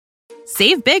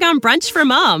Save big on brunch for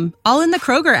mom, all in the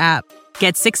Kroger app.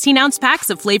 Get 16-ounce packs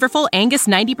of flavorful Angus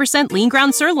 90% lean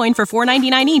ground sirloin for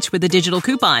 $4.99 each with a digital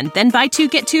coupon. Then buy 2,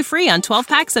 get 2 free on 12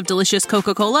 packs of delicious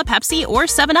Coca-Cola, Pepsi, or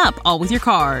 7-Up, all with your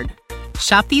card.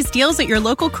 Shop these deals at your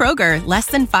local Kroger, less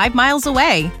than 5 miles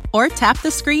away. Or tap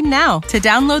the screen now to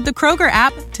download the Kroger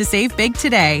app to save big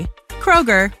today.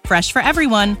 Kroger, fresh for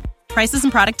everyone. Prices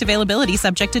and product availability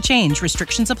subject to change.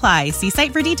 Restrictions apply. See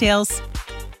site for details.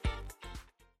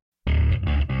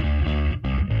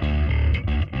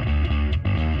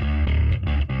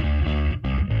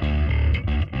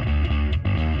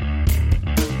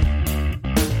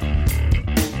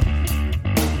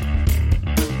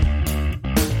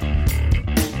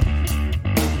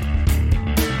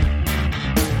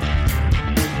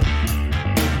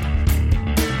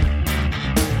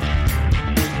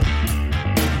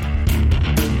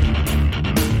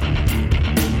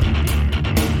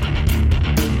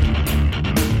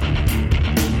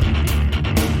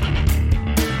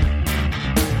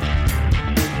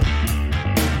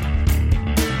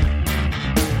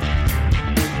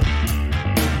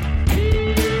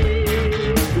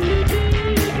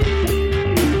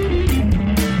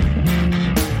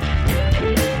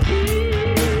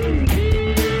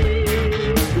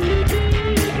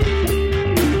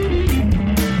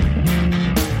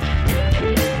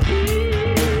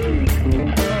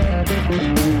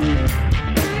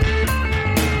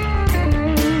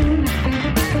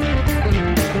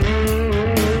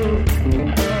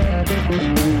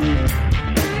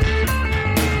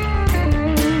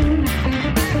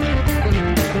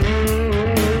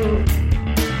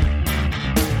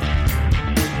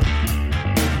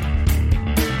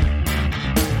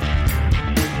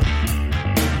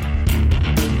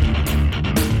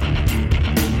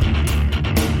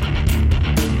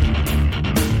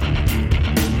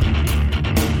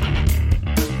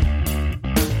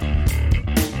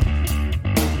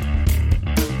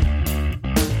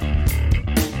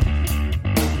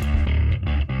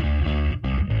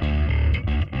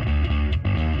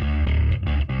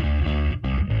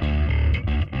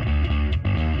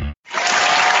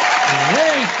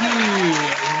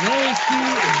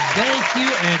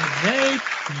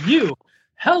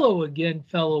 Hello again,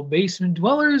 fellow basement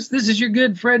dwellers. This is your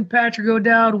good friend Patrick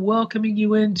O'Dowd welcoming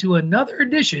you into another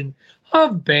edition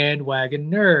of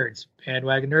Bandwagon Nerds.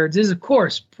 Bandwagon Nerds is, of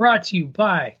course, brought to you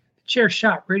by the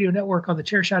Chairshot Radio Network on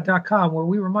thechairshot.com, where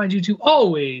we remind you to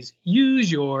always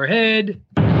use your head.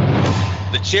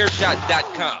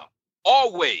 Thechairshot.com.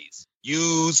 Always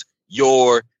use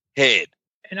your head.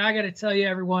 And I got to tell you,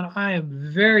 everyone, I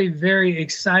am very, very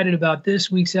excited about this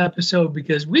week's episode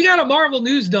because we got a Marvel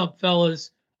news dump,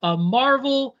 fellas. A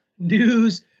Marvel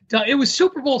news dump. It was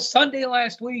Super Bowl Sunday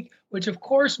last week, which, of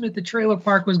course, meant the trailer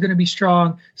park was going to be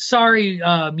strong. Sorry,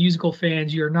 musical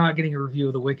fans, you're not getting a review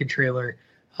of the Wicked trailer.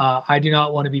 I do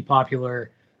not want to be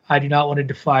popular. I do not want to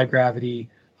defy gravity.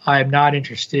 I am not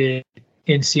interested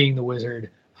in seeing the Wizard.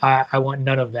 I want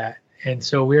none of that. And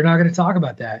so we're not going to talk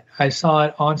about that. I saw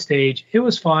it on stage. It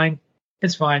was fine.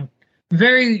 It's fine.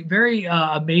 Very, very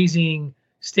amazing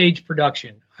stage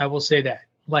production. I will say that.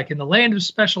 Like in the land of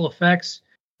special effects,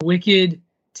 Wicked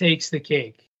takes the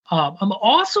cake. I'm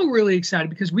also really excited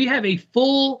because we have a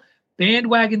full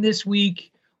bandwagon this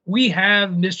week. We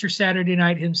have Mr. Saturday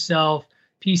Night himself,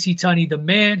 PC Tunney, the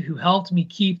man who helped me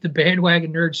keep the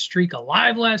Bandwagon Nerd streak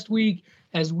alive last week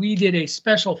as we did a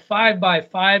special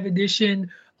 5x5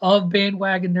 edition of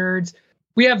Bandwagon Nerds.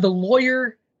 We have the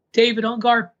lawyer, David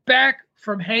Ungar, back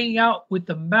from hanging out with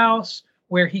the mouse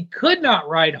where he could not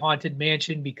ride Haunted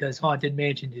Mansion because Haunted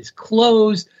Mansion is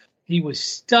closed. He was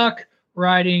stuck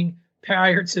riding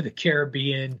Pirates of the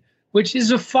Caribbean, which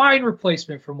is a fine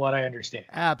replacement from what I understand.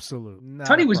 Absolutely.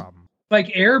 Tunney was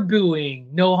like air booing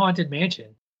No Haunted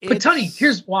Mansion. But Tunney,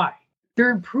 here's why.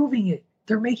 They're improving it.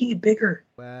 They're making it bigger.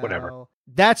 Well, whatever.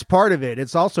 That's part of it.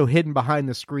 It's also hidden behind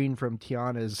the screen from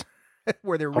Tiana's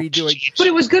where they're redoing. But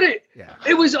it was good.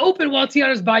 It was open while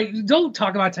Tiana's Bayou. Don't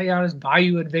talk about Tiana's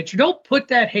Bayou Adventure. Don't put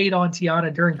that hate on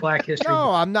Tiana during Black History Month.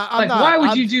 No, I'm not. Why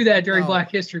would you do that during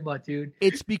Black History Month, dude?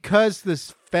 It's because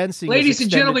this fencing. Ladies and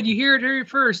gentlemen, you hear it here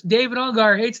first. David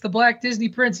Ungar hates the Black Disney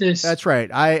Princess. That's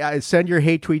right. I send your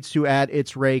hate tweets to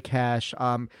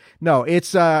 @itsRayCash. No,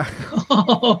 it's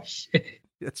Oh shit.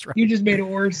 That's right. You just made it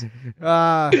worse. You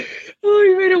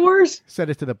made it worse.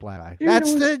 Send it to the black eye.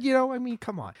 That's the,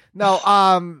 come on.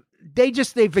 No,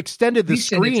 they've extended the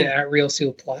screen. Send it to at Real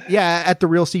Seal Platt. Yeah, at the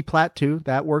Real Sea Platt too.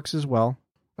 That works as well.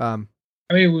 I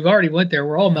mean, we've already went there.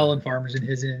 We're all melon farmers in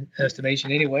his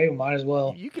estimation anyway. We might as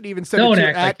well. You could even send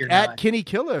it to at Kenny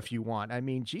Killa if you want. I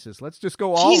mean, Jesus, let's just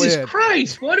go all in. Jesus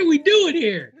Christ, what are we doing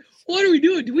here? What are we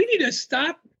doing? Do we need to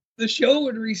stop the show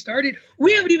and restarted.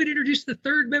 We haven't even introduced the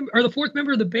third member or the fourth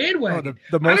member of the bandwagon.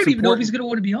 The I most don't even know if important- he's going to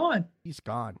want to be on. He's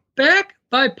gone. Back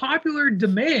by popular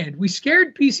demand. We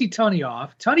scared PC Tunney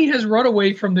off. Tunney has run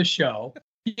away from the show.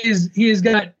 He is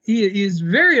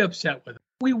very upset with it.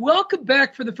 We welcome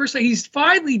back for the first time. He's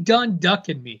finally done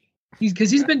ducking me. He's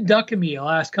been ducking me the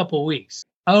last couple of weeks.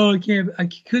 Oh, I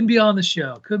couldn't be on the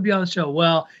show. Couldn't be on the show.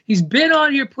 Well, he's been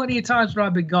on here plenty of times when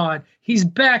I've been gone. He's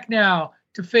back now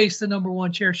to face the number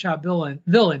one chair shot villain,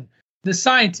 the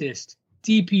scientist,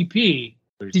 DPP.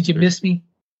 Did you miss me?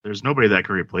 There's nobody that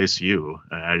can replace you.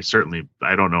 I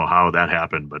don't know how that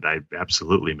happened, but I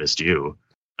absolutely missed you.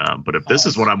 But if this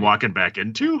is what I'm walking back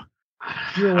into,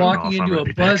 you're walking into a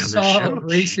buzzsaw of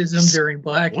racism during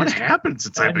Black What History. happened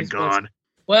since I've been gone?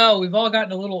 Well, we've all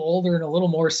gotten a little older and a little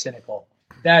more cynical.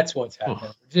 That's what's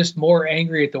happened. Just more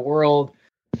angry at the world.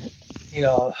 You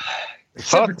know,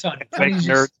 except for Tunney. Tunney's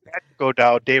just... Go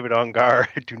down, David Ungar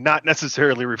do not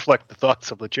necessarily reflect the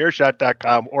thoughts of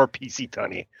thechairshot.com or PC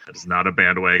Tunney. It's not a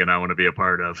bandwagon I want to be a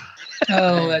part of.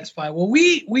 Oh, that's fine. Well,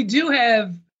 we do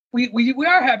have we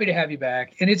are happy to have you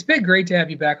back, and it's been great to have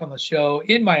you back on the show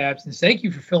in my absence. Thank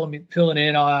you for filling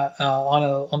in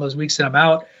on those weeks that I'm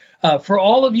out. For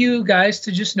all of you guys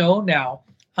to just know now,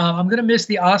 I'm going to miss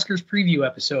the Oscars preview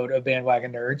episode of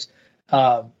Bandwagon Nerds.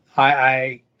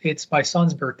 It's my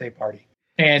son's birthday party,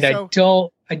 and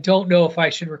I don't know if I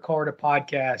should record a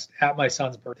podcast at my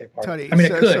son's birthday party. Tunney,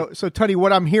 I could. So Tunney,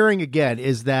 what I'm hearing again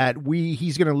is that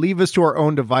he's going to leave us to our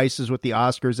own devices with the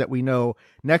Oscars that we know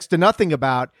next to nothing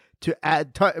about. To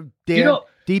add, Dan,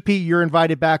 DP, you're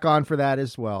invited back on for that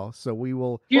as well. So we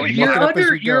will. You're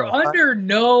under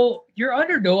no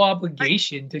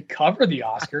obligation to cover the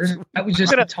Oscars. I was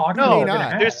just talking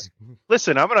about.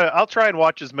 Listen, I'll try and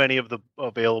watch as many of the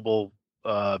available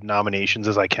nominations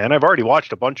as I can. I've already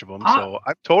watched a bunch of them, so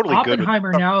I'm totally good.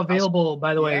 Oppenheimer now available,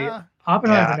 by the way.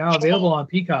 Oppenheimer now available on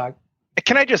Peacock.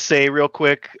 Can I just say real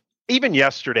quick? Even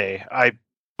yesterday, I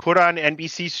put on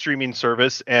NBC streaming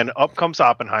service, and up comes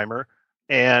Oppenheimer,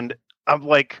 and I'm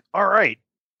like, all right.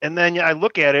 And then I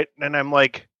look at it, and I'm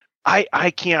like,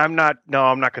 I can't. I'm not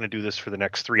going to do this for the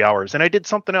next 3 hours. And I did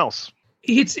something else.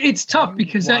 It's tough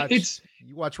because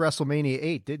you watched WrestleMania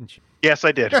 8, didn't you? Yes,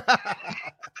 I did.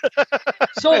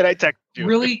 So and I texted you.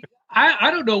 Really,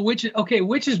 I don't know which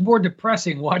is more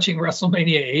depressing, watching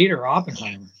WrestleMania 8 or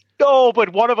Oppenheimer. No,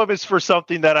 but one of them is for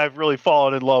something that I've really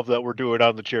fallen in love that we're doing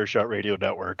on the Chairshot Radio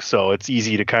Network. So it's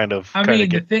easy to kind of.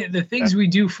 The things we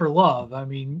do for love. I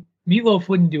mean, Meatloaf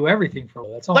wouldn't do everything for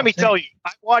love. That's all. Let me tell you,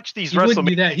 I watch these. He wouldn't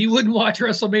do that. He wouldn't watch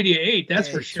WrestleMania 8. That's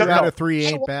for sure. 2 out of 3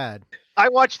 ain't bad. I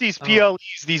watch these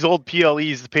PLEs, these old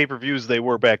PLEs, the pay-per-views they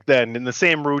were back then, in the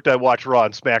same route I watch Raw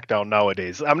and SmackDown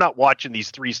nowadays. I'm not watching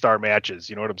these 3-star matches.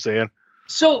 You know what I'm saying?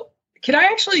 So can I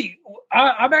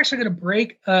I'm actually going to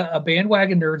break a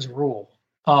Bandwagon Nerds rule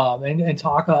and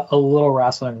talk a little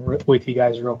wrestling with you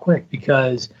guys real quick,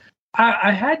 because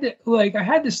I had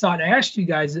this thought. I asked you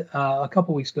guys a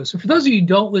couple weeks ago. So for those of you who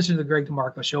don't listen to the Greg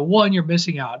DeMarco show, one, you're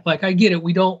missing out. Like, I get it.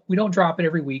 We don't drop it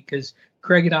every week because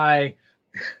Greg and I,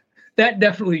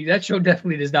 that show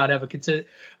definitely does not have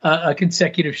a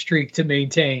consecutive streak to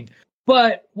maintain.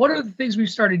 But one of the things we've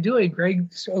started doing,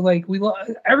 Greg, so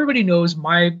everybody knows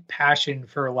my passion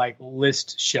for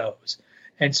list shows.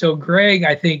 And so Greg,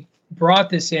 I think, brought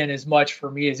this in as much for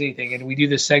me as anything. And we do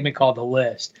this segment called The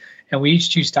List, and we each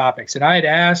choose topics. And I had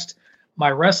asked my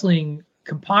wrestling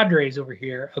compadres over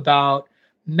here about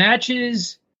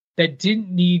matches that didn't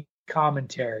need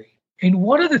commentary. And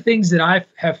one of the things that I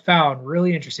have found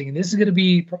really interesting, and this is going to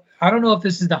be, I don't know if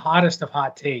this is the hottest of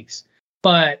hot takes,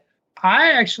 but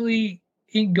I actually,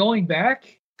 in going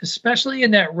back, especially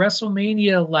in that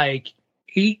WrestleMania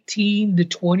 18 to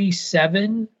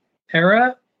 27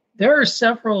 era, there are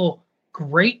several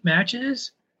great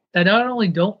matches that not only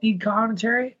don't need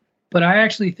commentary, but I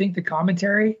actually think the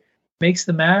commentary makes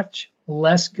the match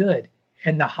less good.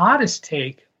 And the hottest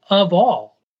take of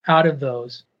all out of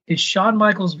those is Shawn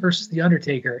Michaels versus The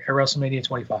Undertaker at WrestleMania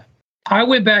 25. I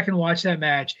went back and watched that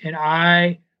match, and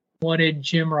I wanted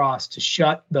Jim Ross to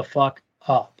shut the fuck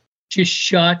up. Just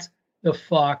shut the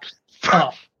fuck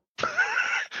up.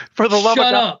 For the love of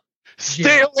God, up.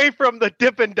 Stay away from the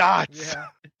Dippin' Dots. Yeah.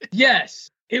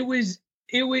 Yes, it was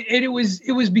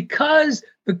because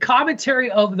the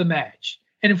commentary of the match.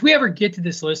 And if we ever get to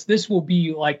this list, this will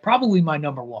be probably my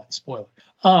number one spoiler.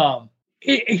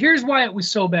 Here's why it was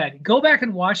so bad. Go back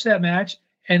and watch that match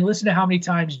and listen to how many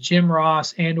times Jim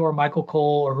Ross and or Michael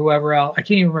Cole or whoever else, I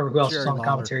can't even remember who else was on the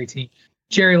commentary team,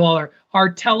 Jerry Lawler, are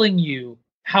telling you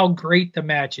how great the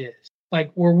match is.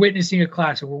 We're witnessing a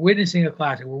classic. We're witnessing a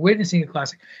classic. We're witnessing a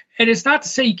classic. And it's not to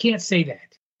say you can't say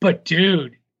that. But,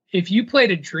 dude, if you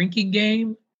played a drinking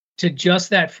game to just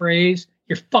that phrase,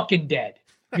 you're fucking dead.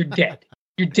 You're dead.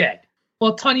 You're dead.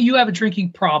 Well, Tony, you have a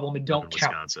drinking problem and don't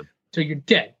count. Wisconsin. So you're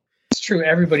dead. It's true.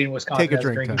 Everybody in Wisconsin has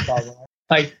a drinking problem.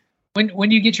 Like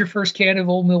when you get your first can of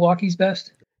Old Milwaukee's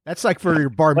Best. That's like for your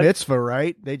bar mitzvah,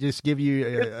 right? They just give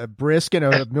you a brisk and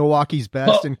a Milwaukee's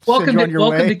Best and send you on your way.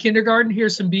 Welcome to kindergarten.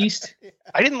 Here's some beast.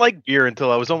 I didn't like beer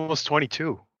until I was almost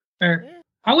 22. Fair.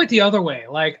 I went the other way.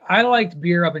 Like, I liked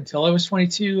beer up until I was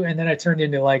 22, and then I turned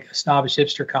into like a snobbish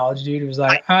hipster college dude who was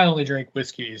like, I only drink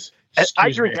whiskeys.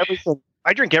 I drink everything.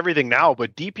 I drink everything now,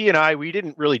 but DP and I, we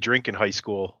didn't really drink in high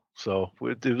school. So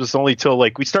it was only till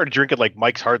like we started drinking like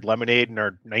Mike's Hard Lemonade in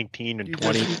our 19 and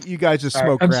 20. You guys just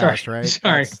smoke grass, right?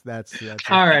 Sorry. That's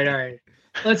all right.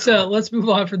 Let's move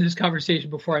on from this conversation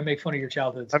before I make fun of your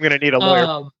childhood. I'm gonna need a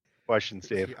lawyer. Questions,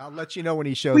 Dave. I'll let you know when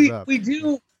he shows up. We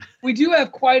do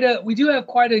have quite a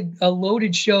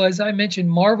loaded show. As I mentioned,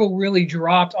 Marvel really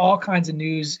dropped all kinds of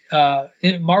news,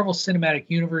 in Marvel Cinematic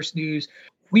Universe news.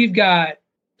 We've got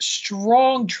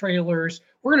strong trailers.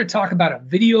 We're going to talk about a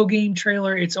video game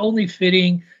trailer. It's only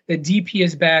fitting that DP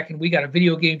is back and we got a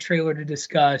video game trailer to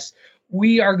discuss.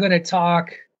 We are going to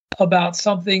talk about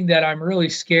something that I'm really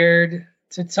scared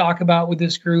to talk about with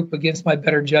this group against my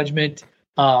better judgment.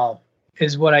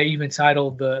 Is what I even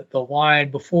titled the line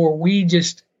before we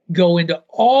just go into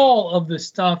all of the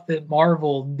stuff that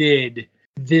Marvel did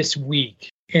this week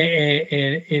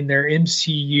in their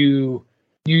MCU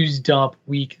news dump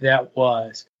week that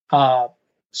was.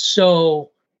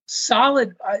 So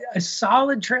a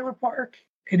solid trailer park.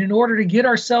 And in order to get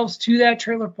ourselves to that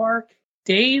trailer park,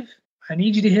 Dave, I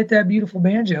need you to hit that beautiful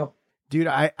banjo. Dude,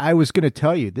 I was going to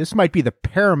tell you, this might be the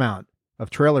Paramount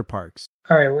of trailer parks.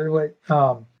 All right.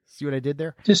 See what I did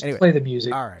there? Just play the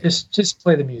music. All right. Just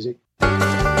play the music.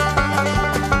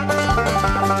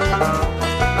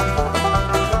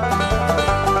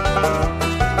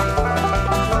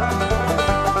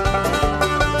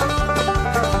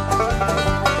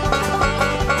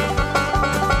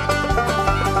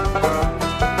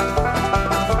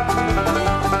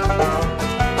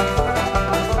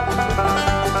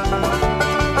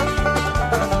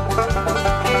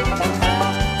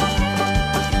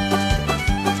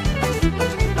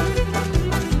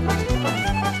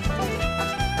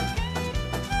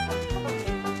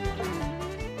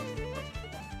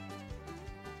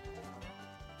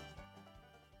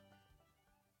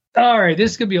 All right,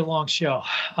 this is gonna be a long show.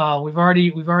 We've already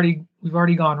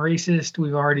gone racist.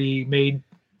 We've already made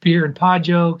beer and pod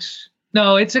jokes.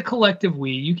 No, it's a collective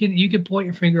we. You can point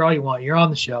your finger all you want. You're on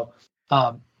the show.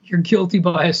 You're guilty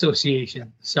by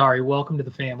association. Sorry. Welcome to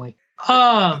the family.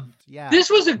 Yeah. This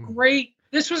was a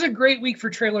great week for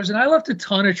trailers, and I left a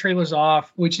ton of trailers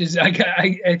off, which is I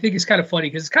think it's kind of funny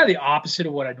because it's kind of the opposite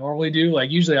of what I normally do. Like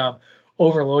usually I'm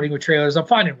overloading with trailers. I'm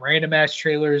finding random ass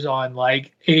trailers on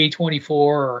like A24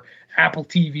 or Apple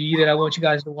TV that I want you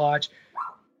guys to watch.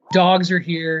 Dogs are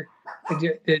here.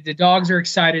 The dogs are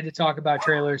excited to talk about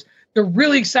trailers. They're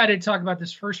really excited to talk about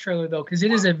this first trailer though, because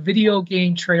it is a video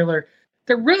game trailer.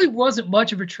 There really wasn't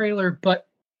much of a trailer, but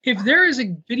if there is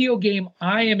a video game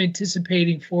I am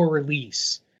anticipating for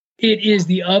release, it is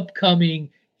the upcoming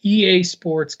EA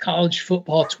Sports College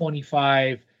Football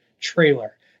 25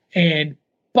 trailer. And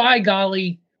by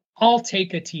golly, I'll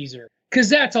take a teaser because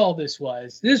that's all this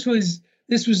was. This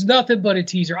was nothing but a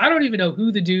teaser. I don't even know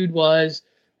who the dude was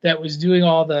that was doing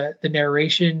all the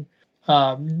narration.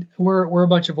 We're a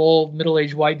bunch of old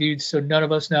middle-aged white dudes, so none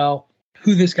of us know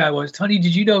who this guy was. Tony,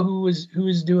 did you know who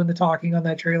was doing the talking on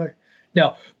that trailer?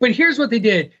 No. But here's what they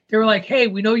did. They were like, hey,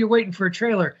 we know you're waiting for a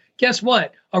trailer. Guess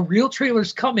what? A real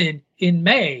trailer's coming in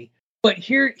May, but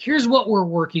here's what we're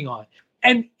working on.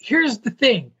 And here's the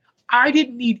thing. I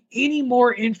didn't need any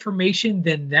more information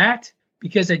than that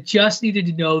because I just needed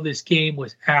to know this game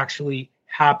was actually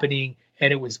happening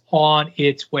and it was on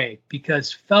its way.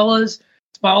 Because, fellas,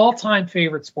 it's my all-time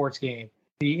favorite sports game,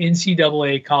 the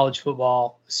NCAA college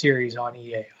football series on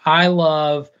EA. I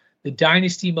love the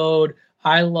Dynasty mode.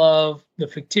 I love the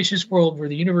fictitious world where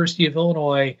the University of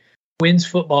Illinois wins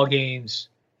football games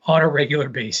on a regular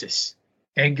basis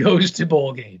and goes to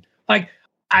bowl games. Like,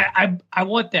 I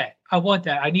want that. I want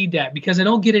that. I need that because I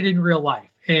don't get it in real life.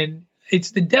 And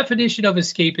it's the definition of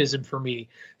escapism for me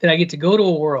that I get to go to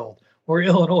a world where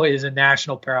Illinois is a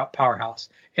national powerhouse.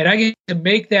 And I get to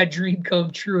make that dream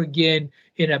come true again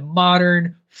in a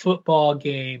modern football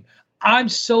game. I'm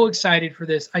so excited for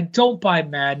this. I don't buy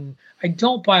Madden. I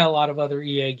don't buy a lot of other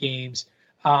EA games.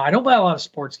 I don't buy a lot of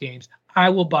sports games. I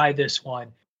will buy this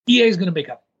one. EA is going to make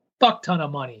a fuck ton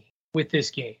of money with this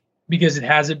game because it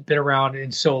hasn't been around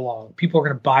in so long. People are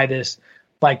going to buy this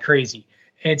like crazy.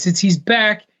 And since he's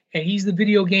back and he's the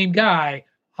video game guy,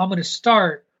 I'm going to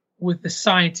start with the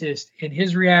scientist and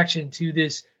his reaction to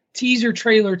this teaser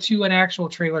trailer to an actual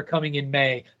trailer coming in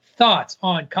May. Thoughts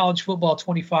on College Football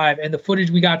 25 and the footage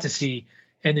we got to see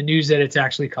and the news that it's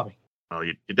actually coming? Well,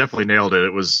 you definitely nailed it.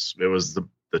 It was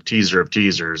the teaser of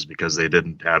teasers because they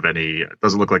didn't have any. It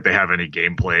doesn't look like they have any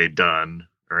gameplay done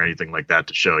or anything like that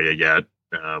to show you yet.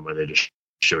 Or they just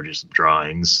showed you some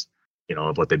drawings,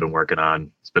 of what they've been working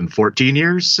on. It's been 14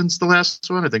 years since the last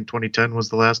one. I think 2010 was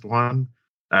the last one.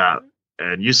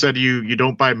 And you said you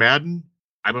don't buy Madden.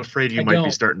 I'm afraid you might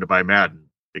be starting to buy Madden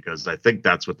because I think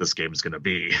that's what this game is going to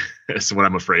be. So what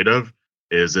I'm afraid of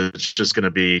is it's just going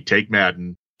to be take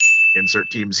Madden, insert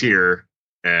teams here,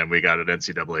 and we got an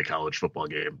NCAA college football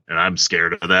game. And I'm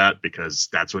scared of that because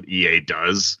that's what EA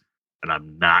does. And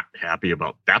I'm not happy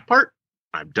about that part.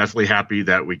 I'm definitely happy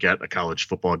that we get a college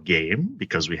football game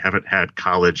because we haven't had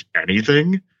college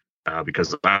anything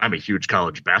because I'm a huge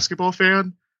college basketball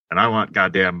fan. And I want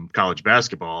goddamn college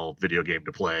basketball video game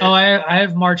to play. Oh, I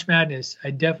have March Madness.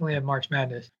 I definitely have March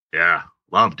Madness. Yeah,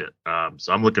 loved it.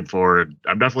 So I'm looking forward.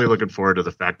 I'm definitely looking forward to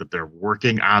the fact that they're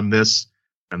working on this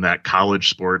and that college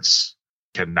sports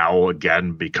can now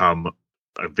again become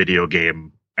a video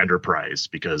game enterprise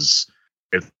because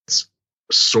it's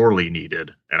sorely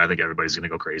needed. And I think everybody's going to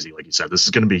go crazy. Like you said, this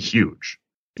is going to be huge.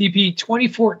 DP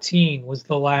 2014 was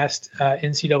the last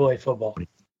NCAA football.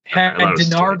 Had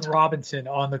Denard Robinson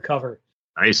on the cover.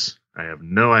 Nice. I have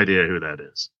no idea who that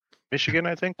is. Michigan,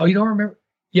 I think. Oh, you don't remember?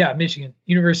 Yeah, Michigan,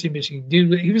 University of Michigan.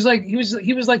 Dude, he was like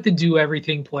the do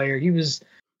everything player. He was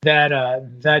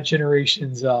that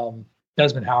generation's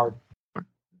Desmond Howard.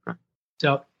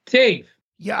 So, Dave.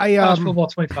 Yeah, College Football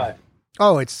 25.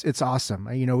 Oh, it's awesome.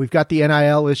 We've got the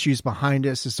NIL issues behind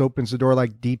us. This opens the door,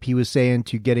 like DP was saying,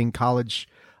 to getting college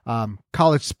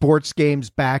sports games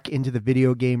back into the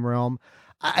video game realm.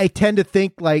 I tend to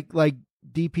think like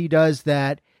DP does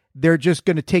that they're just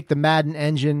going to take the Madden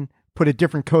engine, put a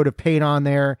different coat of paint on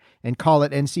there, and call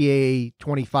it NCAA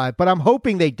 25. But I'm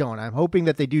hoping they don't. I'm hoping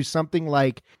that they do something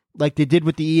like they did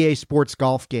with the EA Sports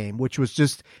Golf game, which was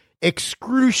just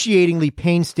excruciatingly,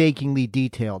 painstakingly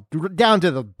detailed, down to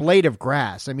the blade of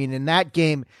grass. I mean, in that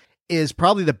game is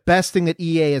probably the best thing that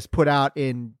EA has put out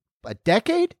in a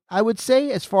decade, I would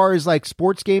say, as far as like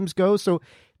sports games go. So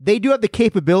they do have the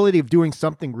capability of doing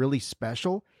something really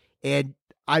special. And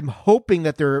I'm hoping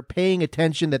that they're paying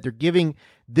attention, that they're giving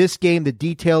this game the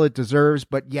detail it deserves.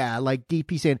 But yeah, like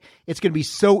DP saying, it's going to be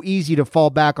so easy to fall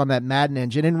back on that Madden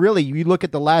engine. And really, you look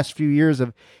at the last few years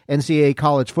of NCAA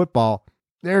college football,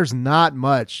 there's not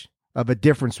much of a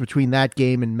difference between that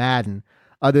game and Madden,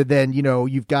 other than,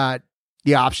 you've got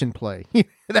the option play,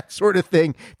 that sort of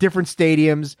thing, different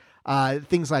stadiums,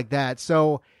 things like that.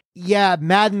 So yeah,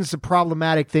 Madden's a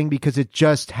problematic thing because it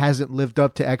just hasn't lived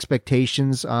up to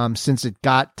expectations since it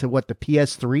got to the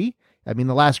PS3. I mean,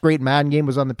 the last great Madden game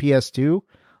was on the PS2.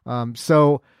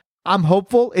 So I'm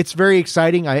hopeful. It's very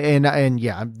exciting. And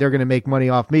yeah, they're going to make money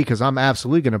off me because I'm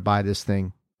absolutely going to buy this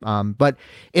thing. But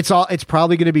it's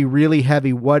probably going to be really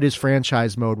heavy. What is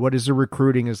franchise mode? What is the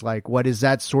recruiting is like? What is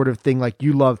that sort of thing? Like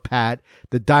you love, Pat,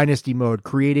 the dynasty mode,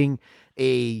 creating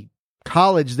a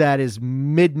college that is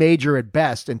mid-major at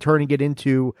best and turning it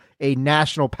into a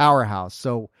national powerhouse.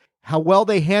 So how well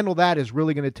they handle that is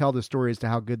really going to tell the story as to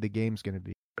how good the game's going to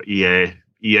be.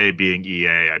 EA being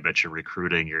EA, I bet you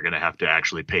recruiting, you're going to have to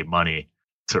actually pay money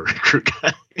to recruit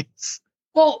guys.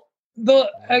 Well,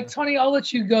 Tony, I'll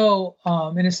let you go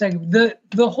in a second.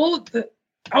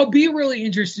 I'll be really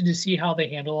interested to see how they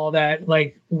handle all that,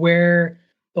 like where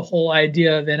the whole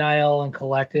idea of NIL and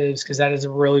collectives, because that is a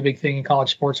really big thing in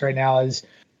college sports right now, is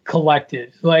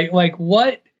collective. Like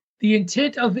what the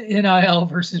intent of NIL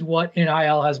versus what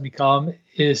NIL has become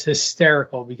is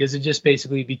hysterical because it just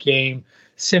basically became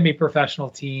semi-professional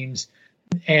teams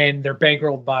and they're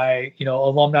bankrolled by,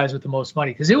 alumni with the most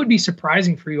money. Because it would be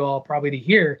surprising for you all probably to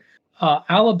hear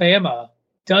Alabama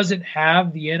doesn't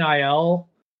have the NIL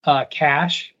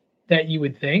cash that you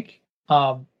would think,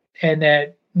 and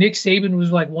that Nick Saban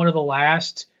was like one of the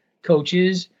last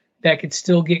coaches that could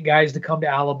still get guys to come to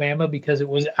Alabama because it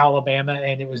was Alabama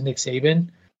and it was Nick Saban.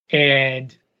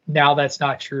 And now that's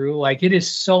not true. Like it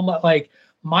is so much like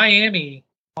Miami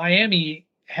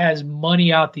has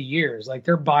money out the years. Like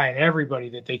they're buying everybody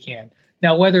that they can.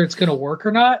 Now, whether it's going to work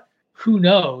or not, who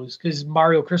knows? Because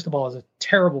Mario Cristobal is a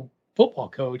terrible football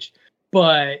coach,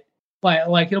 but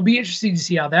like it'll be interesting to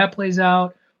see how that plays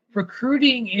out.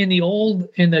 Recruiting in the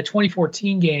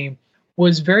 2014 game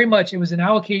was very much, it was an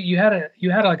allocate. You had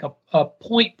like a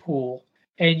point pool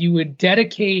and you would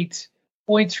dedicate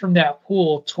points from that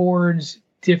pool towards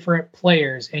different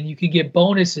players, and you could get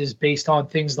bonuses based on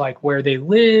things like where they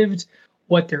lived,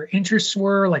 what their interests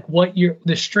were, like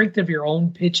the strength of your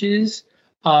own pitches.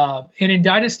 And in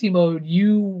Dynasty mode,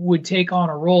 you would take on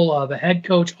a role of a head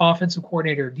coach, offensive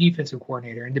coordinator, or defensive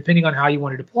coordinator. And depending on how you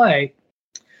wanted to play,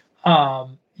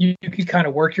 you could kind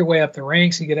of work your way up the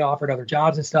ranks and get offered other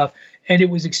jobs and stuff. And it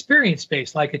was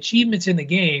experience-based, like achievements in the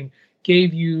game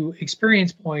gave you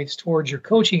experience points towards your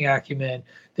coaching acumen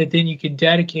that then you can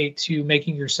dedicate to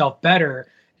making yourself better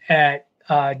at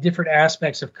different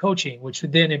aspects of coaching, which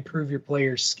would then improve your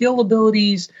players' skill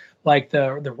abilities, like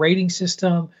the rating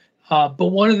system. But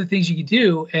one of the things you could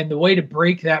do, and the way to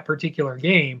break that particular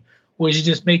game, was you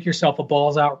just make yourself a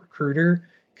balls-out recruiter,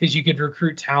 because you could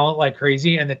recruit talent like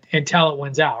crazy, and talent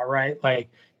wins out, right? Like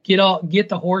get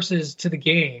the horses to the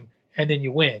game, and then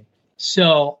you win.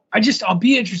 So I'll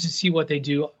be interested to see what they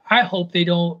do. I hope they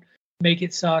don't make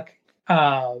it suck.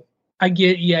 I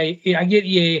get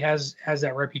EA has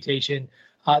that reputation.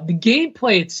 The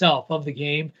gameplay itself of the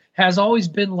game has always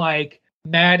been like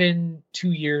Madden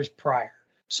 2 years prior.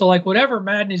 So like whatever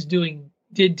Madden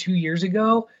did 2 years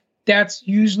ago, that's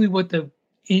usually what the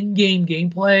in-game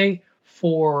gameplay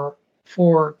for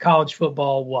college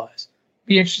football was.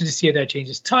 Be interested to see how that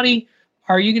changes. Tunney,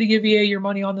 are you going to give EA your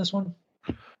money on this one?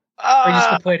 Or are you just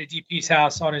going to play it at DP's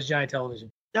house on his giant television?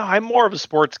 No, I'm more of a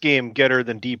sports game getter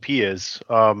than DP is.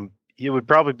 It would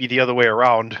probably be the other way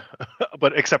around,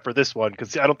 but except for this one,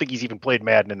 because I don't think he's even played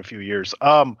Madden in a few years.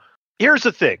 Here's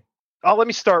the thing. Let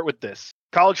me start with this.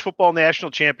 College Football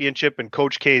National Championship and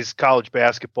Coach K's college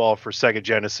basketball for Sega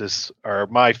Genesis are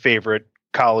my favorite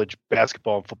college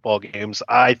basketball and football games.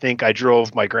 I think I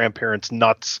drove my grandparents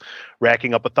nuts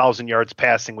racking up 1,000 yards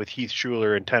passing with Heath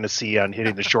Schuler in Tennessee on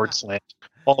hitting the short slant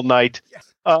all night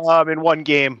in one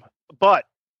game. But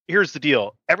here's the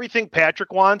deal. Everything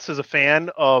Patrick wants as a fan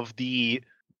of the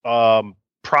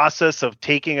process of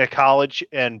taking a college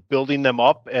and building them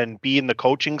up and being the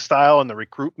coaching style and the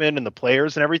recruitment and the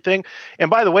players and everything. And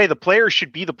by the way, the players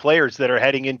should be the players that are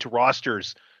heading into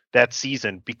rosters that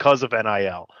season because of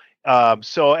NIL.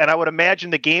 And I would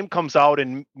imagine the game comes out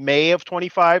in May of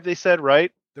 25, they said,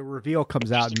 right? The reveal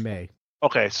comes out in May.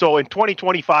 Okay. So in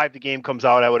 2025, the game comes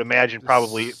out, I would imagine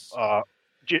probably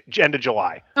end of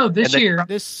July. Oh, this year.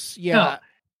 Yeah.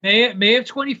 No, May of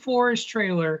 24 is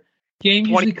trailer. Game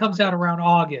usually comes out around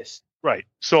August. Right.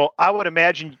 So I would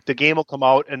imagine the game will come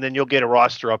out and then you'll get a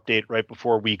roster update right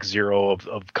before week 0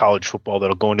 of college football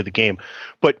that'll go into the game.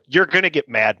 But you're going to get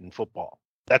Madden football.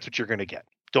 That's what you're going to get.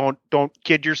 Don't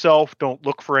kid yourself. Don't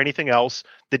look for anything else.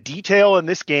 The detail in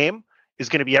this game is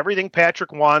going to be everything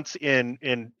Patrick wants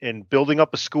in building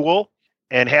up a school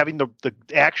and having the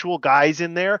actual guys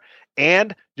in there.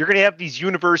 And you're going to have these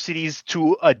universities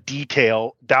to a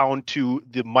detail down to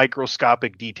the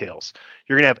microscopic details.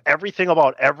 You're going to have everything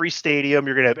about every stadium.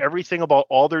 You're going to have everything about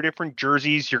all their different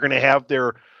jerseys. You're going to have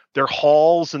their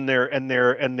halls and their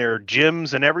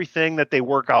gyms and everything that they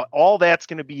work out. All that's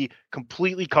going to be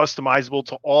completely customizable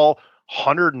to all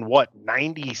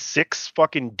 96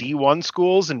 fucking D1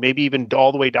 schools and maybe even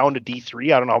all the way down to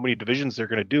D3. I don't know how many divisions they're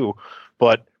going to do,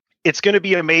 but it's going to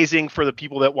be amazing for the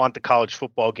people that want the college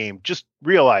football game. Just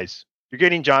realize you're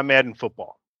getting John Madden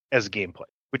football as a gameplay,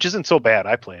 which isn't so bad.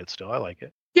 I play it still. I like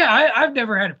it. Yeah, I've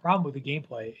never had a problem with the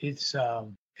gameplay. It's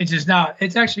just not.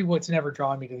 It's actually what's never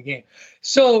drawn me to the game.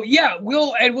 So yeah,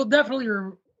 we're definitely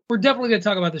going to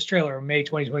talk about this trailer in May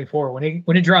 2024 when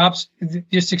it drops.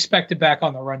 Just expect it back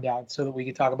on the rundown so that we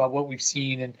can talk about what we've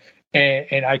seen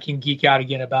and I can geek out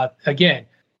again.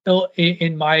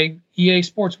 In my EA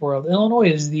Sports world,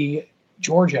 Illinois is the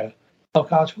Georgia of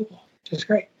college football, which is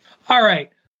great. All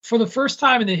right. For the first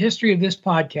time in the history of this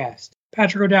podcast,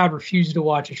 Patrick O'Dowd refused to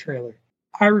watch a trailer.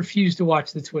 I refuse to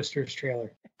watch the Twisters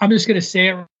trailer. I'm just going to say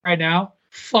it right now.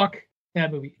 Fuck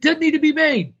that movie. It doesn't need to be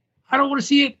made. I don't want to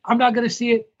see it. I'm not going to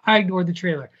see it. I ignored the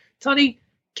trailer. Tunney,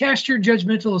 cast your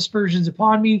judgmental aspersions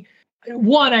upon me.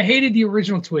 One, I hated the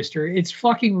original Twister. It's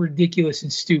fucking ridiculous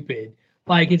and stupid.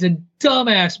 Like, it's a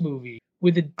dumbass movie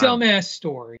with a dumbass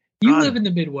story. You live in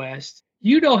the Midwest.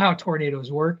 You know how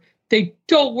tornadoes work. They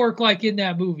don't work like in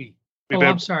that movie.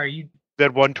 I'm sorry. We've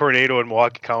had one tornado in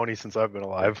Milwaukee County since I've been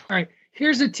alive. All right.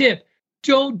 Here's a tip.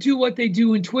 Don't do what they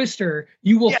do in Twister.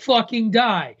 You will fucking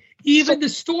die. Even the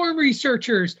storm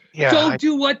researchers don't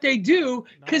do what they do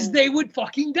because they would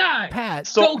fucking die. Pat,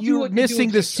 so you're missing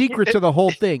the secret to the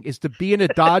whole thing is to be in a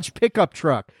Dodge pickup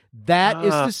truck. That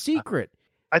is the secret.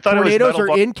 I thought tornadoes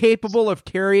are incapable of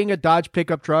carrying a Dodge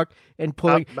pickup truck and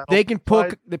pulling. They can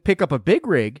pick up a big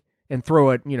rig and throw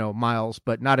it, miles,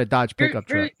 but not a Dodge pickup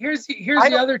truck. Here's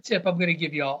the other tip I'm going to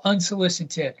give you all,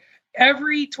 unsolicited tip.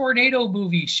 Every tornado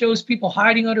movie shows people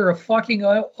hiding under a fucking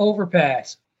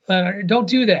overpass. Don't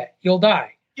do that. You'll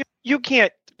die. You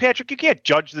can't, Patrick, you can't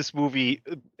judge this movie.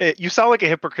 You sound like a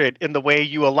hypocrite in the way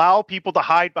you allow people to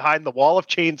hide behind the wall of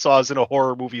chainsaws in a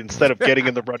horror movie instead of getting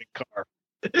in the running car.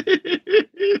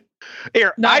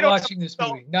 Here, Not watching this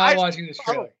movie. Not watching this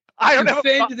trailer. I don't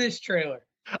defend this trailer.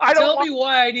 I don't Tell me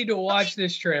why I need to watch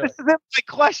this trailer. This is my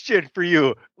question for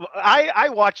you. I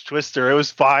watched Twister. It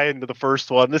was fine, the first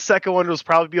one. The second one was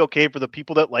probably be okay for the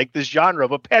people that like this genre.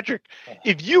 But Patrick,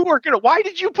 if you were gonna, why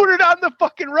did you put it on the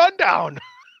fucking rundown?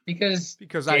 Because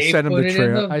I sent him the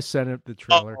trailer. I sent him the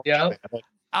trailer. Yeah.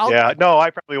 No, I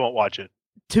probably won't watch it.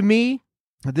 To me,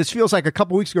 this feels like a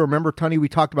couple weeks ago. Remember, Tony, we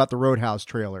talked about the Roadhouse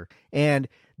trailer, and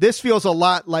this feels a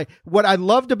lot like what I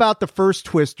loved about the first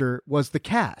Twister was the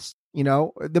cast. You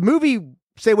know, the movie,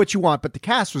 say what you want, but the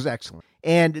cast was excellent.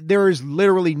 And there is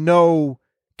literally no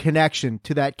connection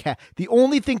to that cast. The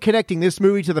only thing connecting this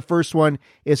movie to the first one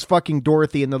is fucking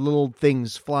Dorothy and the little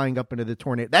things flying up into the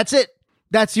tornado. That's it.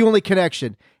 That's the only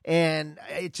connection. And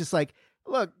it's just like,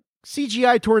 look,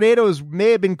 CGI tornadoes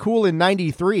may have been cool in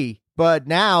 93, but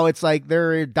now it's like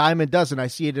they're a dime a dozen. I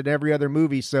see it in every other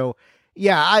movie. So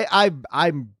yeah,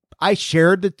 I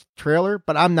shared the trailer,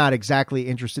 but I'm not exactly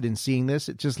interested in seeing this.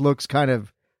 It just looks kind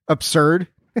of absurd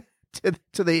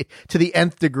to the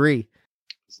nth degree.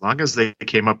 As long as they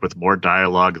came up with more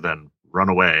dialogue than "run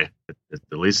away," it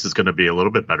at least is going to be a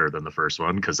little bit better than the first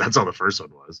one, because that's all the first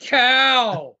one was.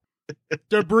 Cow.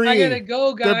 Debris. I gotta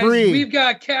go, guys. Debris. We've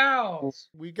got cows.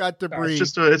 We got debris.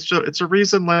 It's a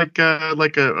reason like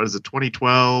is it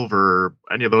 2012 or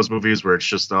any of those movies where it's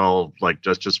just all like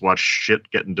just watch shit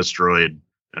getting destroyed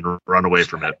and run away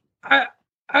from it. I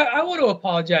want to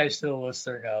apologize to the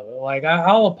listener now. Like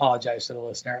I'll apologize to the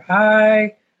listener.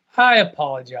 I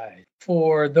apologize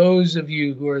for those of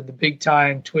you who are the big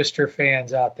time Twister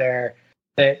fans out there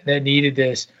that needed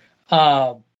this.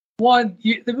 One,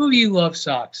 the movie you love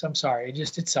sucks. I'm sorry.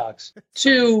 It sucks.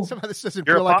 Two, somehow this doesn't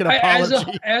feel like an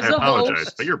apology. I apologize,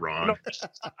 host, but you're wrong.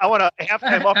 I want a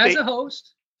halftime update. As a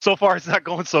host. So far, it's not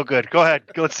going so good. Go ahead.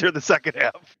 Let's hear the second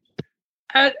half.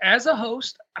 As a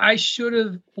host, I should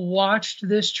have watched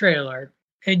this trailer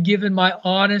and given my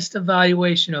honest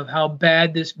evaluation of how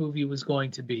bad this movie was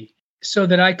going to be, so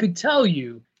that I could tell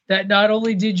you that not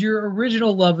only did your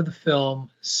original love of the film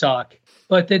suck,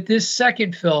 but that this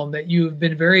second film that you have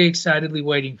been very excitedly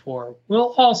waiting for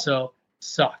will also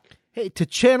suck. Hey, to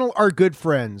channel our good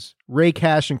friends, Ray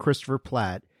Cash and Christopher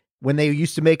Platt, when they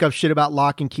used to make up shit about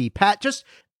Lock and Key, Pat, just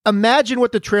imagine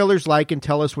what the trailer's like and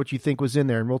tell us what you think was in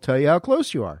there, and we'll tell you how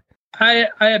close you are. I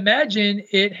imagine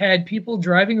it had people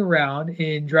driving around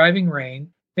in driving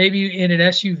rain, maybe in an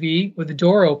SUV with the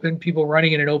door open, people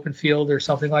running in an open field or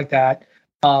something like that.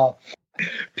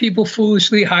 People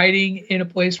foolishly hiding in a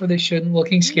place where they shouldn't,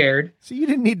 looking scared. So you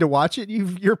didn't need to watch it.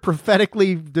 You're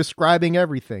prophetically describing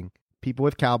everything. People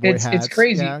with cowboy hats. It's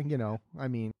crazy. Yeah, you know, I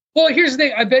mean. Well, here's the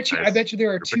thing. I bet you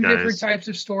there are two different types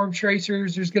of storm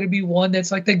chasers. There's going to be one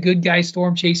that's like the good guy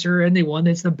storm chaser and the one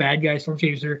that's the bad guy storm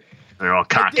chaser. They're all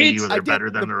cocky. They're better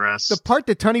than the rest. The part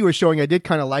that Tunney was showing, I did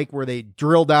kind of like, where they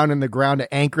drill down in the ground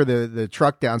to anchor the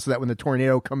truck down so that when the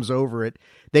tornado comes over it,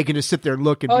 they can just sit there and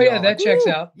look. And that checks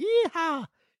out. Yeehaw.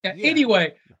 Yeah.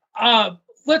 Anyway,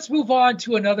 let's move on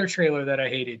to another trailer that I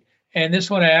hated. And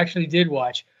this one I actually did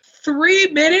watch.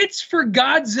 3 minutes for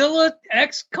Godzilla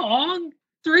X Kong?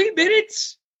 3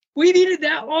 minutes? We needed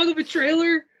that long of a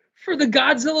trailer for the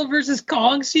Godzilla versus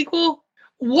Kong sequel?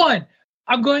 One,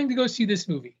 I'm going to go see this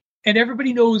movie. And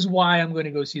everybody knows why I'm going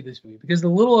to go see this movie. Because The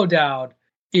Little O'Dowd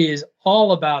is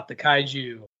all about the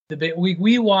kaiju.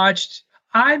 We watched,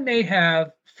 I may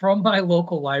have, from my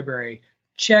local library,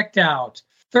 checked out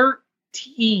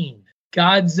 13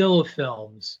 Godzilla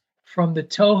films from the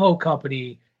Toho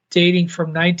company dating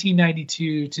from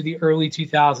 1992 to the early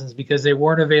 2000s because they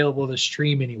weren't available to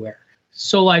stream anywhere.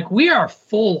 So, we are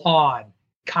full on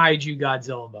kaiju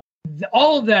Godzilla mode.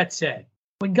 All of that said,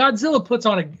 when Godzilla puts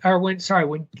on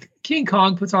when King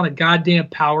Kong puts on a goddamn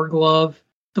power glove,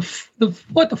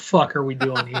 what the fuck are we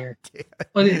doing here?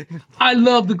 I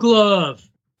love the glove.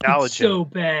 It's so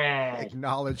bad.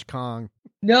 Acknowledge Kong.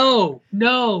 No.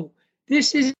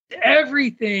 This is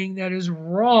everything that is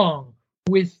wrong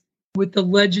with the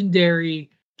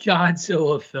legendary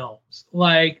Godzilla films.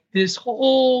 Like this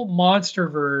whole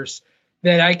MonsterVerse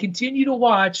that I continue to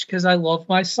watch because I love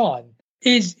my son.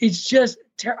 It's just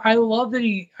I love that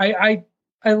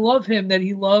I love him that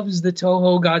he loves the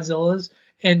Toho Godzillas,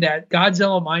 and that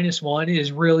Godzilla -1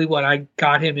 is really what I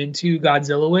got him into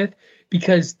Godzilla with,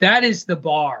 because that is the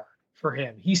bar for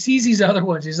him. He sees these other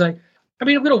ones. He's like, I'm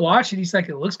going to watch it. He's like,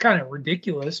 it looks kind of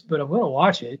ridiculous, but I'm going to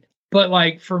watch it. But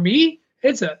like for me,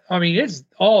 it's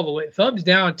all the way thumbs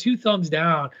down, 2 thumbs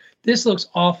down. This looks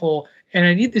awful, and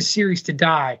I need this series to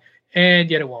die,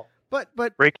 and yet it won't. But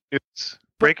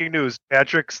breaking news: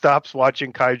 Patrick stops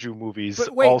watching kaiju movies.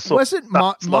 But wait, also wasn't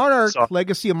Monarch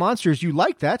Legacy of Monsters? You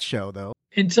liked that show though,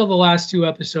 until the last 2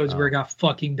 episodes where it got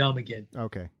fucking dumb again.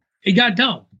 Okay, it got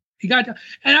dumb. And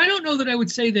I don't know that I would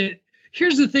say that.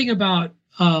 Here's the thing about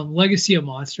Legacy of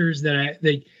Monsters that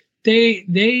it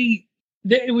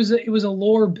was a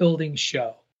lore building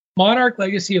show. Monarch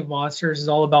Legacy of Monsters is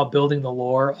all about building the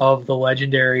lore of the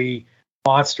legendary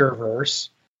Monsterverse,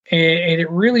 and it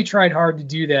really tried hard to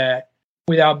do that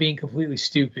without being completely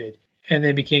stupid, and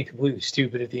then became completely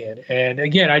stupid at the end. And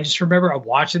again, I just remember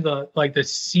watching the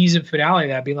season finale of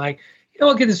that, being like,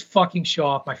 look at this fucking show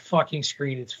off my fucking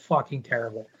screen. It's fucking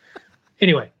terrible.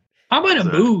 Anyway, I'm in a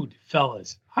mood,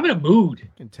 fellas. I'm in a mood.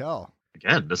 I can tell.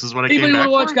 Again, this is what I Anybody came back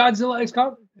want to watch for. Godzilla X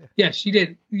Kong? Yes, you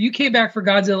did. You came back for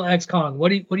Godzilla X Kong. What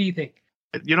do you think?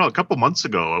 A couple months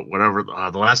ago, whatever,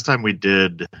 the last time we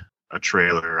did a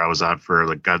trailer, I was on for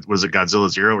was it Godzilla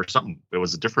Zero or something? It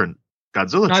was a different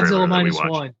Godzilla trailer. Godzilla that we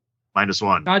 -1.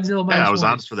 -1. Godzilla -1. I was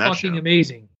on for that fucking show.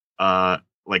 Amazing.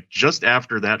 Just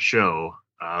after that show,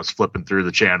 I was flipping through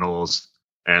the channels,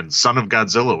 and Son of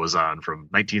Godzilla was on from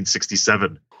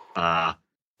 1967. That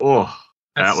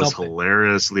was something.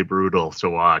 hilariously brutal to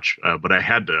watch, but I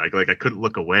had to. I couldn't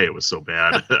look away. It was so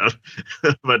bad.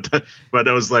 but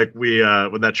it was like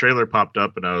when that trailer popped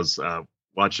up and I was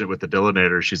watching it with the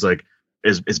Dillinator. She's like,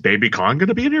 "Is Baby Kong going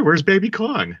to be in here? Where's Baby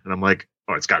Kong?" And I'm like,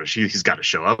 "Oh, he's got to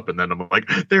show up." And then I'm like,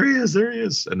 "There he is!"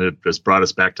 And it just brought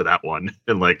us back to that one.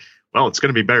 And like, well, it's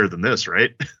going to be better than this,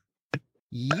 right?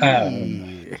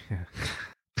 Yeah.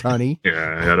 Honey.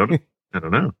 Yeah, I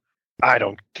don't know. I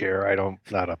don't care.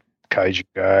 Not a kaiju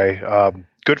guy.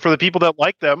 Good for the people that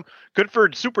like them. Good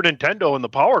for Super Nintendo and the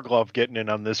Power Glove getting in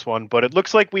on this one. But it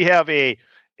looks like we have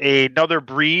another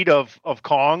breed of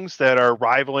Kongs that are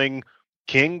rivaling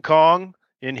King Kong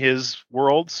in his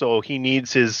world. So he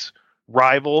needs his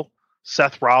rival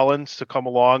Seth Rollins to come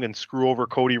along and screw over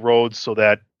Cody Rhodes so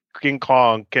that King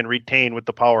Kong can retain with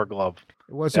the Power Glove.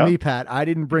 It wasn't me, Pat. I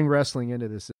didn't bring wrestling into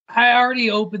this. I already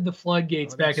opened the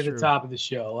floodgates back at the top of the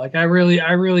show. Like I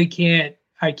really can't.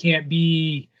 I can't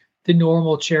be the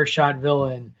normal chair shot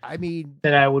villain. I mean,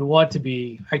 that I would want to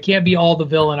be. I can't be all the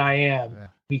villain I am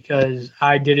because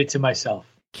I did it to myself.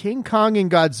 King Kong and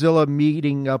Godzilla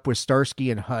meeting up with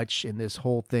Starsky and Hutch in this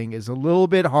whole thing is a little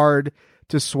bit hard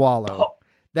to swallow.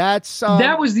 That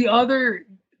was the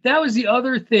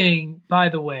other thing, by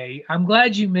the way. I'm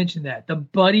glad you mentioned that. The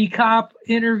buddy cop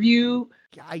interview.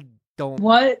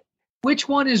 What? Which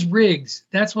one is Riggs?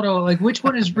 That's what I was like. Which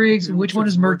one is Riggs and which one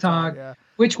is Murtaugh? Yeah.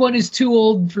 Which one is too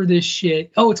old for this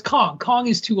shit? Oh, it's Kong. Kong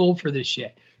is too old for this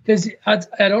shit. Because I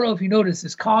don't know if you noticed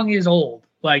this. Kong is old.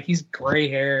 Like he's gray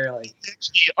hair. Like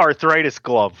arthritis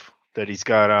glove that he's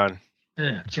got on.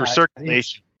 For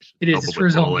circulation. It is. It's for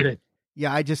his own good.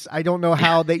 Yeah, I don't know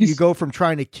how that you go from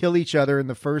trying to kill each other in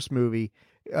the first movie,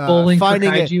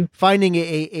 finding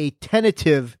a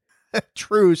tentative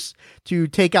truce to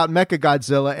take out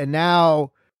Mechagodzilla, and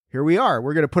now here we are.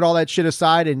 We're going to put all that shit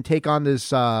aside and take on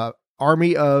this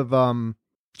army of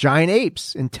giant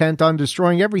apes intent on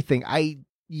destroying everything. I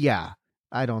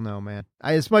don't know, man.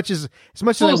 As much as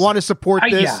I want to support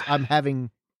this, I'm having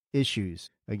issues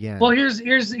again. Well,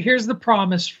 here's the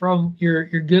promise from your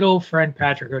good old friend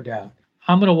Patrick O'Dowd.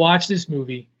 I'm going to watch this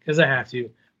movie because I have to.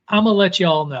 I'm going to let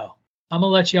y'all know.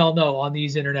 On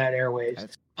these internet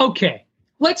airwaves. Okay,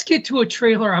 let's get to a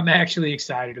trailer I'm actually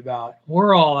excited about.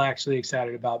 We're all actually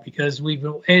excited about because we've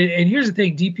been. And here's the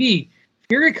thing, DP, if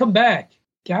you're going to come back,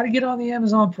 got to get on the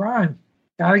Amazon Prime.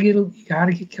 Got to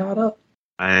get caught up.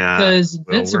 Because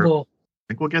Invincible.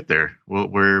 I think we'll get there.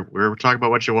 We're talking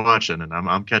about what you're watching, and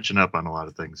I'm catching up on a lot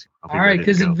of things. All right,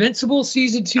 because Invincible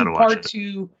season 2, part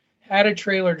 2 had a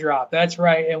trailer drop. That's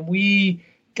right, and we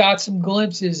got some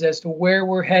glimpses as to where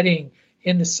we're heading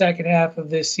in the second half of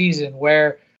this season.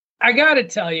 Where I gotta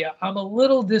tell you, I'm a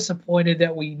little disappointed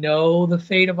that we know the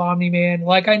fate of Omni-Man.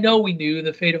 Like I know we knew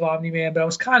the fate of Omni-Man, but I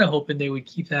was kind of hoping they would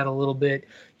keep that a little bit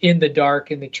in the dark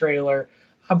in the trailer.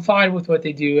 I'm fine with what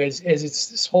they do as it's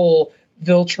this whole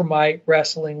Viltrumite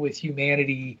wrestling with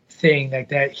humanity thing, like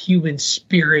that human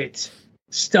spirit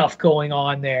stuff going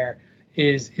on there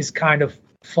is kind of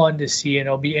fun to see, and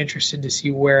I'll be interested to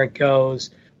see where it goes.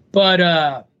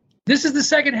 But this is the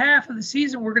second half of the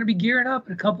season. We're going to be gearing up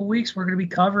in a couple weeks. We're going to be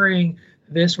covering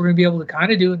this. We're going to be able to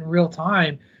kind of do it in real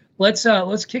time. Let's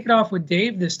kick it off with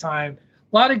Dave this time.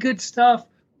 A lot of good stuff.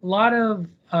 A lot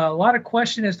of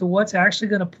question as to what's actually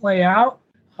going to play out.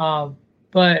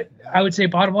 But I would say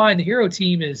bottom line, the hero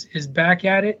team is back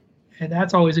at it, and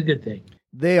that's always a good thing.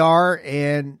 They are,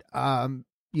 and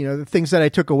the things that I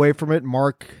took away from it,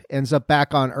 Mark ends up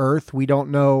back on Earth. We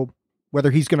don't know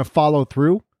whether he's going to follow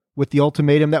through with the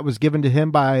ultimatum that was given to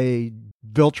him by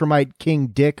Viltrumite King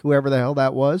Dick, whoever the hell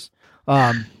that was.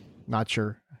 Not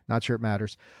sure it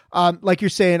matters. Like you're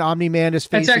saying, Omni-Man is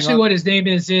facing... That's actually what his name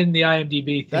is in the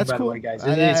IMDb thing, that's by cool. the way, guys.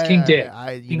 It's King Dick.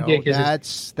 King Dick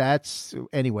is that's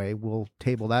anyway, we'll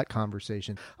table that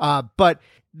conversation. But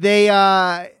they...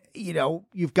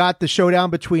 you've got the showdown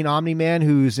between Omni-Man,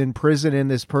 who's in prison,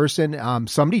 and this person.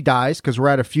 Somebody dies because we're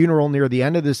at a funeral near the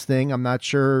end of this thing. I'm not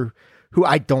sure who.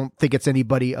 I don't think it's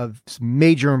anybody of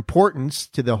major importance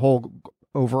to the whole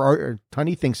overall.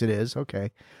 Tunney thinks it is.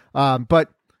 Okay. But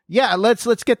yeah,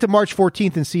 let's get to March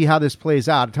 14th and see how this plays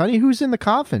out. Tunney, who's in the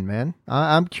coffin, man?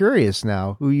 I'm curious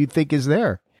now who you think is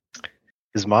there.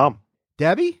 His mom.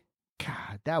 Debbie?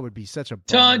 God, that would be such a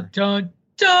Dun, bummer. dun,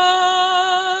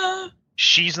 dun!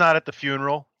 She's not at the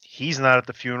funeral. He's not at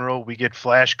the funeral. We get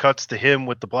flash cuts to him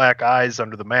with the black eyes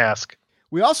under the mask.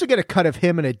 We also get a cut of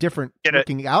him in a different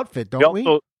looking outfit, don't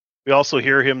we? We also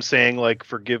hear him saying, like,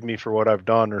 forgive me for what I've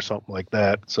done or something like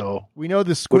that. So we know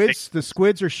the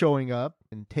squids are showing up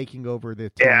and taking over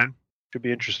the team. Yeah, should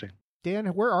be interesting. Dan,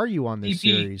 where are you on this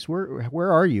series?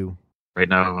 Where are you? Right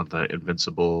now on the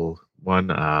Invincible one,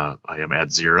 I am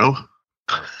at 0.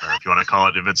 If you want to call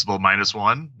it Invincible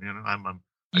 -1,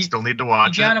 I still need to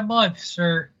watch it. You got a month,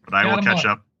 sir. But I will catch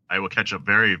up. I will catch up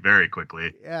very, very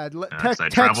quickly. Yeah,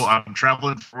 I'm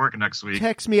traveling for work next week.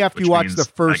 Text me after you watch the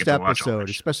first episode,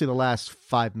 especially the last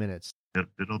 5 minutes.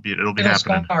 It'll be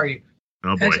happening. Are you?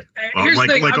 Oh boy! Here's the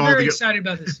thing. I'm very excited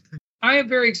about this. I am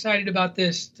very excited about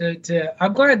this.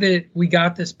 I'm glad that we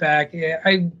got this back.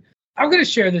 I'm going to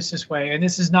share this way, and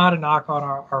this is not a knock on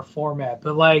our format,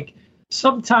 but like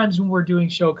sometimes when we're doing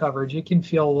show coverage, it can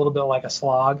feel a little bit like a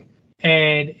slog.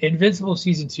 And Invincible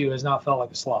Season 2 has not felt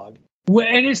like a slog.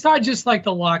 And it's not just like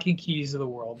the Lock and Keys of the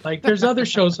world. Like there's other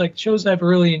shows, like shows I've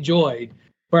really enjoyed,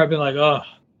 where I've been like, oh,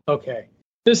 okay.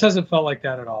 This hasn't felt like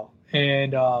that at all.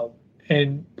 And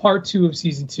part 2 of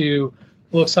Season 2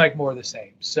 looks like more of the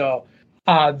same. So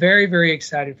very, very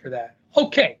excited for that.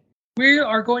 Okay, we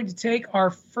are going to take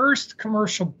our first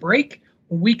commercial break.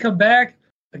 When we come back,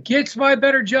 against my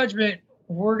better judgment,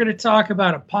 we're going to talk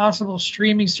about a possible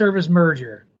streaming service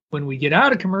merger. When we get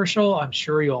out of commercial, I'm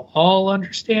sure you'll all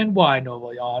understand why,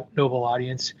 noble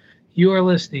audience. You are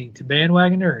listening to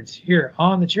Bandwagon Nerds here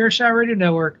on the Chairshot Radio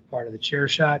Network, part of the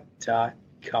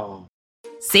Chairshot.com.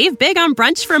 Save big on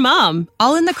brunch for mom,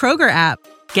 all in the Kroger app.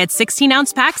 Get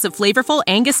 16-ounce packs of flavorful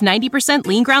Angus 90%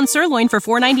 lean ground sirloin for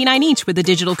 $4.99 each with a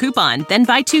digital coupon. Then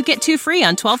buy 2, get 2 free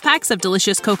on 12 packs of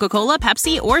delicious Coca-Cola,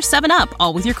 Pepsi, or 7-Up,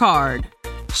 all with your card.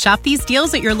 Shop these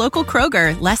deals at your local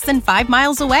Kroger, less than 5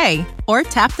 miles away. Or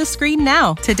tap the screen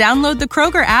now to download the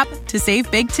Kroger app to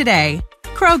save big today.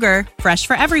 Kroger, fresh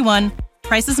for everyone.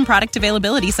 Prices and product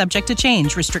availability subject to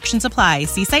change. Restrictions apply.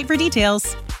 See site for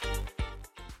details.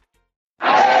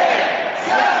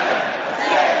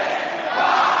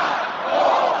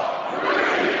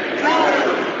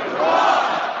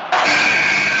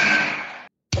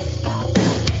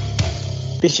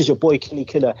 This is your boy Kenny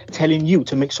Killer telling you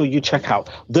to make sure you check out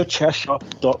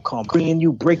thechairshot.com, bringing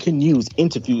you breaking news,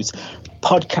 interviews,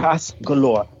 podcasts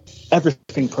galore,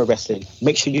 everything pro wrestling.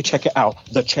 Make sure you check it out,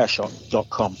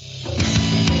 thechairshot.com.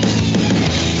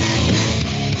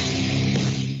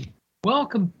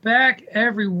 Welcome back,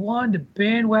 everyone, to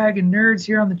Bandwagon Nerds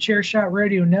here on the Chairshot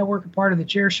Radio Network, a part of the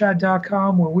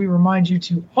Chairshot.com, where we remind you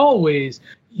to always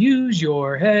use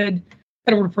your head.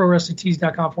 Head over to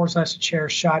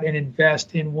ProWrestlingTees.com/chairshot and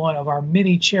invest in one of our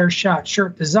mini Chairshot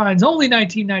shirt designs. Only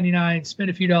 $19.99.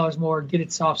 Spend a few dollars more. Get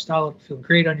it soft style. It'll feel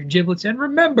great on your giblets. And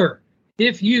remember,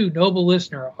 if you, noble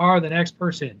listener, are the next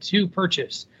person to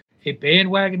purchase a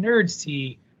Bandwagon Nerds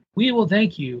tee, we will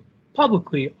thank you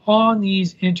publicly on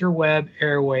these interweb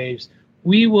airwaves.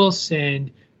 We will send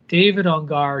David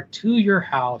Ungar to your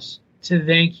house to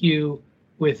thank you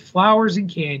with flowers and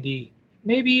candy,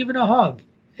 maybe even a hug.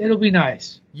 It'll be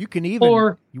nice. You can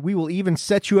even, we will even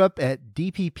set you up at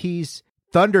DPP's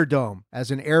Thunderdome as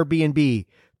an Airbnb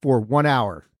for 1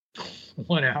 hour.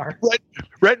 1 hour.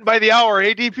 Renting by the hour,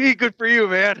 ADP. Good for you,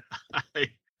 man.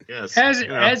 Yes.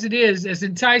 As it is, as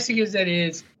enticing as that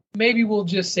is, maybe we'll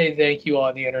just say thank you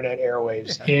on the internet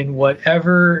airwaves in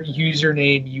whatever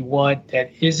username you want that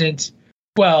isn't,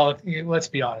 well, let's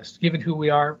be honest. Given who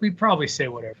we are, we'd probably say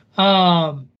whatever.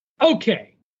 Okay.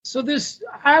 So this,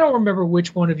 I don't remember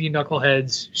which one of you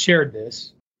knuckleheads shared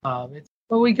this, but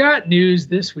we got news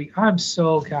this week.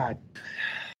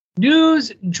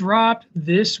 News dropped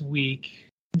this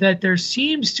week that there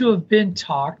seems to have been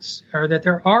talks, or that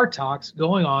there are talks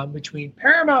going on between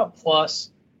Paramount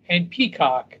Plus and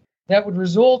Peacock that would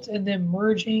result in them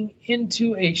merging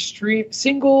into a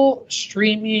single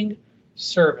streaming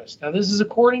service. Now, this is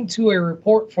according to a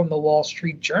report from the Wall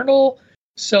Street Journal,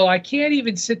 so I can't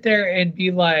even sit there and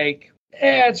be like,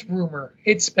 it's rumor,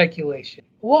 it's speculation.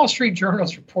 The Wall Street Journal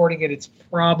is reporting it, it's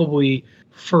probably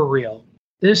for real.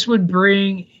 This would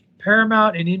bring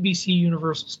Paramount and NBC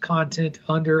Universal's content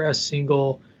under a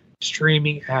single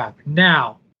streaming app.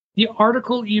 Now, the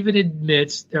article even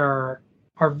admits there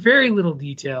are very little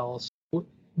details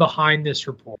behind this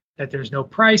report, that there's no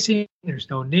pricing, there's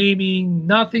no naming,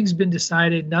 nothing's been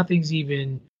decided, nothing's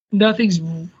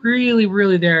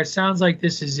really there. It sounds like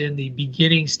this is in the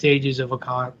beginning stages of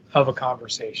a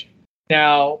conversation.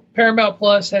 Now, Paramount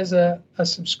Plus has a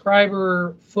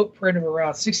subscriber footprint of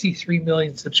around 63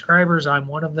 million subscribers. I'm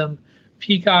one of them.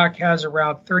 Peacock has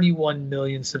around 31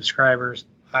 million subscribers.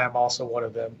 I am also one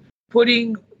of them.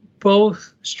 Putting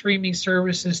both streaming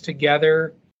services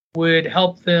together would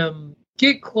help them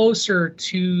get closer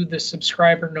to the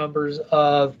subscriber numbers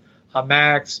of a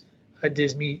Max, a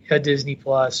Disney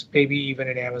Plus, maybe even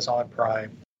an Amazon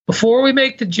Prime. Before we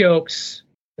make the jokes,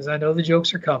 because I know the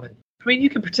jokes are coming. I mean,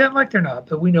 you can pretend like they're not,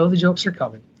 but we know the jokes are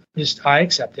coming. I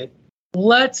accept it.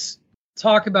 Let's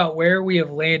talk about where we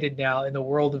have landed now in the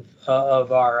world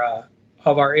of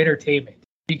our entertainment,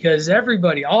 because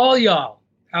everybody, all y'all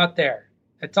out there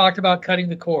that talked about cutting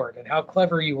the cord and how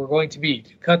clever you were going to be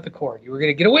to cut the cord, you were going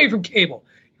to get away from cable,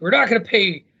 you were not going to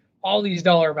pay all these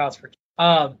dollar amounts for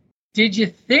cable. Did you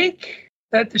think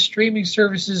that the streaming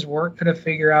services weren't going to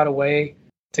figure out a way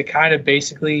to kind of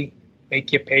basically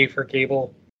make you pay for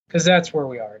cable? Because that's where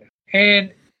we are now.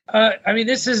 And I mean,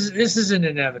 this is an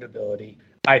inevitability,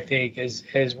 I think, as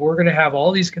we're going to have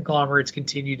all these conglomerates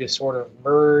continue to sort of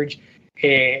merge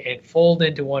and fold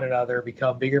into one another,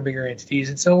 become bigger and bigger entities.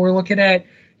 And so we're looking at,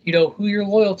 who you're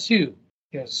loyal to.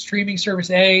 Streaming service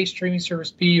A, streaming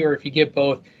service B, or if you get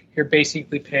both, you're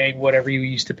basically paying whatever you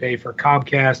used to pay for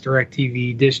Comcast,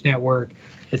 DirecTV, Dish Network,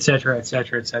 et cetera, et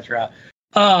cetera, et cetera.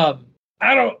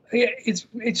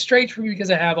 It's strange for me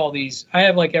because I have all these. I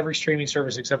have like every streaming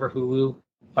service except for Hulu,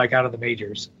 like out of the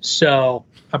majors. So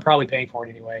I'm probably paying for it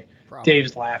anyway. Probably.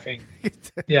 Dave's laughing.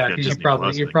 Yeah, because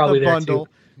you're probably there bundle.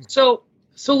 Too.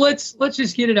 So let's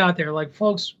just get it out there. Like,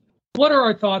 folks, what are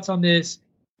our thoughts on this?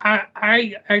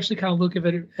 I actually kind of look at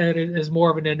it as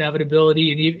more of an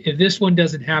inevitability, and if this one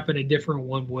doesn't happen, a different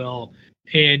one will.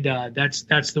 And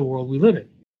that's the world we live in.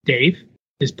 Dave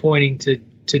is pointing to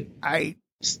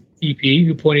EP,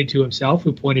 who pointed to himself,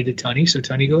 who pointed to Tunny. So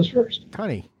Tunny goes first.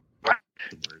 Tunny.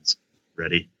 Words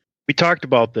ready. We talked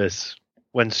about this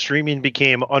when streaming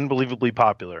became unbelievably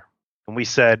popular. And we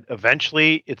said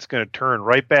eventually it's going to turn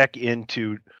right back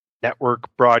into network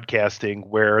broadcasting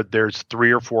where there's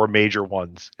 3 or 4 major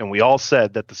ones. And we all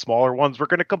said that the smaller ones were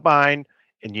going to combine,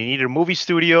 and you needed a movie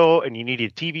studio, and you needed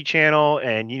a TV channel,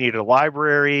 and you needed a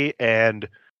library, and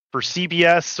for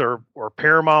CBS or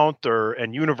Paramount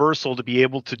and Universal to be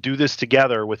able to do this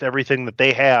together with everything that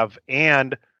they have,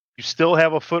 and you still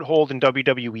have a foothold in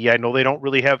WWE. I know they don't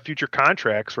really have future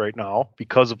contracts right now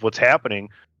because of what's happening,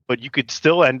 but you could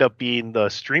still end up being the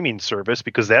streaming service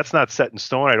because that's not set in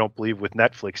stone, I don't believe, with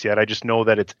Netflix yet. I just know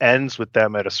that it ends with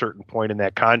them at a certain point in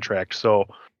that contract. So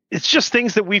it's just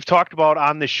things that we've talked about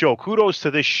on this show. Kudos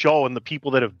to this show and the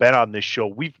people that have been on this show.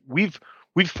 We've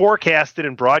forecasted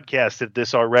and broadcasted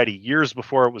this already years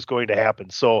before it was going to happen.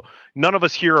 So none of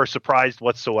us here are surprised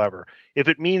whatsoever. If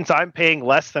it means I'm paying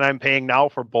less than I'm paying now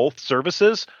for both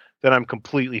services, then I'm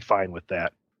completely fine with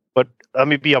that. But let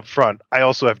me be upfront. I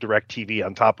also have DirecTV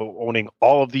on top of owning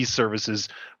all of these services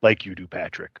like you do,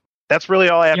 Patrick. That's really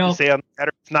all I have to say on that.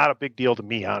 It's not a big deal to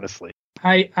me, honestly.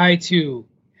 I too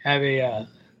have a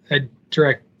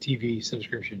DirecTV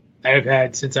subscription. I have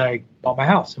had since I bought my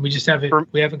house, and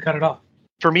we haven't cut it off.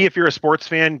 For me, if you're a sports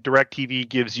fan, DirecTV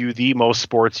gives you the most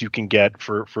sports you can get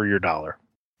for your dollar.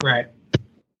 Right.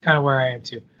 Kind of where I am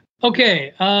too.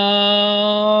 Okay.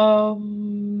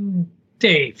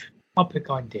 Dave. I'll pick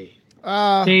on Dave.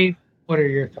 Dave, what are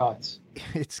your thoughts?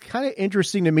 It's kind of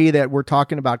interesting to me that we're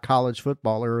talking about college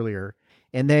football earlier,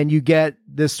 and then you get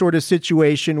this sort of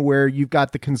situation where you've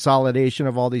got the consolidation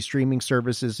of all these streaming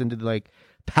services into like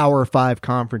Power 5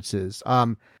 conferences.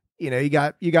 You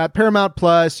got Paramount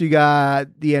Plus, you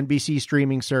got the NBC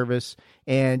streaming service,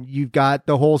 and you've got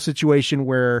the whole situation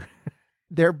where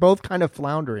they're both kind of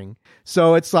floundering.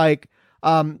 So it's like,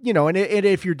 and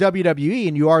if you're WWE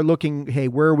and you are looking, hey,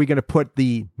 where are we going to put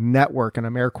the network? And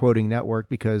I'm air quoting network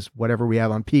because whatever we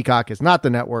have on Peacock is not the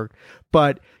network,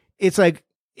 but it's like,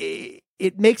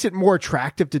 it makes it more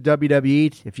attractive to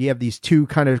WWE if you have these two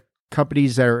kind of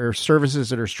companies that are, or services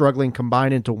that are struggling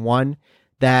combined into one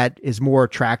that is more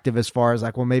attractive as far as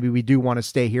like, well, maybe we do want to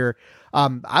stay here.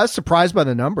 I was surprised by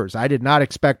the numbers. I did not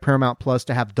expect Paramount Plus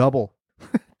to have double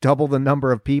the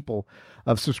number of people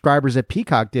of subscribers that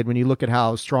Peacock did when you look at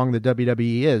how strong the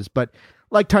WWE is. But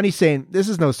like Tony's saying, this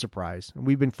is no surprise.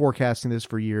 We've been forecasting this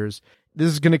for years.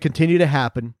 This is going to continue to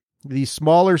happen. These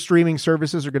smaller streaming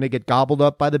services are going to get gobbled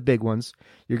up by the big ones.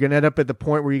 You're going to end up at the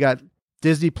point where you got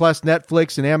Disney Plus,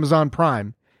 Netflix, and Amazon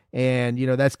Prime. And,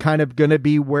 that's kind of going to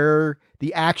be where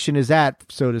the action is at,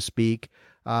 so to speak.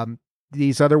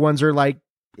 These other ones are like,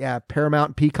 Paramount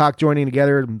and Peacock joining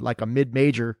together, like a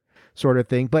mid-major sort of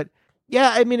thing. But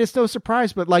yeah, I mean, it's no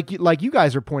surprise, but like you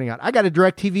guys are pointing out, I got a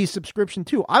DirecTV subscription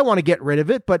too. I want to get rid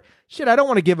of it, but shit, I don't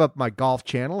want to give up my golf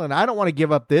channel, and I don't want to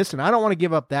give up this, and I don't want to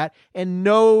give up that. And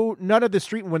none of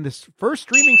the when this first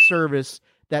streaming service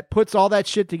that puts all that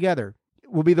shit together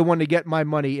will be the one to get my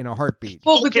money in a heartbeat.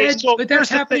 Well, but that's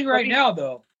happening right now,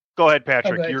 though. Go ahead,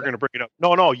 Patrick. You were going to bring it up.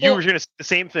 No, you were going to say the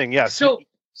same thing. Yes.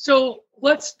 So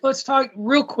let's talk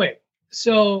real quick.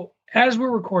 So as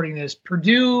we're recording this,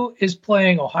 Purdue is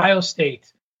playing Ohio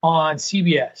State on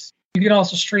CBS. You can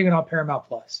also stream it on Paramount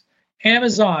Plus.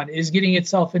 Amazon is getting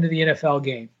itself into the NFL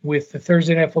game with the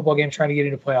Thursday Night Football game, trying to get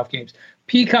into playoff games.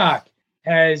 Peacock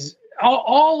has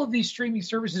all of these streaming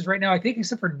services right now, I think,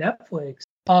 except for Netflix,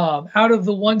 out of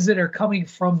the ones that are coming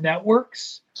from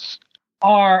networks,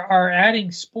 are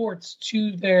adding sports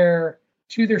to their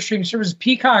streaming services.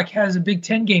 Peacock has a Big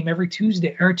Ten game every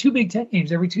Tuesday, or two Big Ten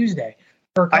games every Tuesday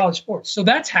for college sports. So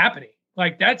that's happening.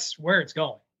 Like, that's where it's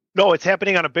going. No, it's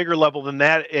happening on a bigger level than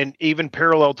that, and even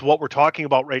parallel to what we're talking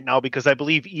about right now, because I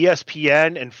believe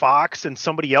ESPN and Fox and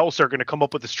somebody else are going to come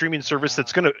up with a streaming service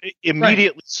that's going to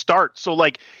immediately start. So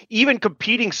like even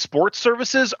competing sports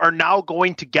services are now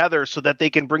going together so that they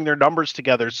can bring their numbers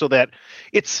together, so that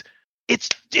it's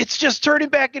just turning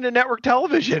back into network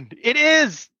television. It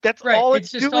is. That's right. All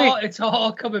it's doing. It's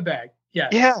all coming back. Yeah.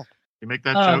 Yeah. You make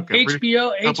that joke.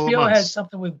 HBO has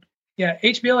something with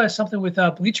HBO has something with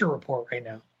Bleacher Report right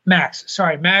now. Max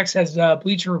has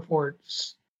Bleacher Report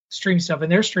stream stuff,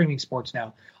 and they're streaming sports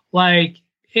now. Like,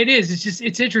 it is.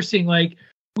 It's interesting. Like,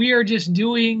 we are just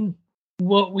doing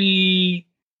what we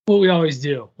always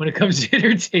do when it comes to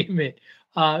entertainment.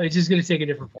 It's just going to take a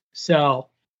different form. So,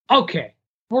 okay,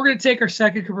 we're going to take our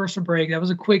second commercial break. That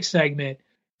was a quick segment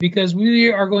because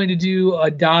we are going to do a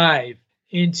dive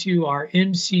into our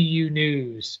MCU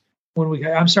news.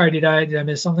 I'm sorry, did I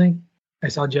miss something? I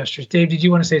saw gestures. Dave, did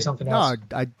you want to say something else?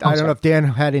 No, I don't know if Dan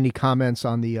had any comments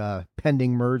on the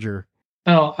pending merger.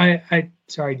 Oh,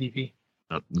 sorry, DP.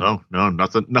 No,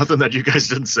 nothing that you guys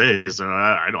didn't say. So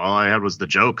all I had was the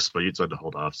jokes, but you said to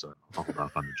hold off, so I'll hold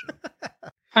off on the joke.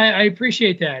 I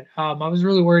appreciate that. I was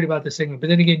really worried about the segment, but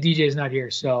then again, DJ is not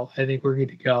here, so I think we're good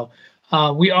to go.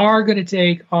 We are going to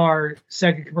take our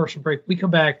second commercial break. We come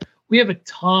back. We have a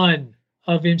ton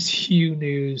of MCU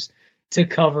news to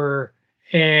cover,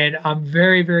 and I'm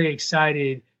very, very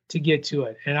excited to get to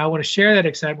it. And I want to share that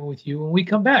excitement with you when we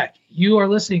come back. You are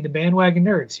listening to Bandwagon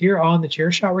Nerds here on the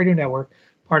Chairshot Radio Network,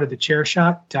 part of the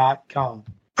Chairshot.com.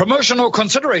 Promotional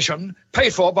consideration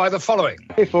paid for by the following.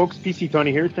 Hey folks, PC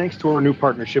Tony here. Thanks to our new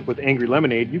partnership with Angry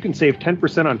Lemonade, you can save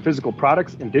 10% on physical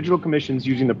products and digital commissions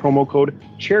using the promo code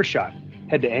ChairShot.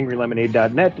 Head to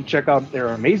angrylemonade.net to check out their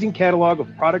amazing catalog of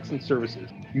products and services.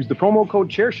 Use the promo code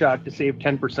ChairShot to save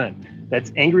 10%.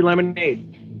 That's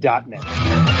angrylemonade.net.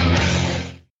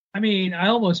 I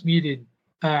almost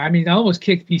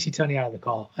kicked PC Tony out of the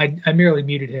call. I merely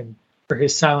muted him for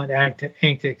his silent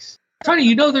antics.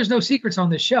 Tony, there's no secrets on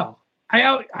this show. I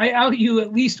out you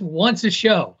at least once a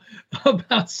show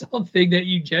about something that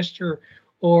you gesture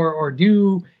or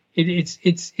do.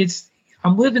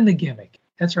 I'm living the gimmick.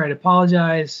 That's right.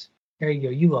 Apologize. There you go.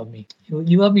 You love me.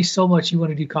 You love me so much. You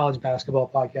want to do college basketball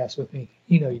podcasts with me.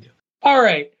 You know you do. All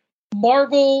right.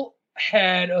 Marvel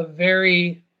had a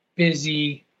very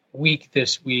busy week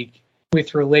this week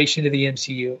with relation to the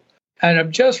MCU. And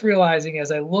I'm just realizing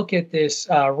as I look at this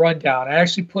rundown, I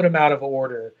actually put them out of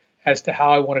order as to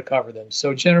how I want to cover them.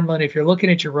 So, gentlemen, if you're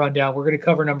looking at your rundown, we're going to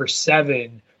cover number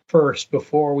 7 first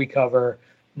before we cover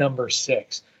number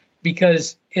 6.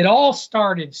 Because it all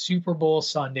started Super Bowl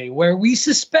Sunday, where we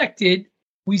suspected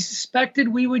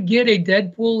we would get a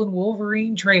Deadpool and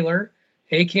Wolverine trailer,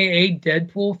 a.k.a.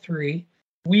 Deadpool 3.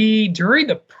 During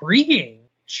the pregame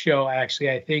show,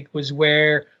 actually, I think, was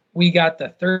where we got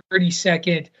the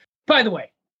 30-second. By the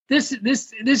way, this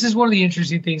is one of the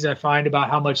interesting things I find about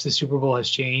how much the Super Bowl has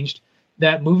changed,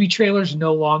 that movie trailers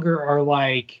no longer are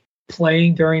like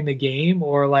playing during the game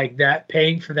or like that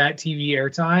paying for that TV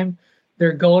airtime.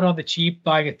 they're going on the cheap,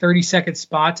 buying a 30-second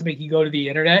spot to make you go to the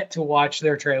internet to watch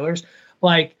their trailers.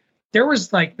 Like, there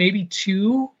was like maybe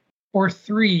 2 or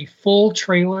 3 full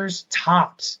trailers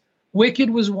tops.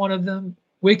 Wicked was one of them.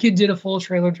 Wicked did a full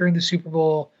trailer during the Super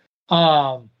Bowl.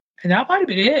 And that might have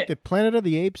been it. Did Planet of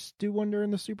the Apes do one during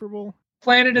the Super Bowl?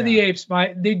 Planet of the Apes.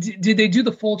 Did they do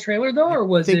the full trailer though, or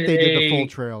was it? I think they did the full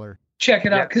trailer. Check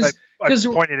it out, because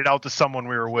I pointed it out to someone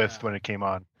we were with when it came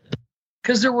on.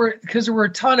 Because there were a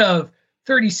ton of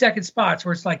 30-second spots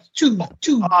where it's like two.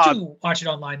 Watch it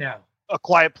online now. A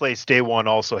Quiet Place Day One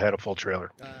also had a full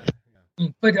trailer.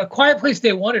 But A Quiet Place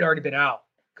Day One had already been out,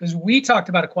 because we talked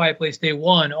about A Quiet Place Day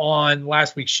One on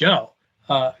last week's show,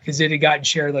 because it had gotten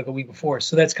shared like a week before.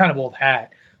 So that's kind of old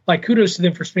hat. Like, kudos to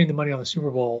them for spending the money on the Super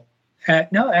Bowl.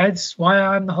 That's why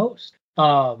I'm the host.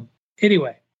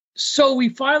 Anyway, so we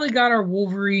finally got our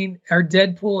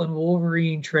Deadpool and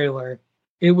Wolverine trailer.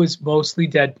 It was mostly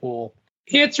Deadpool.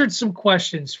 Answered some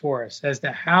questions for us as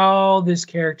to how this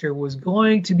character was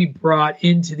going to be brought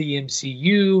into the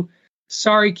MCU.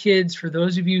 Sorry, kids, for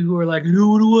those of you who are like, I don't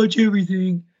want to watch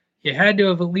everything. You had to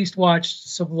have at least watched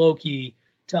some Loki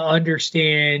to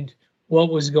understand what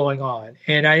was going on.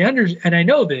 And I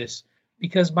know this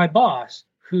because my boss,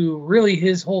 who really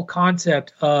his whole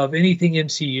concept of anything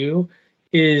MCU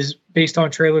is based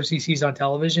on trailers he sees on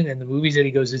television and the movies that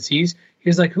he goes and sees. He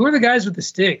was like, who are the guys with the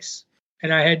sticks?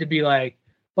 And I had to be like,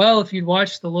 well, if you'd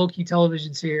watched the Loki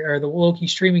television series or the Loki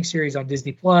streaming series on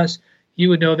Disney Plus, you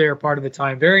would know they were part of the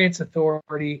Time Variance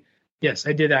Authority. Yes,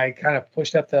 I did. I kind of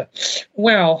pushed up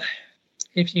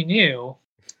if you knew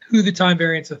who the Time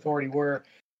Variance Authority were,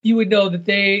 you would know that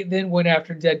they then went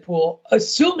after Deadpool,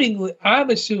 I'm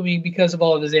assuming because of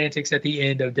all of his antics at the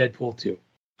end of Deadpool 2.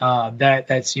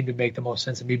 That seemed to make the most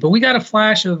sense to me. But we got a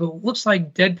flash of, it looks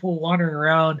like Deadpool wandering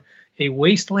around a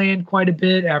wasteland quite a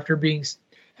bit after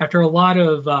a lot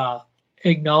of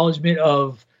acknowledgement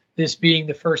of this being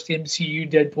the first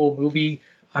MCU Deadpool movie.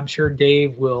 I'm sure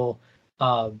Dave will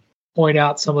point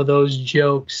out some of those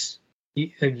jokes.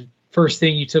 The first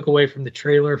thing you took away from the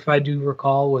trailer, if I do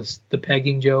recall, was the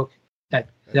pegging joke.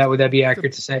 Would that be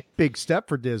accurate to say? Big step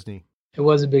for Disney. It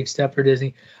was a big step for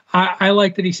Disney. I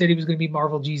like that he said he was going to be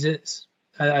Marvel Jesus.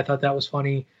 I thought that was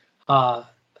funny.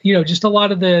 Just a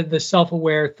lot of the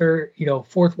self-aware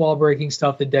fourth wall breaking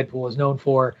stuff that Deadpool is known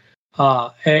for.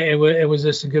 It was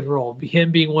just a good role.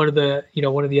 Him being one of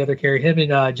the other characters, him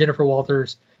and Jennifer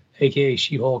Walters, aka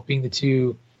She-Hulk, being the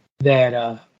two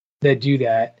that do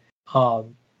that.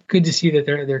 Good to see that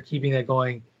they're keeping that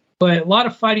going. But a lot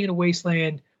of fighting in a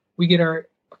wasteland. We get a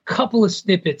couple of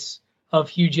snippets of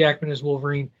Hugh Jackman as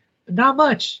Wolverine, but not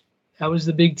much. That was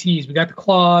the big tease. We got the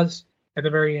claws at the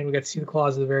very end. We got to see the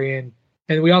claws at the very end.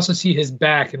 And we also see his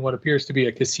back in what appears to be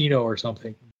a casino or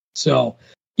something. So,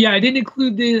 yeah, I didn't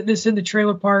include this in the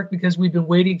trailer park because we've been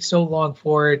waiting so long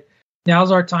for it. Now's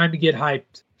our time to get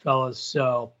hyped, fellas.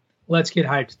 So let's get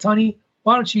hyped. Tunny,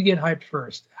 why don't you get hyped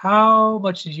first? How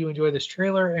much did you enjoy this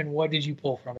trailer, and what did you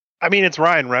pull from it? I mean, it's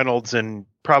Ryan Reynolds, and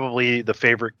probably the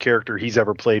favorite character he's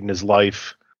ever played in his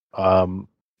life.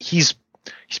 He's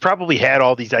probably had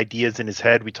all these ideas in his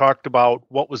head. We talked about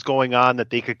what was going on, that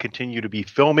they could continue to be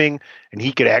filming, and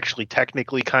he could actually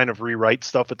technically kind of rewrite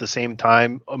stuff at the same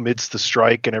time amidst the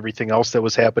strike and everything else that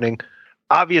was happening.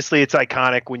 Obviously, it's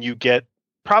iconic when you get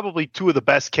probably two of the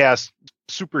best cast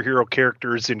superhero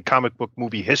characters in comic book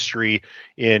movie history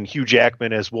in Hugh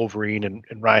Jackman as Wolverine and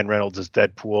Ryan Reynolds as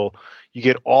Deadpool. You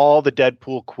get all the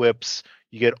Deadpool quips.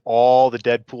 You get all the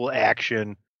Deadpool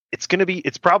action.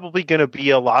 It's probably going to be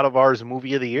a lot of ours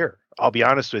movie of the year. I'll be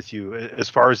honest with you. As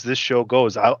far as this show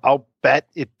goes, I'll bet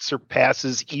it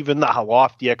surpasses even the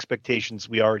lofty expectations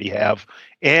we already have.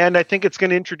 And I think it's going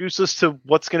to introduce us to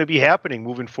what's going to be happening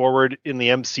moving forward in the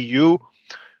MCU.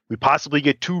 We possibly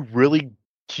get two really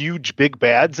huge big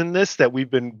bads in this that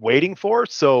we've been waiting for.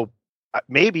 So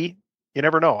maybe, you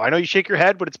never know. I know you shake your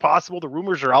head, but it's possible. The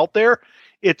rumors are out there.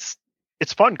 It's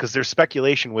fun because there's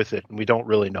speculation with it and we don't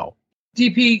really know.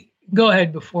 DP, go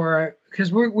ahead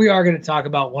because we are going to talk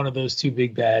about one of those two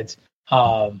big bads.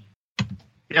 I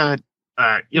didn't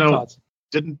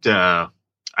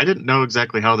know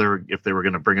exactly if they were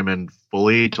going to bring him in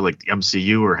fully to like the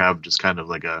MCU or have just kind of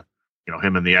like him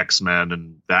and the X-Men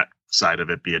and that side of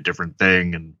it be a different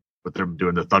thing. And with them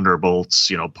doing the Thunderbolts,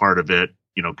 part of it,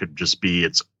 could just be,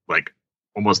 it's like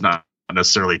almost not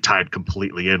necessarily tied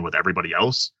completely in with everybody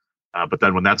else. But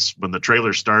then when the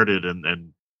trailer started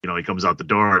and he comes out the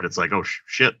door and it's like, oh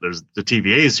shit, there's the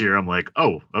TVAs here. I'm like,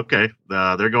 oh, okay.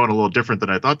 They're going a little different than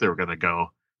I thought they were going to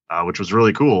go, which was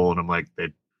really cool. And I'm like,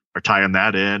 they are tying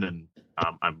that in. And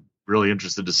I'm really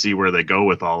interested to see where they go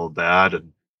with all of that.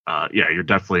 And yeah, you're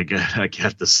definitely gonna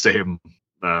get the same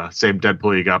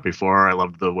Deadpool you got before. I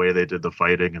loved the way they did the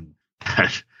fighting, and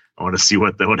I want to see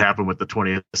what happened with the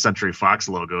 20th Century Fox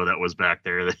logo that was back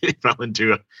there that they fell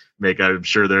into. I'm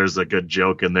sure there's a good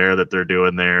joke in there that they're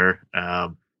doing there.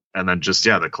 And then just,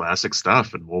 the classic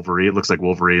stuff. And Wolverine, it looks like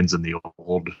Wolverine's in the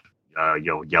old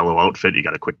yellow outfit. You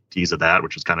got a quick tease of that,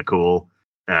 which was kind of cool.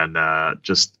 And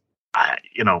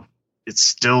it's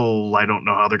still, I don't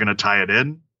know how they're going to tie it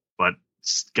in, but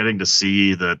getting to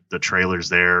see the trailers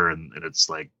there and it's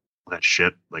like that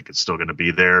shit, like it's still going to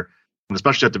be there. And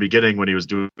especially at the beginning when he was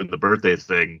doing the birthday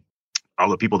thing, all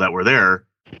the people that were there,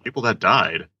 people that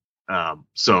died.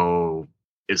 So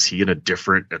is he at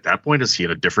that point, is he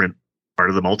in a different part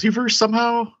of the multiverse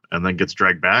somehow and then gets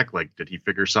dragged back? Like, did he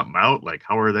figure something out? Like,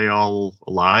 how are they all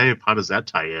alive? How does that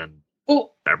tie in?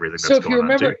 Well, everything that's so if going you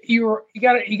remember, on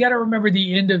you got to remember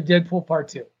the end of Deadpool Part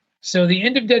 2. So the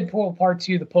end of Deadpool Part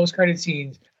 2, the post-credit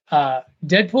scenes,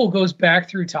 Deadpool goes back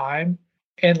through time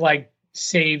and like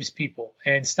saves people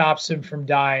and stops him from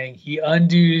dying. He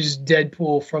undoes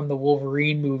Deadpool from the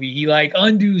Wolverine movie. He like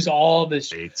undoes all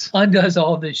this, undoes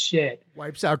all this shit.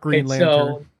 Wipes out Green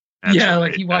Lantern. He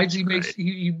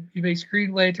makes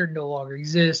Green Lantern no longer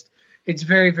exist. It's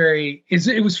very, very.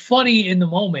 It was funny in the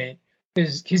moment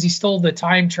because he stole the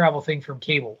time travel thing from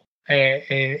Cable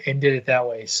and did it that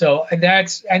way. So and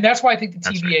that's why I think the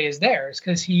TVA is there, is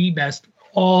because he messed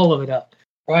all of it up.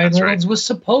 Ryan Reynolds was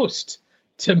supposed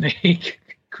to make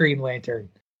Green Lantern,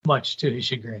 much to his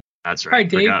chagrin. That's right.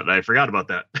 Dave. I forgot about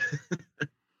that.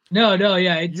 No,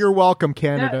 yeah. You're welcome,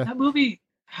 Canada. That movie.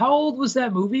 How old was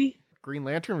that movie? Green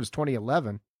Lantern was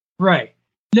 2011. Right.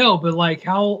 No, but like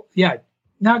how? Yeah,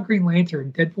 not Green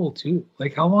Lantern. Deadpool 2.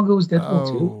 Like how long ago was Deadpool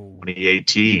 2?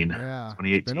 2018. Yeah,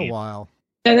 2018. It's been a while.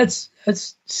 Yeah,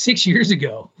 that's 6 years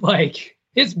ago. Like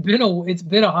it's been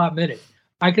a hot minute.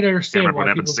 I could understand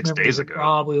why people's memories are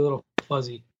probably a little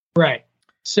fuzzy. Right.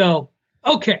 So,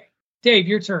 okay, Dave,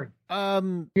 your turn.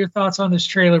 Your thoughts on this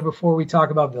trailer before we talk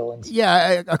about villains?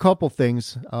 Yeah, a couple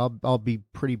things. I'll be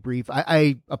pretty brief.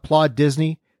 I applaud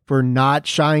Disney for not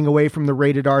shying away from the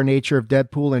rated R nature of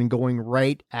Deadpool and going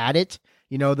right at it.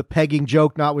 You know, the pegging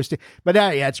joke notwithstanding. But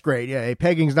yeah, it's great. Yeah,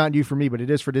 pegging's not new for me, but it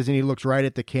is for Disney. He looks right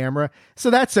at the camera. So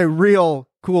that's a real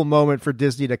cool moment for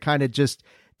Disney to kind of just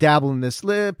dabble in this.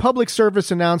 Public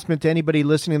service announcement to anybody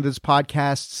listening to this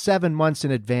podcast 7 months in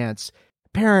advance.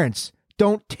 Parents,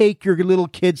 don't take your little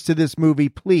kids to this movie,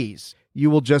 please. You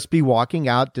will just be walking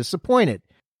out disappointed.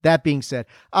 That being said,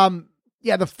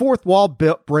 the fourth wall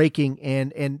breaking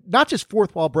and not just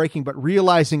fourth wall breaking, but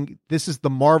realizing this is the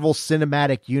Marvel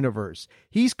Cinematic Universe.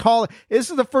 This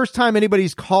is the first time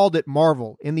anybody's called it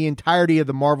Marvel in the entirety of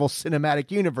the Marvel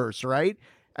Cinematic Universe, right?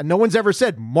 And no one's ever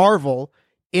said Marvel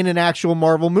in an actual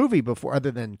Marvel movie before,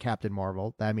 other than Captain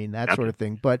Marvel. I mean, that sort of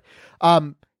thing. But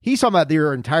he's talking about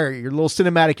your little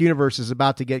cinematic universe is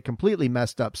about to get completely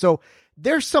messed up. So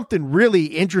there's something really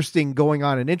interesting going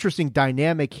on, an interesting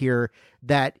dynamic here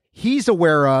that he's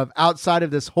aware of outside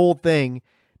of this whole thing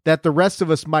that the rest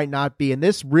of us might not be. And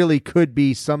this really could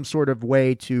be some sort of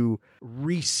way to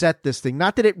reset this thing.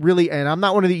 Not that it really, and I'm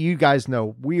not one of the, you guys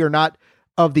know, we are not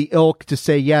of the ilk to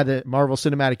say, yeah, the Marvel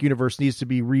Cinematic Universe needs to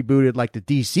be rebooted like the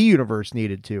DC Universe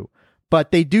needed to.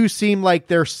 But they do seem like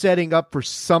they're setting up for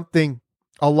something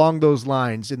along those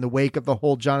lines in the wake of the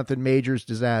whole Jonathan Majors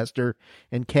disaster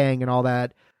and Kang and all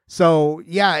that. So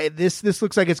yeah, this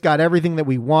looks like it's got everything that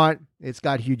we want. It's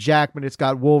got Hugh Jackman. It's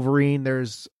got Wolverine.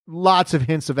 There's lots of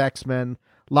hints of X-Men,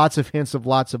 lots of hints of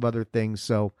lots of other things.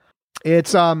 So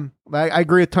it's, I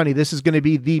agree with Tony. This is going to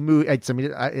be the movie.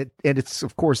 And it's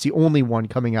of course the only one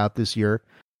coming out this year,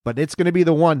 but it's going to be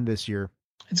the one this year.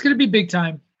 It's going to be big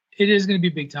time. It is going to be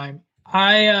big time.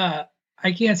 I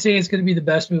can't say it's going to be the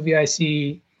best movie I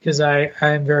see because I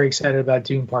am very excited about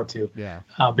Dune Part 2. Yeah.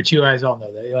 But you guys all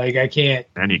know that. Like, I can't.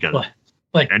 And you're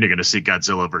going to see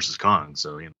Godzilla versus Kong.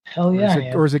 So, you know. Hell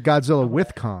yeah. Or is it Godzilla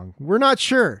with Kong? We're not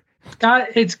sure.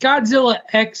 It's Godzilla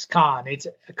X Kong. It's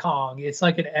Kong. It's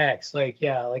like an X. Like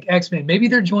X-Men. Maybe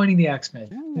they're joining the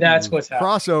X-Men. That's what's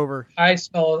happening. Crossover. I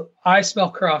smell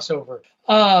crossover.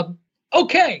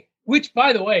 Okay. Which,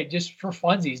 by the way, just for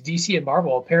funsies, DC and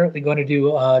Marvel apparently going to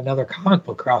do another comic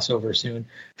book crossover soon.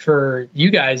 For you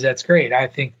guys, that's great. I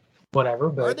think whatever.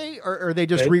 But are they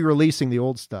just re-releasing the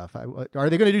old stuff? Are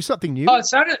they going to do something new?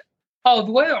 The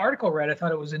way the article read, I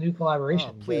thought it was a new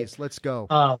collaboration. Please, let's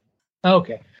go.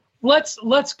 Okay,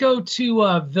 let's go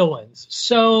to villains.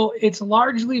 So it's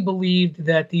largely believed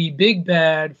that the big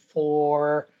bad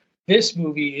for this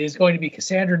movie is going to be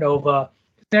Cassandra Nova.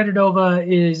 Cassandra Nova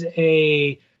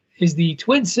is the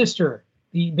twin sister,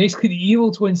 basically the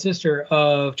evil twin sister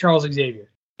of Charles Xavier.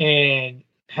 And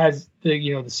has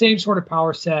the same sort of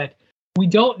power set. We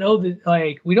don't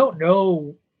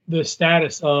know the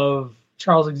status of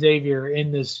Charles Xavier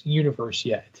in this universe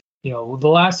yet. The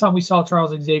last time we saw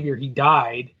Charles Xavier, he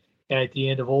died at the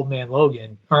end of Old Man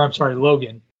Logan,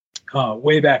 Logan,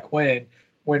 way back when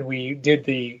we did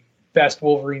the best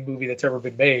Wolverine movie that's ever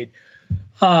been made.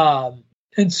 And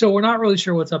so we're not really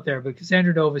sure what's up there, but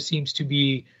Cassandra Nova seems to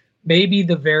be maybe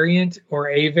the variant or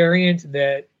a variant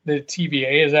that the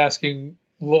TVA is asking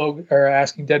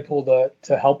Deadpool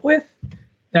to help with.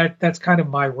 That's kind of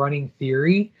my running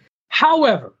theory.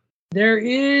 However, there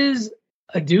is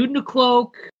a dude in a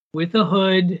cloak with a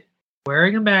hood,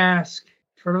 wearing a mask,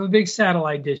 in front of a big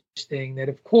satellite dish thing that,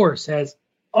 of course, has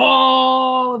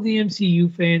all of the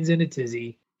MCU fans in a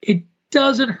tizzy. It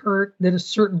doesn't hurt that a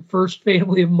certain first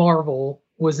family of Marvel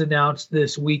was announced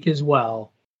this week as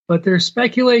well. But there's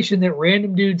speculation that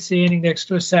random dude standing next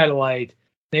to a satellite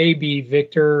may be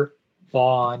Victor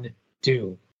Von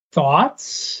Doom.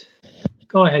 Thoughts?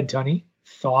 Go ahead, Tony.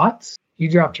 Thoughts? You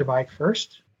dropped your mic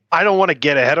first. I don't want to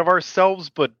get ahead of ourselves,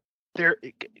 but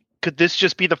could this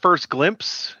just be the first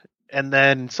glimpse? And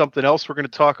then something else we're going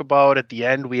to talk about at the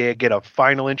end, we get a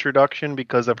final introduction,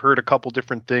 because I've heard a couple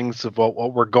different things of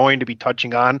what we're going to be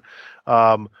touching on.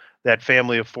 That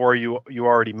family of four you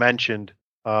already mentioned.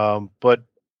 But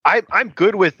I'm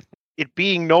good with it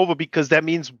being Nova, because that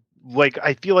means, like,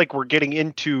 I feel like we're getting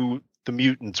into the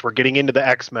mutants. We're getting into the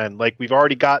X-Men. Like, we've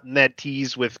already gotten that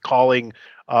tease with calling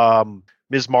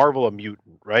Ms. Marvel a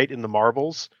mutant, right, in the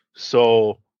Marvels.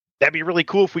 So that'd be really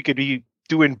cool if we could be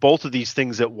doing both of these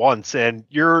things at once. And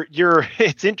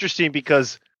it's interesting,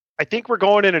 because I think we're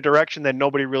going in a direction that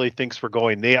nobody really thinks we're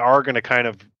going. They are going to kind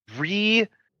of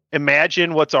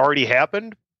reimagine what's already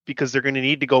happened, because they're going to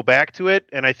need to go back to it.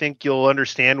 And I think you'll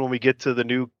understand when we get to the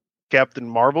new Captain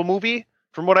Marvel movie,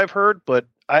 from what I've heard. But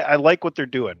I like what they're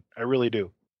doing. I really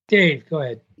do. Dave, go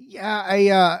ahead.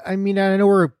 Yeah, I mean, I know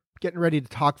we're getting ready to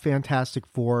talk Fantastic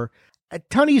Four.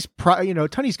 Tony's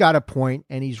got a point,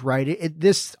 and he's right.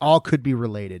 This all could be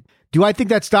related. Do I think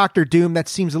that's Dr. Doom? That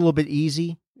seems a little bit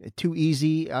too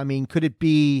easy. I mean, could it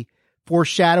be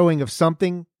foreshadowing of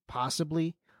something?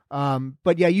 Possibly.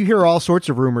 But yeah, you hear all sorts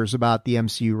of rumors about the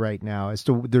MCU right now as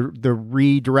to the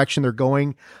redirection they're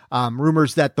going.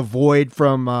 Rumors that the Void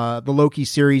from the Loki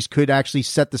series could actually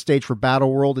set the stage for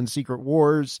Battleworld and Secret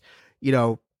Wars.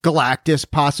 Galactus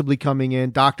possibly coming in,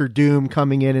 Dr. Doom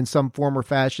coming in some form or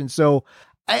fashion. So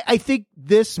I think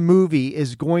this movie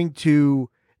is going to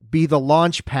be the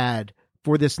launch pad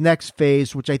for this next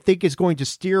phase, which I think is going to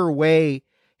steer away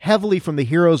heavily from the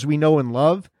heroes we know and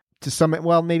love,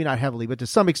 maybe not heavily, but to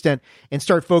some extent, and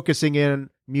start focusing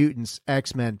in mutants,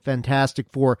 X-Men, Fantastic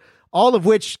Four, all of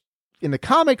which in the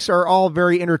comics are all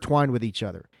very intertwined with each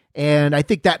other. And I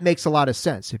think that makes a lot of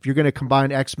sense. If you're going to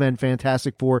combine X-Men,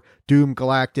 Fantastic Four, Doom,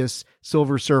 Galactus,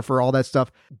 Silver Surfer, all that stuff,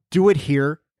 do it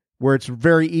here, where it's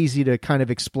very easy to kind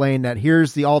of explain that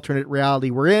here's the alternate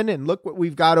reality we're in, and look what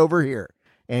we've got over here.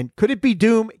 And could it be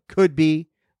Doom? It could be.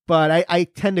 But I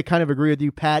tend to kind of agree with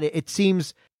you, Pat. It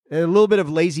seems a little bit of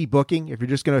lazy booking if you're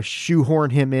just going to shoehorn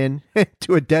him in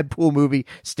to a Deadpool movie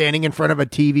standing in front of a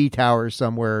TV tower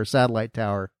somewhere, or satellite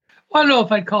tower. I don't know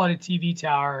if I'd call it a TV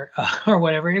tower or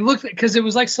whatever. It looked because it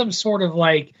was like some sort of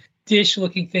like dish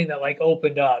looking thing that like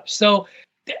opened up. So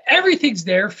everything's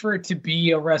there for it to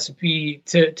be a recipe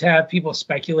to have people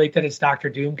speculate that it's Dr.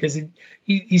 Doom, because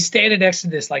he's standing next to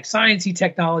this like sciencey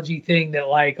technology thing that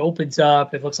like opens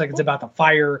up. It looks like it's about to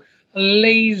fire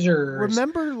lasers.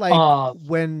 Remember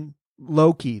when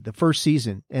Loki, the first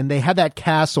season, and they had that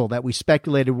castle that we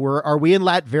speculated are we in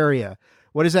Latveria?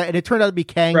 What is that? And it turned out to be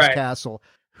Kang's castle.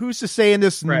 Who's to say in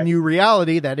this new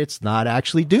reality that it's not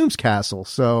actually Doom's castle?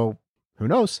 So who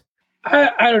knows?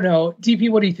 I don't know.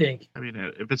 DP, what do you think? I mean,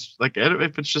 if it's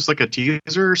just like a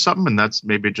teaser or something, and that's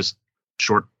maybe just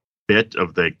short bit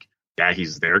of the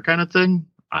he's there kind of thing,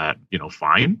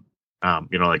 fine.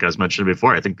 Like I was mentioned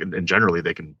before, I think in generally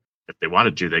they can, if they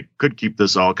wanted to, they could keep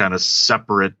this all kind of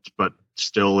separate but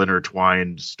still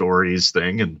intertwined stories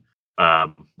thing. And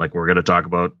like we're going to talk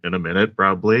about in a minute,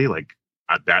 probably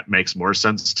that makes more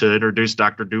sense to introduce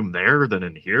Dr. Doom there than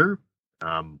in here.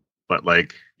 But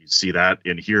like you see that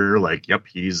in here, like, yep,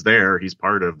 he's there. He's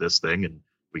part of this thing. And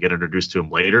we get introduced to him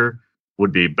later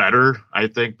would be better, I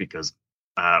think, because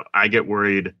I get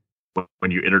worried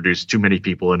when you introduce too many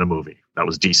people in a movie. That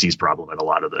was DC's problem in a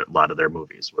lot of their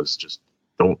movies, was just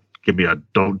don't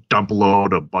dump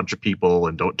load a bunch of people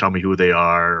and don't tell me who they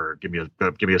are, or give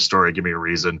me a story, give me a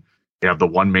reason. You have the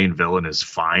one main villain is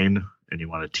fine, and you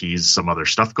want to tease some other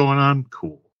stuff going on,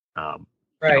 cool.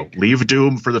 Leave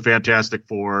Doom for the Fantastic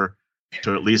Four.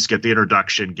 to at least get the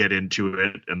introduction, get into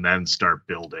it, and then start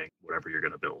building whatever you're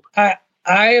going to build.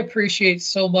 I appreciate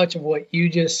so much of what you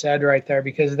just said right there,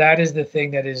 because that is the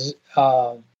thing that is,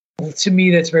 to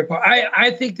me, that's very important.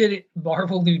 I think that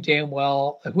Marvel knew damn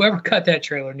well, whoever cut that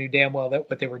trailer knew damn well that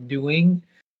what they were doing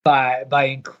by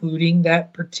including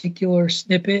that particular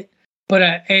snippet. But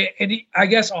I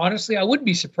guess, honestly, I wouldn't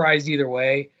be surprised either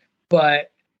way.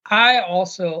 But I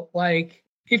also, like,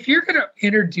 if you're going to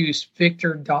introduce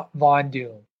Victor Von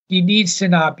Doom, he needs to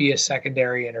not be a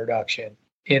secondary introduction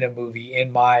in a movie,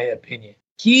 in my opinion.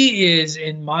 He is,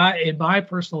 in my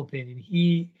personal opinion,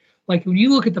 he, like, when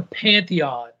you look at the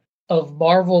pantheon of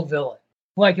Marvel villain,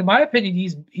 like, in my opinion,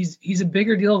 he's a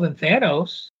bigger deal than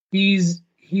Thanos. He's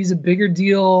a bigger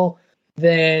deal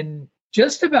than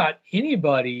just about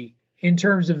anybody in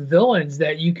terms of villains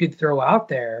that you could throw out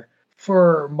there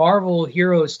for Marvel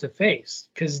heroes to face,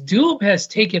 because Doom has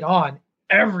taken on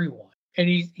everyone, and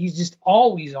he's just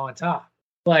always on top.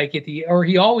 Like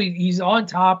he's on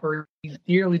top, or he's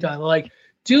nearly done. Like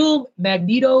Doom,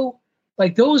 Magneto,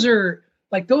 those are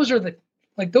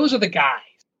the guys.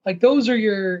 Like, those are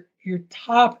your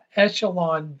top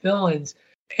echelon villains,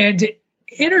 and to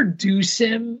introduce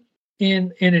him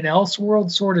in an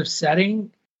Elseworld sort of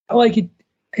setting, like it,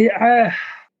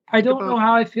 I don't know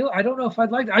how I feel. I don't know if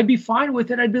I'd like it. I'd be fine with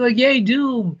it. I'd be like, yay,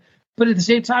 Doom. But at the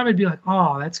same time, I'd be like,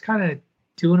 oh, that's kind of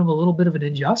doing him a little bit of an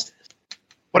injustice.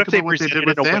 What if they did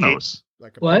with Thanos?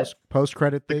 Like a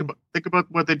post-credit thing? Think about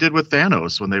what they did with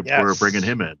Thanos when they were bringing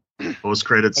him in.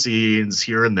 Post-credit scenes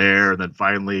here and there, and then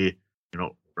finally,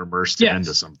 immersed him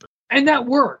into something. And that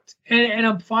worked. And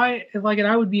I'm fine. Like, and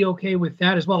I would be okay with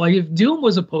that as well. Like, if Doom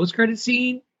was a post-credit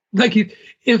scene, like,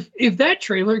 if that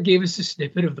trailer gave us a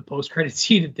snippet of the post-credit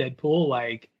scene of Deadpool,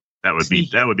 like, that would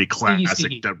be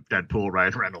classic Deadpool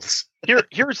Ryan Reynolds.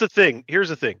 Here's the thing.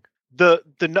 The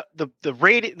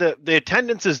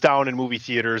attendance is down in movie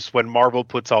theaters when Marvel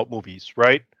puts out movies,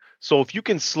 right? So if you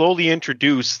can slowly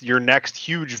introduce your next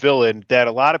huge villain that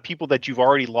a lot of people that you've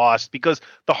already lost, because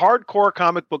the hardcore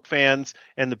comic book fans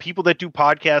and the people that do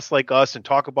podcasts like us and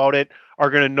talk about it are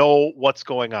going to know what's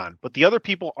going on, but the other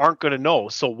people aren't going to know.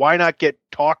 So why not get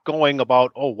talk going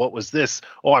about, oh, what was this?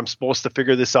 Oh, I'm supposed to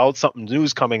figure this out. Something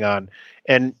new's coming on.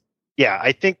 And yeah,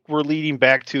 I think we're leading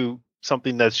back to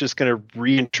something that's just going to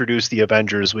reintroduce the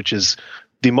Avengers, which is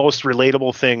the most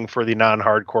relatable thing for the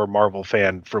non-hardcore Marvel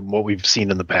fan from what we've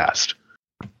seen in the past.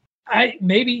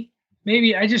 Maybe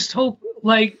I just hope,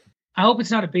 I hope it's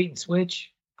not a bait and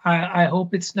switch. I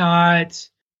hope it's not.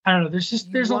 I don't know.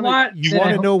 There's a lot. You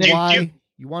want to know why?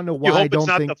 You want to know why? You hope I don't it's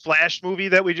not think the Flash movie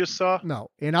that we just saw. No,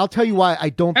 and I'll tell you why I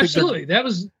don't think. Absolutely, that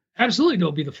was absolutely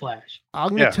don't be the Flash.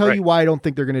 I'm going to tell you why I don't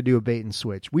think they're going to do a bait and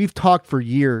switch. We've talked for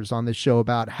years on this show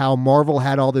about how Marvel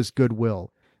had all this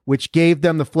goodwill, which gave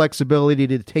them the flexibility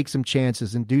to take some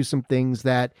chances and do some things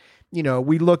that,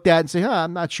 we looked at and say,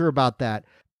 I'm not sure about that.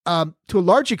 To a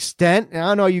large extent, and I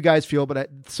don't know how you guys feel, but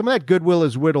some of that goodwill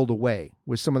is whittled away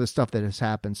with some of the stuff that has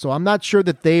happened. So I'm not sure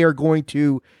that they are going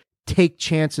to take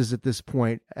chances at this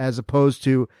point, as opposed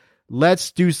to,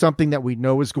 let's do something that we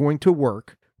know is going to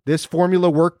work. This formula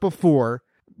worked before.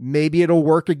 Maybe it'll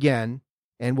work again,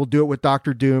 and we'll do it with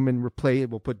Dr. Doom and replay it.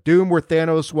 We'll put Doom where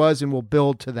Thanos was, and we'll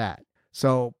build to that.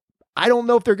 So I don't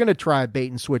know if they're going to try a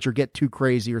bait and switch or get too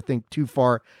crazy or think too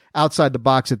far outside the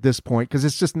box at this point, because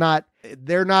it's just not,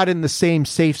 they're not in the same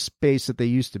safe space that they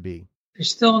used to be. They're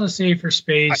still in a safer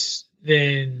space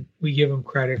than we give them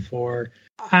credit for.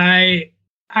 I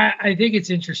think it's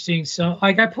interesting. So,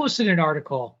 I posted an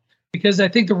article because I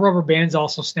think the rubber band's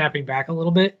also snapping back a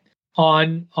little bit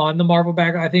on the Marvel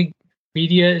back. I think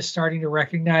media is starting to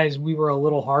recognize we were a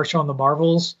little harsh on the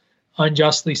Marvels,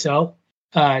 unjustly so.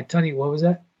 Tony, what was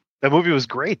that? That movie was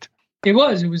great. It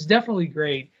was definitely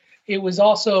great. It was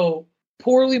also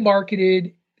poorly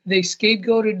marketed. They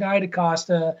scapegoated Nia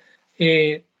DaCosta.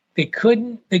 They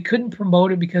couldn't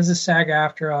promote it because of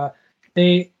SAG-AFTRA.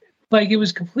 It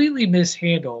was completely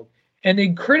mishandled. And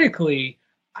then critically,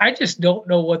 I just don't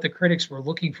know what the critics were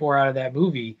looking for out of that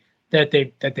movie that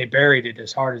they buried it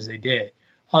as hard as they did.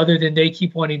 Other than they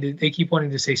keep wanting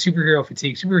to say superhero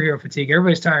fatigue.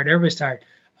 Everybody's tired.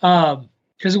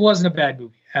 Because it wasn't a bad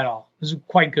movie at all. It was a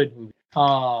quite good movie.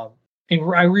 And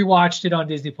I rewatched it on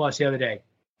Disney Plus the other day.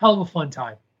 Hell of a fun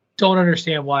time. Don't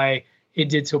understand why it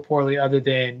did so poorly, other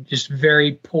than just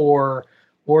very poor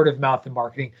word of mouth and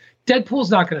marketing.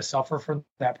 Deadpool's not going to suffer from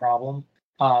that problem,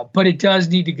 but it does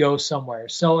need to go somewhere.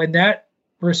 So in that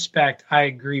respect, I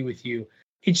agree with you.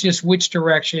 It's just which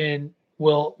direction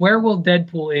where will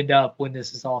Deadpool end up when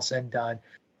this is all said and done?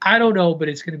 I don't know, but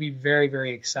it's going to be very,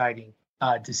 very exciting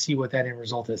to see what that end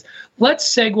result is. Let's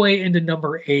segue into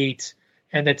number 8.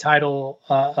 and the title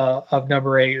of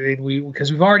number 8. And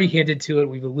because we've already hinted to it,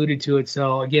 we've alluded to it.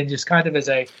 So again, just kind of as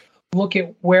a look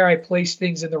at where I place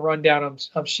things in the rundown,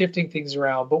 I'm shifting things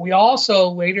around. But we also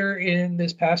later in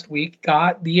this past week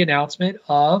got the announcement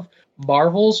of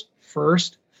Marvel's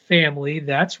first family.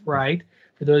 That's right.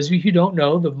 For those of you who don't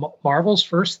know, the Marvel's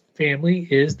first family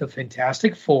is the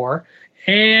Fantastic Four,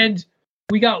 and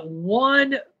we got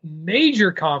one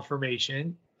major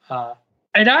confirmation.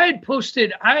 And I had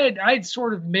posted, I'd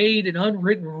sort of made an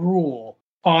unwritten rule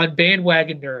on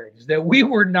Bandwagon Nerds that we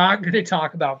were not going to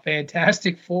talk about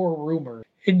Fantastic Four rumors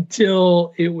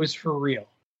until it was for real.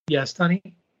 Yes, Tony?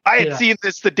 I had seen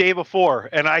this the day before,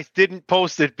 and I didn't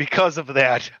post it because of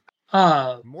that.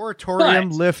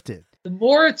 Moratorium lifted. The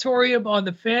moratorium on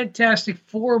the Fantastic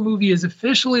Four movie is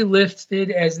officially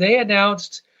lifted as they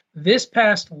announced this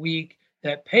past week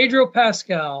that Pedro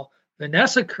Pascal,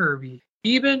 Vanessa Kirby,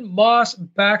 Eben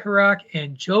Moss-Bachrach,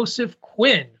 and Joseph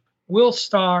Quinn will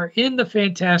star in the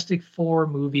Fantastic Four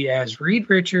movie as Reed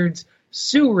Richards,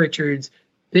 Sue Richards,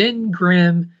 Ben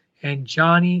Grimm, and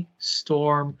Johnny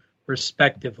Storm,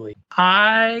 respectively.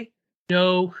 I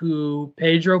know who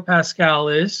Pedro Pascal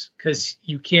is because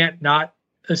you can't not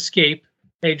escape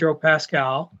Pedro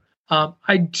Pascal.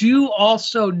 I do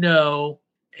also know,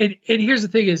 and here's the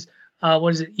thing is, what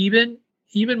is it? Eben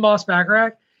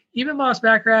Moss-Bachrach? Eben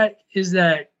Moss-Bachrach is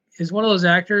one of those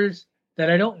actors that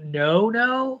I don't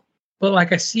know, but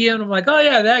like I see him and I'm like, oh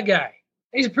yeah, that guy.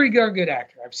 He's a pretty darn good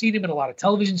actor. I've seen him in a lot of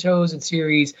television shows and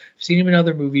series. I've seen him in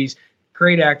other movies.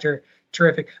 Great actor.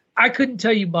 Terrific. I couldn't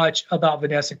tell you much about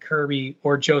Vanessa Kirby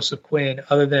or Joseph Quinn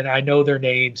other than I know their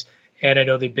names and I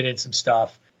know they've been in some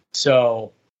stuff.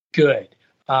 So good.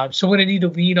 So I'm going to need to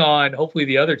lean on hopefully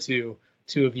the other two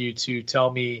of you to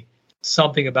tell me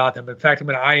something about them. In fact, I'm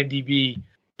going to IMDb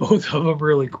both of them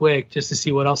really quick just to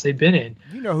see what else they've been in.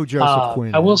 You know who Joseph Quinn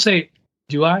is. I will say,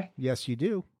 do I? Yes, you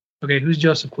do. Okay, who's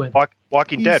Joseph Quinn?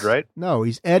 Walking Dead, right? No,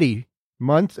 he's Eddie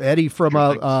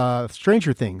from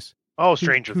Stranger Things. Oh,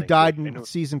 Stranger Things. Who died in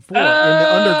season 4 in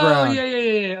the underground.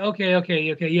 Yeah.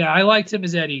 Okay. Yeah, I liked him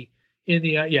as Eddie in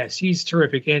the yes, he's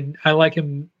terrific, and I like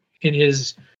him in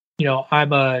his.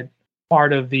 I'm a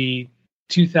part of the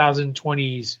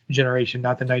 2020s generation,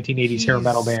 not the 1980s hair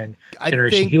metal band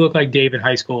generation. He looked like Dave in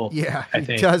high school. Yeah,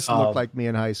 he does look like me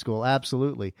in high school.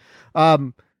 Absolutely.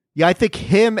 Yeah, I think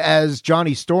him as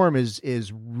Johnny Storm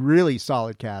is really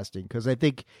solid casting because I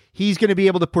think he's going to be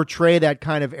able to portray that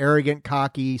kind of arrogant,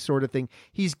 cocky sort of thing.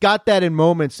 He's got that in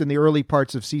moments in the early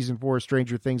parts of season 4 of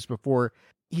Stranger Things before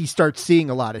he starts seeing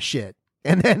a lot of shit,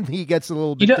 and then he gets a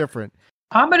little bit different.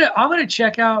 I'm gonna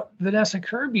check out Vanessa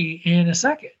Kirby in a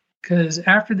second because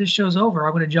after this show's over,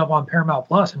 I'm gonna jump on Paramount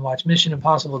Plus and watch Mission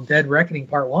Impossible: Dead Reckoning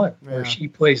Part 1, where she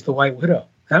plays the White Widow.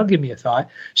 That'll give me a thought.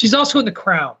 She's also in The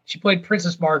Crown. She played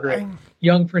Princess Margaret,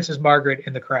 young Princess Margaret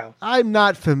in The Crown. I'm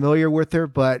not familiar with her,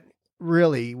 but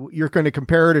really, you're going to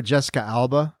compare her to Jessica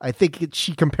Alba. I think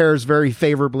she compares very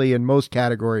favorably in most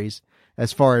categories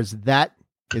as far as that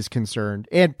is concerned.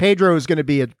 And Pedro is going to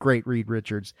be a great Reed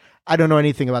Richards. I don't know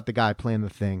anything about the guy playing the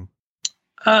Thing.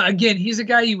 Again, he's a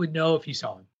guy you would know if you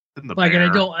saw him. And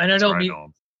I don't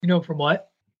mean, you know from what?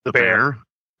 The Bear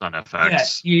on FX.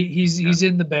 Yes, he's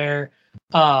in The Bear.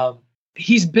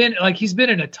 He's been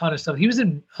in a ton of stuff. He was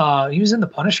in the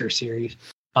Punisher series.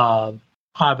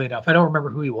 Oddly enough, I don't remember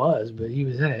who he was, but he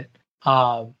was in it.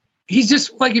 He's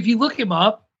just like, if you look him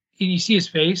up and you see his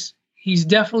face, he's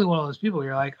definitely one of those people.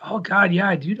 You're like, oh god, yeah,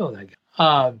 I do know that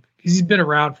guy. Because he's been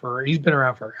around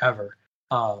forever.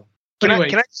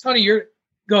 Anyway, Tony,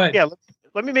 go ahead. Yeah,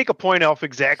 let me make a point off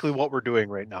exactly what we're doing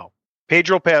right now.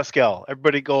 Pedro Pascal.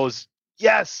 Everybody goes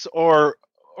yes, or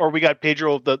we got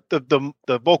Pedro.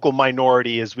 The vocal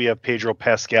minority is we have Pedro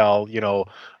Pascal.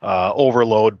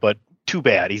 Overload, but too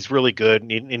bad. He's really good,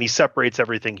 and he separates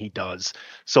everything he does.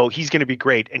 So he's going to be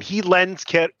great, and he lends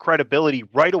credibility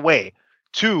right away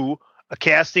to a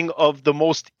casting of the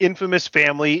most infamous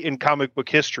family in comic book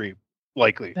history,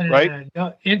 likely, right?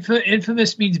 No.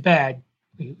 Infamous means bad.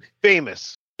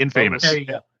 Famous. Infamous. There you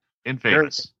go.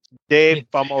 Infamous. De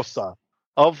famosa.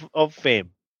 Of fame.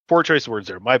 4 choice words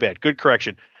there. My bad. Good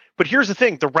correction. But here's the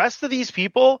thing. The rest of these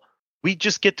people, we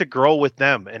just get to grow with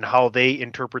them and how they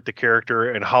interpret the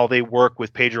character and how they work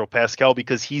with Pedro Pascal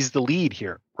because he's the lead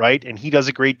here, right? And he does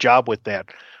a great job with that.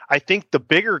 I think the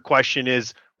bigger question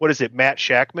is, what is it? Matt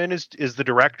Shackman is the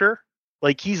director.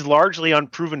 Like, he's largely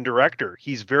unproven director.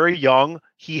 He's very young.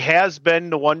 He has been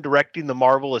the one directing the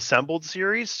Marvel Assembled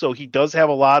series, so he does have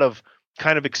a lot of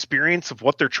kind of experience of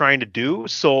what they're trying to do.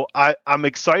 So I'm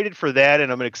excited for that,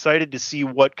 and I'm excited to see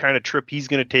what kind of trip he's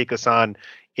going to take us on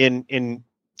in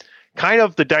kind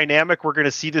of the dynamic we're going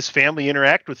to see this family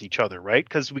interact with each other, right?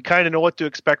 Because we kind of know what to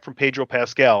expect from Pedro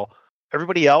Pascal.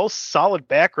 Everybody else, solid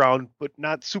background, but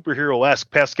not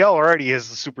superhero-esque. Pascal already is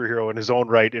a superhero in his own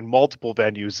right in multiple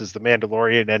venues as the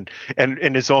Mandalorian and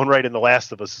in his own right in The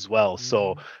Last of Us as well.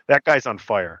 So that guy's on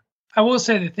fire. I will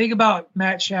say the thing about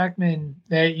Matt Shakman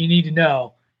that you need to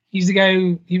know, he's the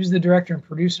guy he was the director and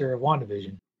producer of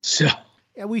WandaVision. So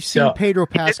yeah, we've seen Pedro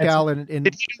Pascal in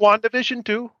did he do WandaVision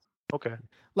too? Okay.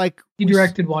 Like he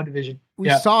directed WandaVision. We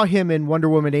saw him in Wonder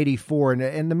Woman 84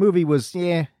 and the movie was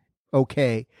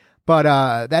okay. But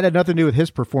that had nothing to do with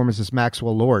his performance as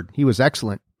Maxwell Lord. He was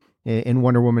excellent in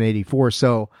Wonder Woman 84.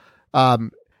 So, I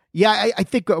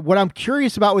think what I'm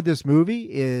curious about with this movie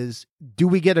is, do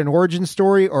we get an origin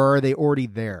story or are they already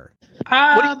there?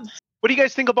 What do you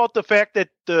guys think about the fact that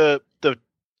the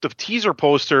teaser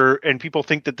poster and people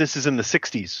think that this is in the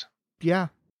 60s? Yeah,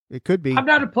 it could be. I'm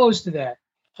not opposed to that.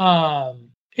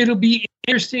 It'll be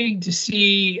interesting to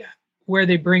see how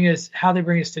they bring us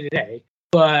to today.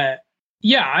 But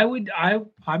yeah,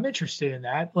 I'm interested in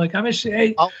that. Like, I'm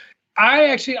interested.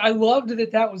 I loved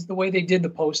that was the way they did the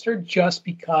poster, just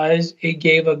because it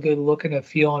gave a good look and a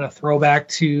feel and a throwback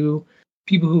to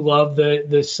people who love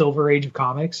the Silver Age of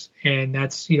comics. And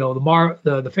that's,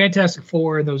 the Fantastic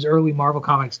Four and those early Marvel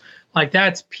comics, like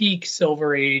that's peak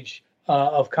Silver Age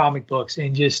of comic books,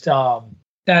 and just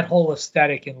that whole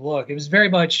aesthetic and look. It was very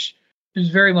much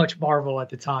Marvel at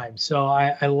the time. So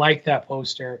I like that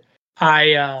poster.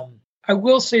 I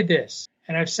will say this,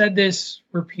 and I've said this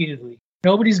repeatedly.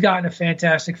 Nobody's gotten a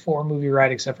Fantastic Four movie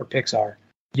right except for Pixar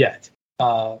yet.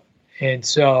 And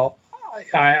so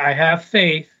I have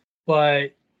faith,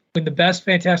 but when the best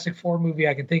Fantastic Four movie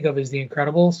I can think of is The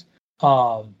Incredibles.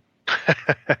 No,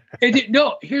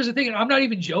 here's the thing, and I'm not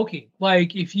even joking.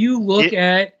 Like, if you watch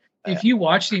The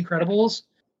Incredibles,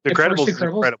 The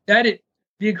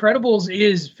Incredibles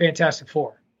is Fantastic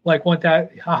Four. Like,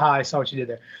 I saw what you did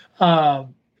there.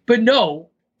 But no,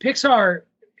 Pixar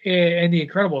and The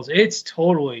Incredibles, it's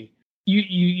totally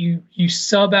you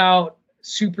sub out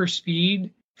super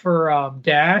speed for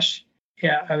Dash.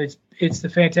 Yeah, I mean, it's the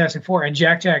Fantastic Four, and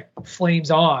Jack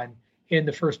flames on in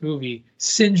the first movie.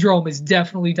 Syndrome is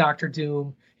definitely Doctor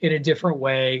Doom in a different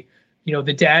way.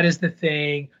 The dad is the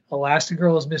Thing.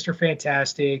 Elastigirl is Mr.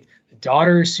 Fantastic. The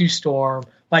daughter is Sue Storm.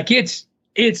 Like, it's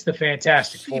the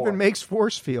Fantastic Four. She even makes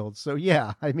force fields. So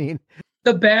yeah, I mean,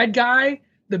 the bad guy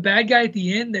at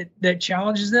the end that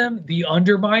challenges them, the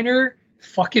Underminer,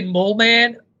 fucking Mole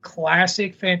Man,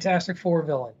 classic Fantastic Four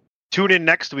villain. Tune in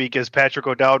next week as Patrick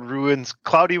O'Dowd ruins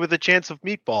Cloudy with a Chance of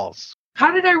Meatballs.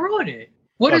 How did I ruin it?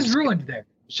 What is ruined there? I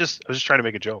was just trying to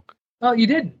make a joke. Oh, you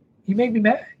didn't. You made me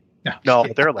mad. No,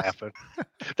 they're laughing.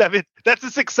 That's a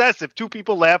success. If two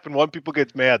people laugh and one people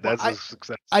gets mad, that's a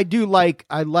success. I like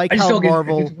how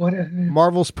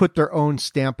Marvel's put their own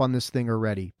stamp on this thing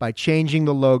already by changing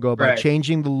the logo, by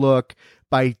changing the look,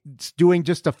 by doing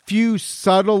just a few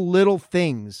subtle little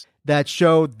things that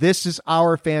show this is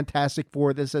our Fantastic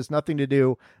Four. This has nothing to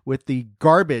do with the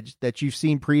garbage that you've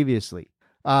seen previously.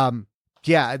 To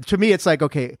me, it's like,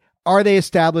 okay, are they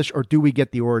established or do we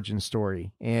get the origin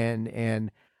story?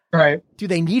 And right. Do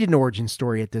they need an origin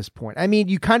story at this point? I mean,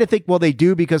 you kind of think, well, they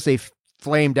do because they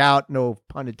flamed out, no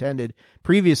pun intended,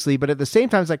 previously. But at the same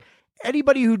time, it's like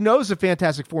anybody who knows the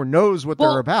Fantastic Four knows what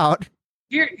they're about.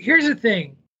 Here's the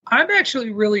thing. I'm actually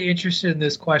really interested in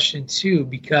this question too,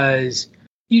 because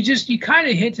you kind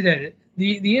of hinted at it.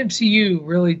 The MCU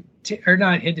really, or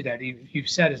not hinted at it, you've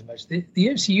said as much. The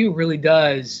MCU really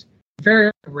does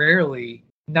very rarely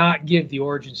not give the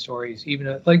origin stories,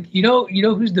 even like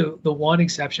who's the one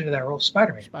exception to that rule?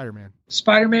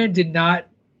 Spider-Man did not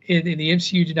in the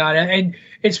MCU did not, and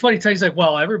it's funny because he's like,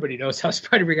 well, everybody knows how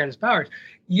Spider-Man got his powers.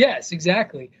 Yes,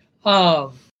 exactly.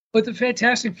 But the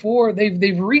Fantastic Four,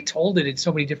 they've retold it in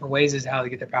so many different ways as to how they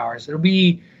get their powers. It'll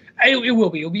be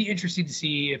interesting to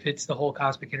see if it's the whole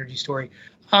cosmic energy story.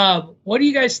 What do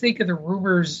you guys think of the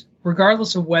rumors,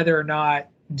 regardless of whether or not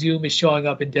Doom is showing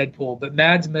up in Deadpool, but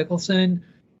Mads Mikkelsen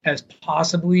as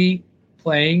possibly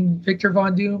playing Victor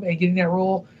Von Doom and getting that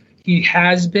role? He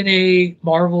has been a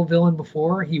Marvel villain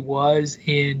before. He was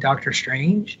in Doctor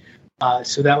Strange.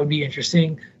 So that would be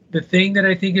interesting. The thing that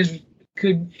I think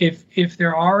if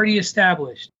they're already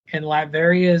established and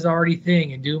Latveria is already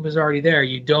thing and Doom is already there,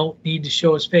 you don't need to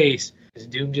show his face, because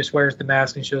Doom just wears the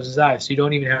mask and shows his eyes. So you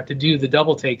don't even have to do the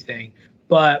double take thing.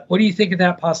 But what do you think of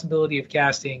that possibility of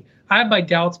casting? I have my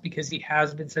doubts because he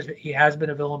has been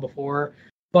a villain before,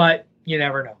 but you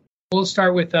never know. We'll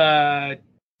start with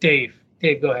Dave.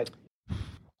 Dave, go ahead.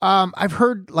 I've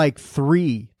heard like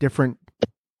 3 different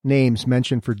names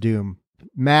mentioned for Doom.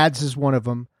 Mads is one of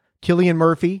them. Cillian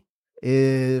Murphy,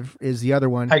 is the other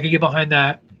one. I could get behind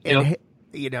that. And,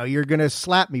 you're going to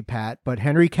slap me, Pat, but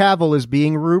Henry Cavill is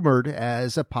being rumored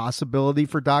as a possibility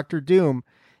for Dr. Doom.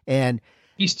 And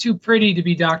he's too pretty to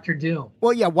be Dr. Doom.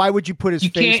 Well, yeah. Why would you put his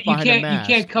face behind a mask?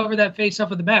 You can't cover that face up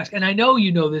with a mask. And I know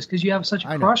you know this because you have such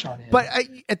a crush on him. But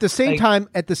at the same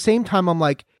time, I'm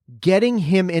like, getting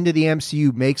him into the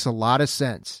MCU makes a lot of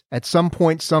sense at some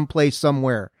point, someplace,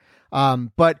 somewhere.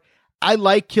 But I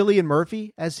like Cillian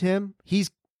Murphy as him.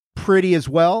 He's pretty as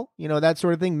well, that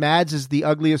sort of thing. Mads is the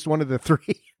ugliest one of the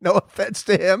three. No offense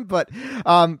to him, but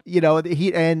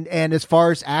he and as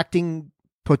far as acting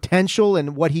potential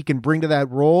and what he can bring to that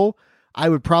role, I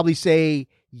would probably say,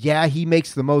 yeah, he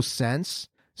makes the most sense.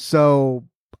 So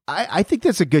I think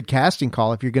that's a good casting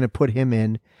call if you're going to put him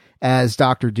in as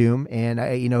Dr. Doom. And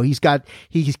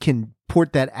he can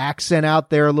port that accent out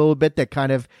there a little bit that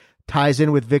kind of ties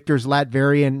in with Victor's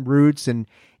Latvian roots and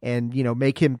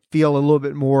make him feel a little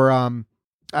bit more,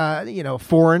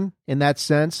 foreign in that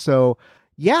sense. So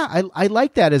yeah, I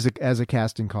like that as a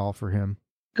casting call for him.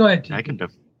 Go ahead. I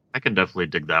can definitely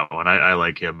dig that one. I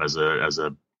like him as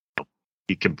a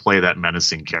he can play that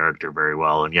menacing character very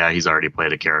well. And yeah, he's already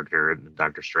played a character in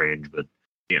Doctor Strange, but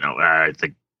I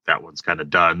think that one's kind of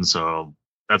done. So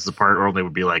that's the part where only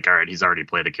would be like, all right, he's already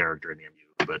played a character in the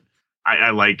MCU, but I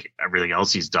like everything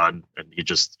else he's done, and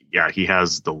he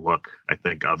has the look, I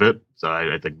think, of it. So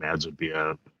I think Mads would be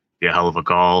a hell of a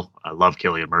call. I love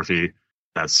Cillian Murphy.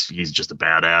 He's just a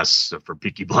badass for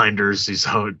Peaky Blinders. He's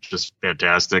just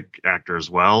fantastic actor as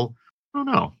well. I don't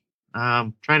know.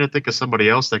 I'm trying to think of somebody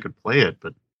else that could play it,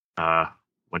 but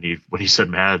when he said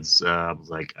Mads, I was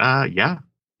like, yeah,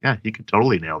 he could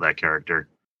totally nail that character.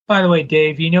 By the way,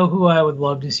 Dave, you know who I would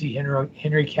love to see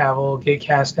Henry Cavill get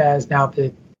cast as now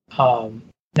that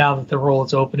the role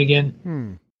is open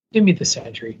again? Give me the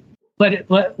Sentry.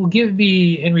 Give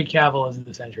me Henry Cavill as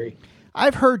the Sentry.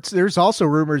 I've heard there's also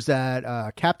rumors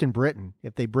that Captain Britain,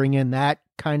 if they bring in that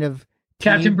kind of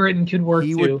team, Captain Britain could work.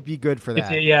 He would be good for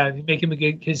that. Make him a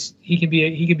good, because he could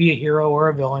be a hero or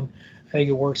a villain. I think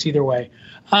it works either way.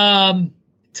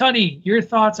 Tunny, your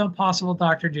thoughts on possible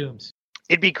Dr. Dooms?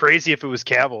 It'd be crazy if it was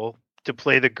Cavill to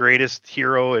play the greatest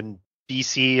hero in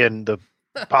DC and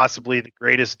possibly the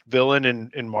greatest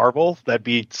villain in Marvel. That'd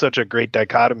be such a great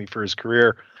dichotomy for his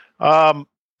career. I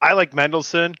like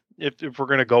Mendelsohn if we're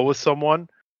going to go with someone.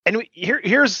 And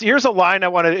here's a line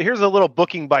here's a little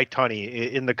booking by Tunny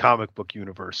in the comic book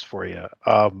universe for you.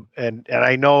 And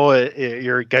I know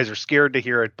you guys are scared to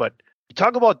hear it, but you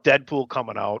talk about Deadpool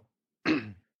coming out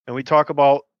and we talk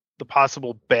about the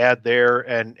possible bad there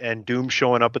and Doom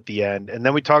showing up at the end. And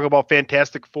then we talk about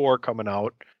Fantastic Four coming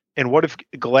out. And what if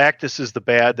Galactus is the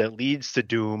bad that leads to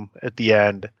Doom at the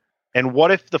end? And what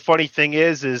if the funny thing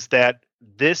is that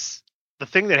the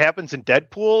thing that happens in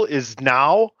Deadpool is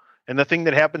now, and the thing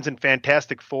that happens in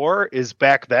Fantastic Four is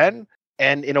back then?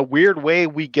 And in a weird way,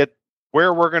 we get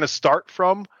where we're going to start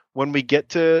from when we get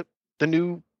to the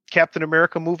new Captain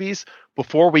America movies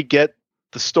before we get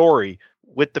the story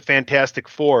with the Fantastic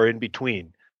Four in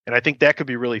between. And I think that could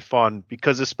be really fun,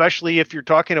 because especially if you're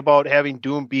talking about having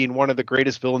Doom being one of the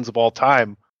greatest villains of all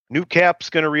time, new Cap's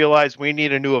going to realize we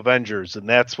need a new Avengers, and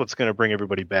that's what's going to bring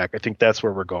everybody back. I think that's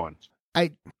where we're going.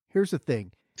 Here's the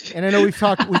thing, and I know we've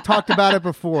talked about it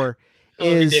before,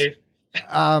 is you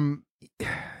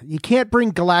can't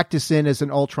bring Galactus in as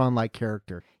an Ultron-like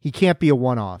character. He can't be a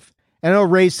one-off. And I know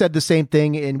Ray said the same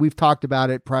thing, and we've talked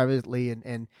about it privately,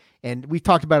 and we've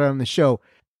talked about it on the show.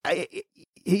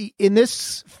 In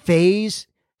this phase,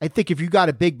 I think if you got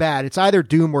a big bad, it's either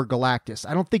Doom or Galactus.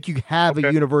 I don't think you have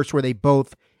a universe where they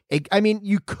both. I mean,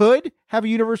 you could have a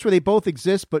universe where they both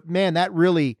exist, but man, that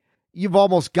really, you've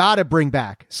almost got to bring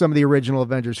back some of the original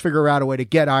Avengers, figure out a way to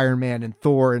get Iron Man and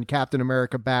Thor and Captain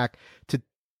America back to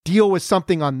deal with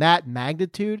something on that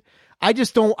magnitude. I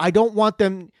don't want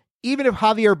them, even if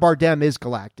Javier Bardem is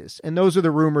Galactus, and those are the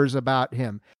rumors about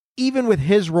him, even with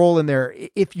his role in there,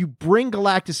 if you bring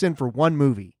Galactus in for one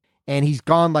movie and he's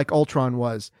gone like Ultron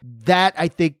was, that I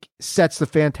think sets the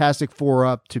Fantastic Four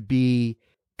up to be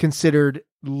considered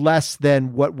less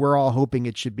than what we're all hoping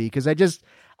it should be. Because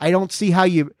I don't see how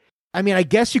I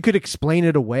guess you could explain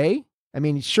it away. I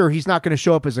mean, sure, he's not going to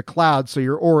show up as a cloud, so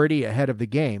you're already ahead of the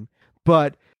game.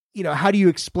 But, how do you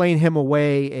explain him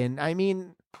away? And I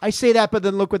mean, I say that, but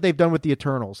then look what they've done with the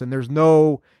Eternals, and there's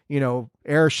no,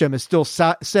 Arishem is still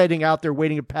sitting out there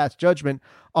waiting to pass judgment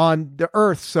on the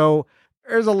Earth. So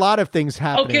there's a lot of things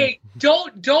happening. Okay,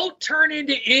 don't turn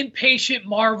into impatient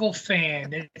Marvel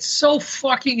fan. It's so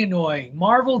fucking annoying.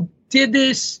 Marvel did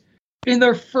this in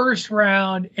their first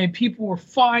round, and people were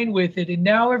fine with it, and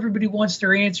now everybody wants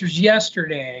their answers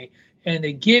yesterday. and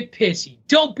they get pissy.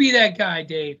 Don't be that guy,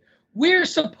 Dave. We're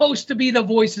supposed to be the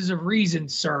voices of reason,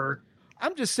 sir.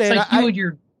 I'm just saying. It's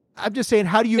like I'm just saying,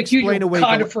 how do you like explain away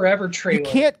Wakanda Forever trailer? You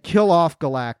can't kill off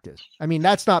Galactus. I mean,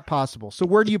 that's not possible. So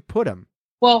where do you put him?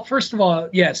 Well, first of all,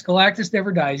 yes, Galactus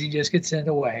never dies. He just gets sent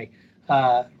away.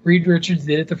 Reed Richards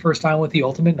did it the first time with the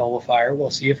Ultimate Nullifier.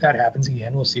 We'll see if that happens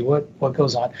again. We'll see what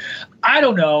goes on. I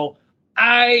don't know.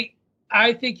 I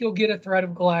think you'll get a threat of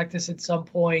Galactus at some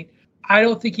point. I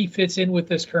don't think he fits in with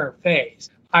this current phase.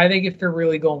 I think if they're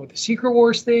really going with the Secret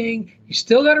Wars thing, you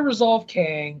still got to resolve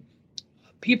Kang.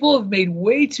 People have made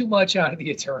way too much out of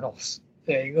the Eternals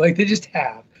thing. Like, they just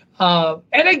have.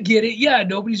 And I get it. Yeah,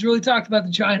 nobody's really talked about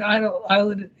the giant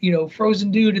island, frozen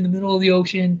dude in the middle of the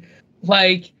ocean.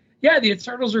 Like, yeah, the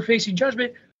Eternals are facing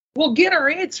judgment. We'll get our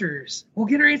answers.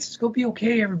 Go be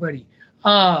okay, everybody.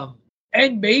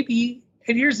 And maybe,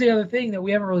 and here's the other thing that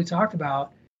we haven't really talked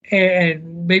about,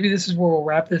 and maybe this is where we'll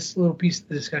wrap this little piece of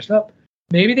the discussion up.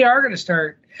 Maybe they are going to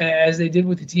start, as they did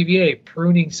with the TVA,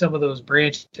 pruning some of those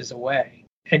branches away.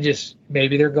 And just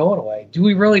maybe they're going away. Do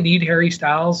we really need Harry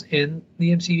Styles in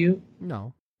the MCU?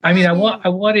 No. I mean, I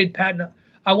wanted Patton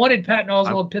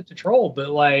Oswalt and Pip the Troll, but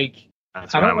like, I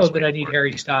don't know that I need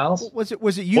Harry Styles. Was it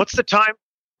you? What's the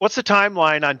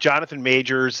timeline on Jonathan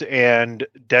Majors and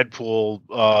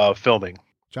Deadpool filming?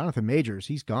 Jonathan Majors,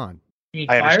 he's gone.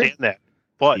 I understand that.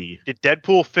 But did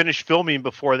Deadpool finish filming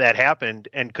before that happened?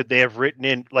 And could they have written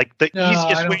in like the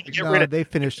easiest way to get rid of? They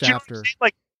finished after.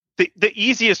 Like the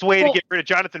easiest way to get rid of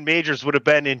Jonathan Majors would have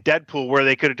been in Deadpool, where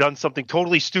they could have done something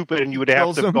totally stupid, and you would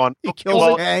have to have gone. He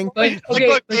kills Kang. Kids,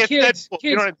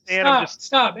 you know what I'm saying?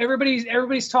 Stop!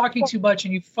 Everybody's talking too much,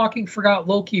 and you fucking forgot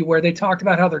Loki, where they talked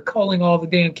about how they're culling all the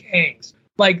damn Kangs.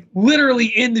 Like literally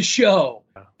in the show,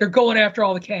 they're going after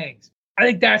all the Kangs. I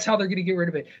think that's how they're going to get rid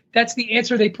of it. That's the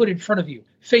answer they put in front of you.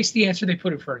 Face the answer they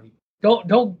put in front of you.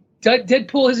 Don't.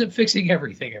 Deadpool isn't fixing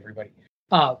everything, everybody.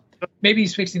 Maybe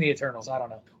he's fixing the Eternals. I don't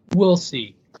know. We'll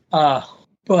see.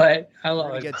 But I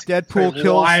love it. Deadpool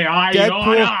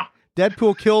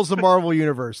kills the Marvel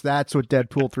Universe. That's what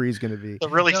Deadpool 3 is going to be. The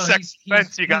really sexy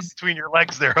fence you got between your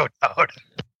legs there, O'Dowd.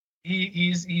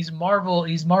 He's Marvel.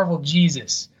 He's Marvel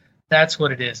Jesus. That's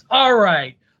what it is. All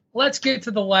right. Let's get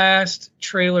to the last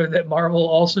trailer that Marvel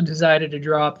also decided to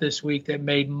drop this week that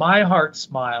made my heart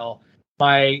smile.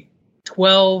 My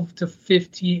 12 to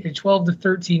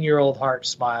 13-year-old heart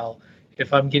smile,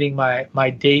 if I'm getting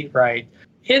my date right.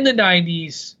 In the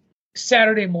 90s,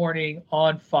 Saturday morning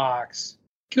on Fox.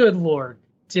 Good Lord,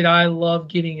 did I love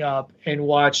getting up and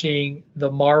watching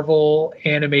the Marvel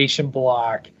animation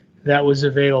block that was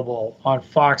available on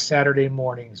Fox Saturday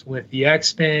mornings with the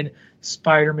X-Men,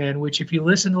 Spider-Man, which if you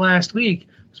listened last week,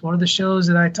 was one of the shows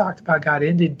that I talked about got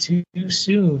ended too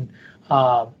soon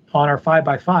on our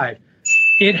 5x5.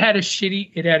 It had a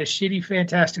shitty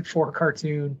Fantastic Four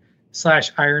cartoon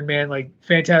 / Iron Man, like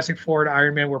Fantastic Four and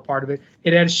Iron Man were part of it.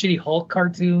 It had a shitty Hulk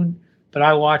cartoon, but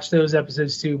I watched those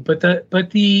episodes too. But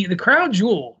the crown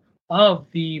jewel of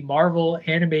the Marvel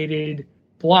animated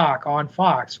block on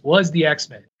Fox was the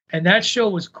X-Men. And that show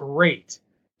was great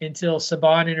until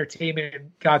Saban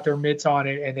Entertainment got their mitts on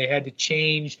it and they had to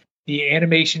change the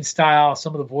animation style.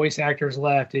 Some of the voice actors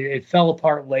left. It fell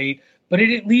apart late, but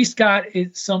it at least got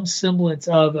some semblance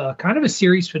of kind of a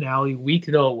series finale, weak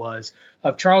though it was,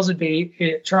 of Charles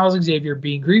Xavier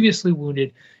being grievously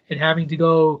wounded and having to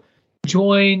go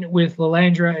join with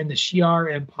Lilandra and the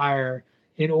Shi'ar Empire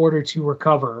in order to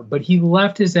recover. But he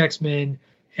left his X-Men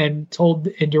and told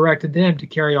and directed them to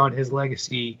carry on his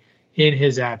legacy in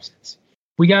his absence.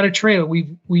 We got a trailer.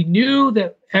 We knew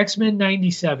that X-Men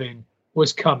 97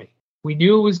 was coming. We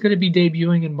knew it was going to be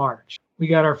debuting in March. We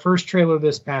got our first trailer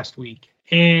this past week.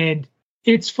 And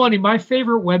it's funny, my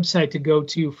favorite website to go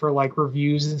to for like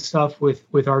reviews and stuff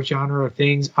with our genre of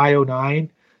things, IO9,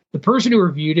 the person who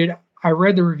reviewed it, I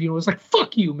read the review and was like,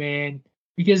 fuck you, man.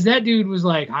 Because that dude was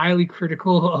like highly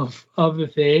critical of the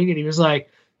thing. And he was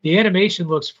like, the animation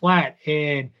looks flat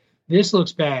and this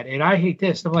looks bad. And I hate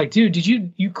this. And I'm like, dude,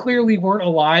 you clearly weren't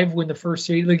alive when the first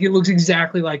series, like it looks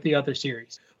exactly like the other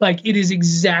series. Like it is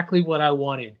exactly what I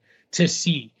wanted to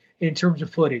see in terms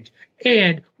of footage.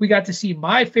 And we got to see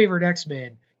my favorite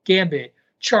X-Men, Gambit,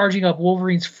 charging up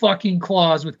Wolverine's fucking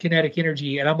claws with kinetic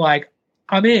energy. And I'm like,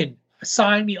 I'm in.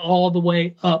 Sign me all the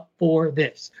way up for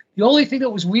this. The only thing that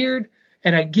was weird,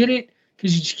 and I get it,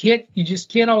 because you just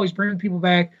can't always bring people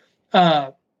back.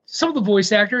 Some of the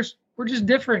voice actors were just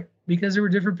different because they were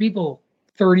different people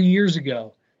 30 years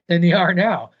ago than they are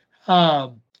now.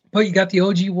 But you got the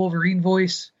OG Wolverine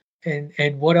voice.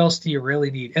 And what else do you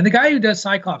really need? And the guy who does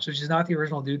Cyclops, which is not the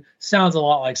original dude, sounds a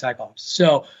lot like Cyclops.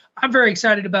 So I'm very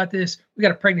excited about this. We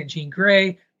got a pregnant Jean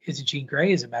Grey. Is it Jean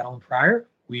Grey? Is it Madeline Pryor?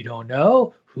 We don't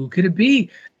know. Who could it be?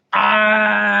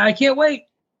 I can't wait.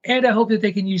 And I hope that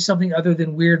they can use something other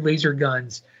than weird laser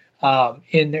guns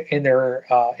in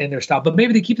their style. But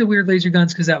maybe they keep the weird laser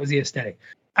guns because that was the aesthetic.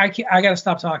 I got to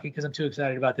stop talking because I'm too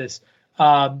excited about this.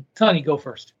 Tony, go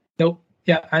first. Nope.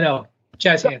 Yeah, I know.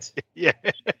 Jazz hands. Yeah.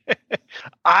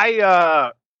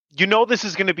 This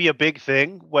is going to be a big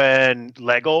thing when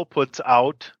Lego puts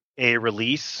out a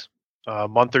release a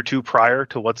month or two prior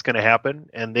to what's going to happen,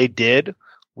 and they did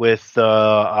with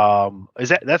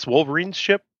that's Wolverine's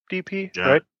ship, DP, Jet.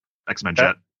 right? X-Men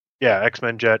Jet. Yeah,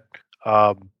 X-Men Jet.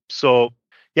 So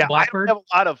yeah, Blackbird?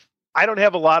 I don't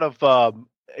have a lot of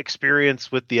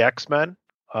experience with the X-Men.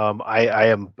 I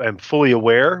am fully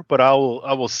aware, but I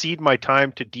will cede my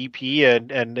time to DP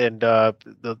and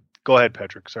go ahead,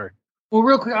 Patrick. Sorry. Well,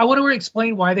 real quick, I want to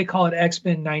explain why they call it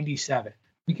X-Men 97.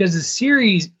 Because the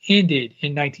series ended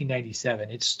in 1997.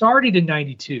 It started in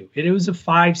 92. It was a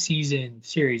 5-season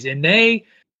series. And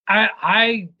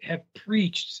I have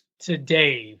preached to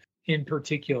Dave in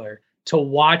particular to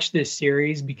watch this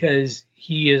series because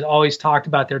he has always talked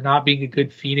about there not being a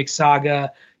good Phoenix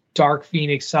Saga, Dark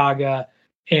Phoenix Saga,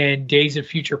 and Days of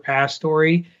Future Past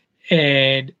story.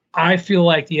 And I feel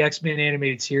like the X-Men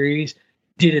animated series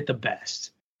did it the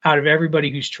best out of everybody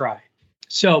who's tried.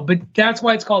 So, but that's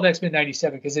why it's called X-Men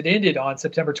 97, because it ended on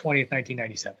September 20th,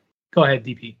 1997. Go ahead,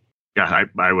 DP. Yeah,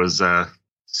 I was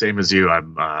same as you.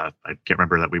 I can't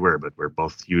remember that we were, but we're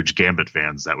both huge Gambit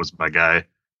fans. That was my guy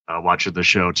watching the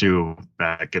show too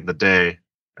back in the day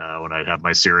when I'd have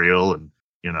my cereal and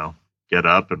get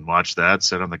up and watch that,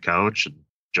 sit on the couch and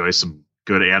enjoy some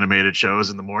good animated shows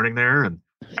in the morning there. And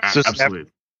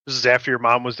absolutely, this is after your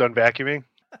mom was done vacuuming.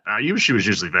 She was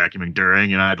usually vacuuming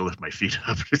during, and I had to lift my feet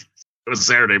up. It was a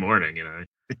Saturday morning,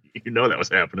 that was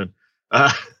happening.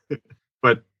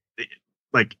 But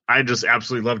I just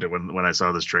absolutely loved it when I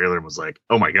saw this trailer and was like,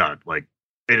 oh my God, it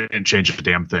didn't change a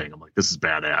damn thing. I'm like, this is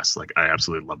badass. I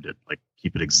absolutely loved it.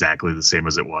 Keep it exactly the same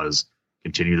as it was.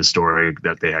 Continue the story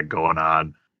that they had going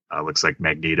on. Looks like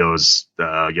Magneto's,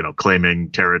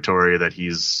 claiming territory that he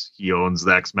owns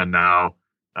the X-Men now,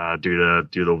 due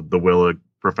to the will of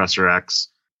Professor X.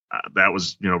 That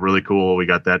was, really cool. We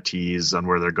got that tease on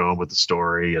where they're going with the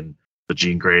story, and the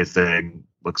Jean Grey thing.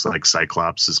 Looks like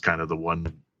Cyclops is kind of the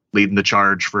one leading the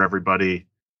charge for everybody.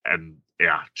 And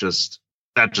yeah,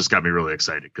 that just got me really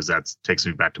excited because that takes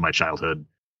me back to my childhood,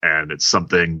 and it's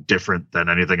something different than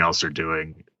anything else they're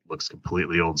doing. It looks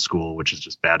completely old school, which is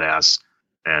just badass.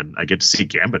 And I get to see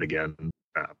Gambit again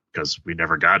because we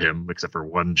never got him except for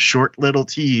one short little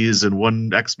tease in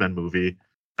one X-Men movie.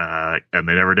 And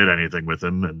they never did anything with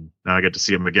him. And now I get to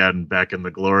see him again back in the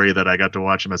glory that I got to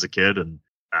watch him as a kid. And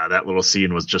that little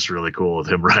scene was just really cool with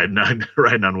him riding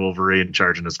on Wolverine,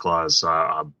 charging his claws. So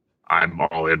I'm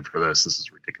all in for this. This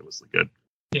is ridiculously good.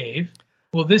 Dave,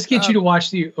 will this get you to watch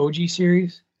the OG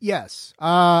series? Yes.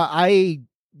 I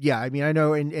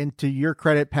know. And to your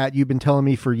credit, Pat, you've been telling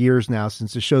me for years now,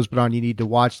 since the show's been on, you need to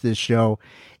watch this show.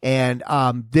 And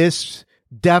this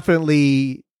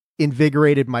definitely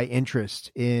invigorated my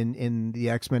interest in the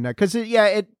X-Men because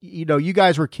you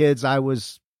guys were kids. I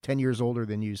was 10 years older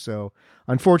than you, so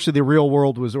unfortunately the real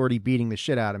world was already beating the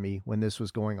shit out of me when this was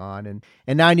going on, and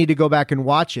now I need to go back and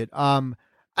watch it.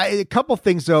 A couple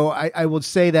things though. I would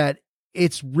say that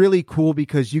it's really cool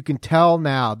because you can tell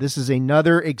now this is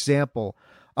another example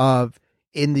of,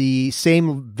 in the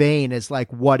same vein as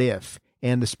What If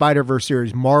and the Spider-Verse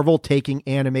series, Marvel taking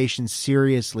animation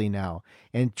seriously now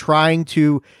and trying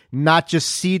to not just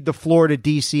cede the floor to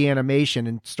DC Animation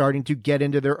and starting to get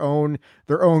into their own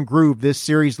groove. This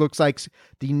series looks like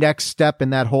the next step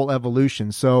in that whole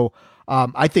evolution. So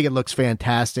I think it looks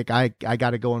fantastic. I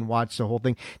got to go and watch the whole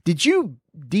thing. Did you,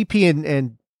 DP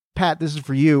and Pat, this is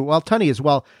for you, well, Tunney as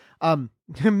well,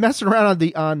 messing around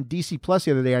on DC Plus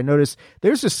the other day, I noticed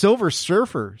there's a Silver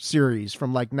Surfer series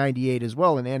from 98 as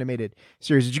well, an animated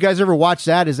series. Did you guys ever watch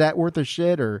that? Is that worth a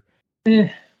shit or? All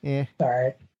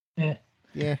right.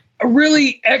 Yeah.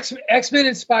 Really, X-Men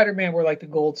and Spider-Man were the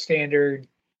gold standard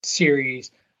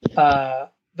series. The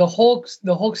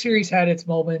Hulk series had its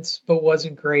moments, but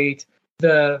wasn't great.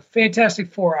 The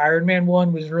Fantastic Four Iron Man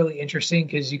one was really interesting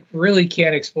because you really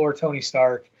can't explore Tony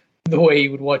Stark the way you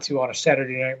would want to on a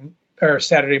Saturday night or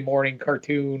Saturday morning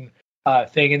cartoon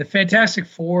thing. And the Fantastic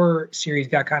Four series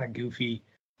got kind of goofy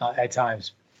at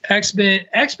times. X-Men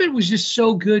was just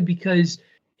so good because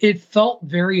it felt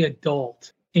very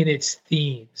adult in its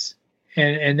themes.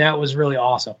 And that was really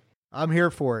awesome. I'm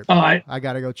here for it. I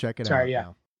got to go check it out. Sorry,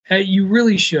 yeah. You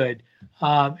really should.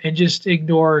 And just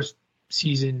ignore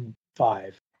season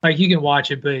 5. You can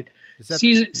watch it, but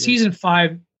season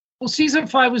 5 Well, season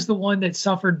 5 was the one that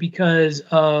suffered because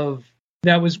of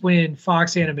that was when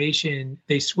Fox Animation,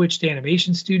 they switched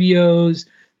animation studios.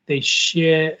 They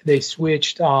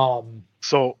switched.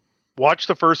 So watch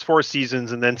the first 4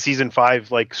 seasons and then season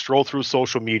 5, like stroll through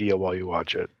social media while you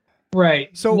watch it. Right.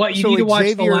 So what you need to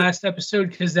watch the last episode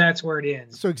because that's where it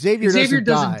ends. So Xavier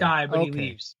doesn't die, but he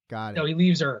leaves. Got it. No, he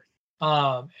leaves Earth.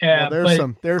 Well, there's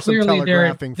some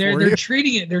telegraphing for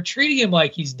you. They're treating him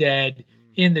like he's dead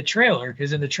in the trailer,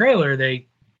 because in the trailer they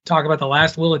talk about the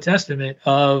last will and testament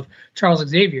of Charles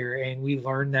Xavier, and we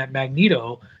learn that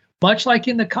Magneto, much like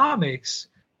in the comics,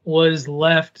 was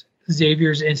left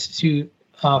Xavier's Institute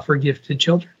for Gifted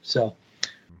Children. So,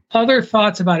 other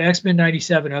thoughts about X-Men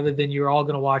 97 other than you're all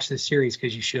going to watch this series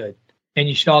because you should. And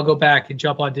you should all go back and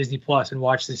jump on Disney Plus and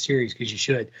watch this series because you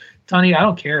should. Tony, I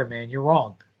don't care, man. You're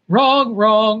wrong. Wrong,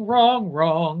 wrong, wrong,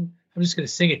 wrong. I'm just going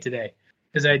to sing it today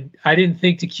because I didn't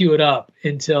think to cue it up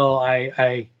until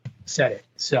I said it.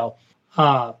 So,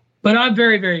 but I'm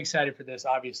very, very excited for this,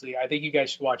 obviously. I think you guys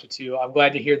should watch it too. I'm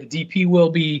glad to hear the DP will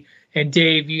be. And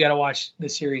Dave, you got to watch the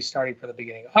series starting from the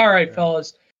beginning. All right,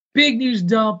 fellas. Big news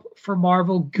dump for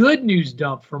Marvel. Good news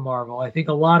dump for Marvel. I think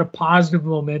a lot of positive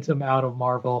momentum out of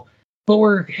Marvel. But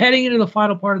we're heading into the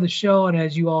final part of the show, and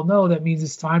as you all know, that means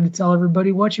it's time to tell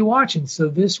everybody what you're watching. So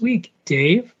this week,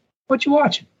 Dave, what you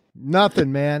watching?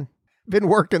 Nothing, man. Been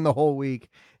working the whole week.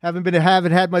 Haven't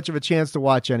had much of a chance to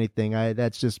watch anything.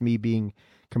 That's just me being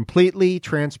completely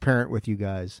transparent with you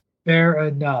guys. Fair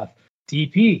enough.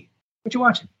 DP, what you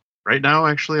watching? Right now,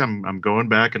 actually, I'm going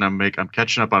back and I'm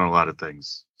catching up on a lot of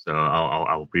things. So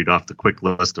I'll read off the quick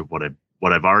list of what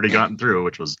I've already gotten through,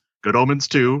 which was Good Omens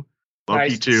 2. Loki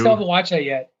nice. 2. Still haven't watched that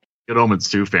yet. Good Omens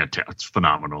 2, fantastic. It's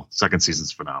phenomenal. Second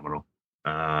season's phenomenal.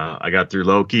 I got through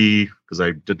Loki because I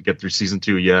didn't get through season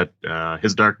 2 yet.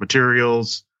 His Dark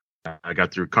Materials. I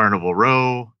got through Carnival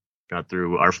Row. Got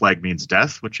through Our Flag Means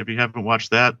Death, which if you haven't watched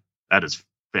that is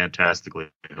fantastically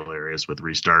hilarious with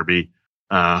Rhys Darby.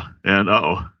 And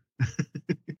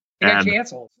It got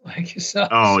canceled. Like it sucks.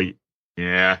 Oh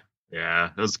yeah.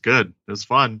 It was good. It was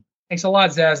fun. Thanks a lot,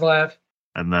 Zaslav.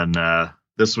 And then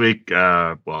this week,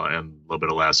 and a little bit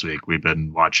of last week, we've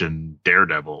been watching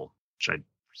Daredevil, which I,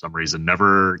 for some reason,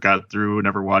 never got through,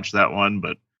 never watched that one,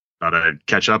 but thought I'd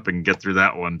catch up and get through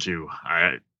that one too.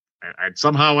 I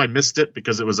somehow I missed it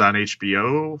because it was on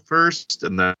HBO first,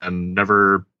 and then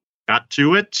never got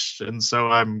to it, and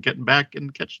so I'm getting back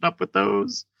and catching up with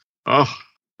those. Oh,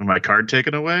 my card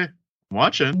taken away? I'm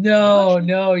watching. No,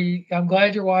 I'm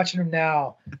glad you're watching them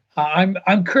now.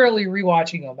 I'm currently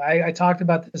rewatching them. I talked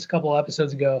about this a couple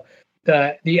episodes ago.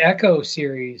 The Echo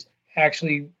series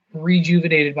actually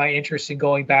rejuvenated my interest in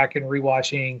going back and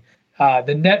rewatching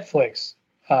the Netflix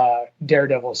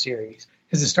Daredevil series.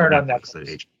 Because it started on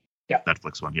Netflix. Yeah,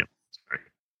 Netflix one. Yep. Sorry.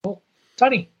 Cool.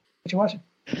 Tony, what you watching?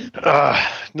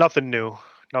 Nothing new.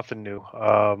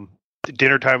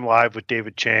 Dinner Time Live with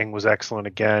David Chang was excellent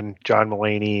again. John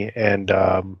Mulaney and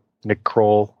Nick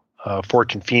Kroll,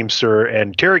 Fortune Feimster,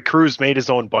 and Terry Crews made his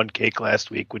own bun cake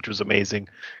last week, which was amazing.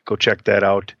 Go check that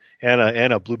out.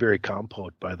 And a blueberry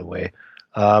compote, by the way.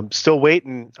 Still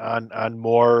waiting on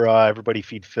more Everybody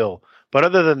Feed Phil. But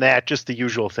other than that, just the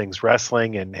usual things,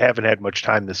 wrestling, and haven't had much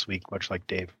time this week, much like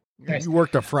Dave. Nice. You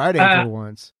worked a Friday for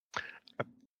once.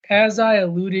 As I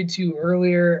alluded to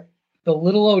earlier, the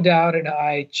Little O'Dowd and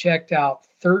I checked out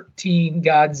 13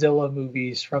 Godzilla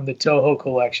movies from the Toho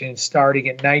collection, starting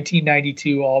in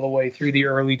 1992 all the way through the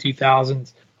early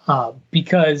 2000s,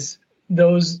 because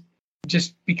that's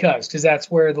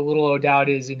where the Little O'Dowd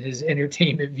is in his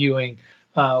entertainment viewing.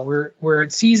 We're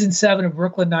at season 7 of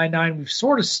Brooklyn Nine-Nine. We've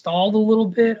sort of stalled a little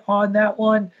bit on that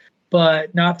one,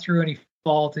 but not through any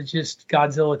fault. It's just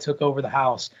Godzilla took over the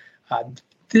house.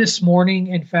 This morning,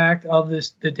 in fact,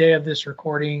 the day of this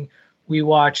recording, we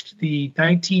watched the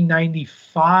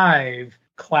 1995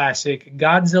 classic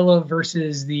Godzilla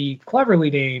versus the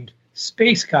cleverly named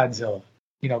Space Godzilla,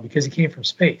 because he came from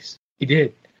space. He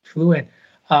did. Flew in.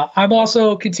 I'm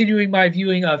also continuing my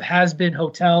viewing of Has Been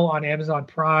Hotel on Amazon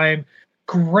Prime.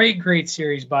 Great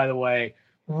series, by the way.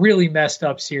 Really messed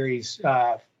up series.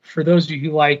 For those of you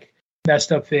who like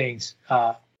messed up things,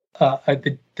 the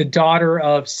daughter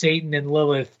of Satan and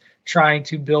Lilith trying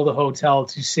to build a hotel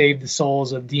to save the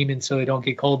souls of demons so they don't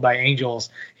get killed by angels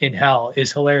in hell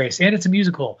is hilarious. And it's a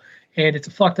musical, and it's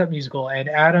a fucked up musical. And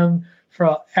Adam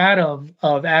of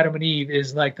Adam and Eve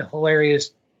is like the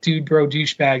hilarious dude bro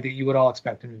douchebag that you would all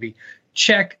expect him to be.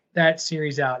 Check that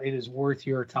series out. It is worth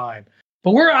your time.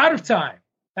 But we're out of time.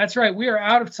 That's right. We are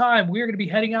out of time. We are going to be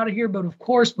heading out of here. But of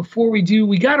course, before we do,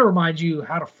 we got to remind you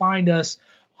how to find us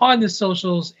on the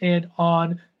socials and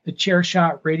on the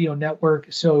Chairshot Radio Network.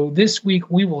 So this week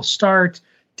we will start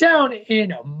down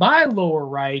in my lower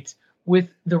right with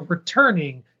the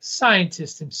returning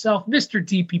scientist himself, Mr.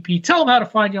 DPP. Tell him how to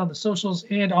find you on the socials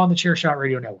and on the Chairshot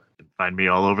Radio Network. You can find me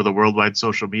all over the worldwide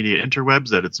social media interwebs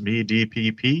that it's me,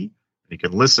 DPP. You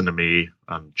can listen to me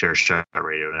on Chairshot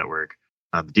Radio Network,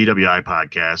 on the DWI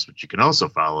podcast, which you can also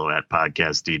follow at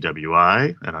Podcast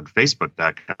DWI, and on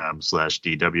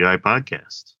Facebook.com/DWI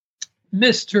podcast.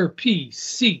 Mr.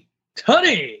 PC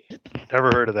Tunney.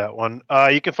 Never heard of that one.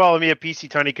 You can follow me at PC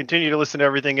Tunney. Continue to listen to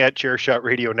everything at Chairshot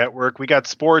Radio Network. We got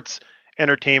sports,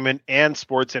 entertainment, and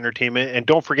sports entertainment. And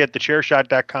don't forget the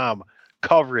Chairshot.com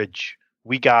coverage.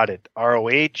 We got it.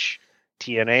 ROH,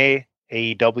 TNA,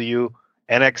 AEW,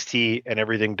 NXT, and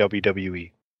everything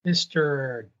WWE.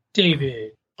 Mr.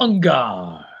 David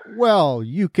Ungar. Well,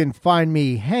 you can find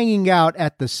me hanging out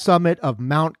at the summit of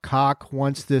Mount Cock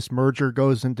once this merger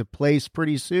goes into place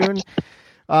pretty soon.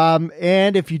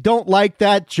 And if you don't like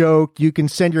that joke, you can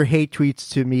send your hate tweets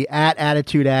to me at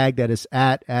AttitudeAg. That is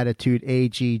at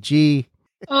AttitudeAGG.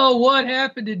 Oh, what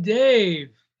happened to Dave?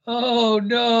 Oh,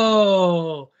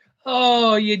 no.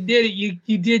 Oh, you did it.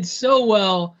 You did so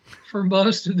well for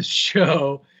most of the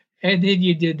show. And then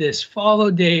you did this.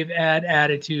 Follow Dave at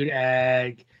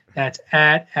AttitudeAg. That's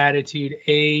at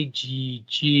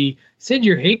AttitudeAGG. Send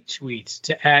your hate tweets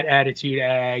to at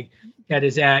AttitudeAg. That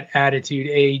is at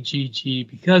AttitudeAGG.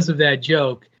 Because of that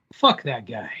joke, fuck that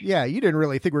guy. Yeah, you didn't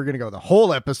really think we were going to go the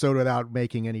whole episode without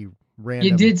making any random...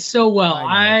 You did so well.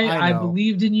 I I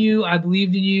believed in you. I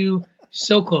believed in you.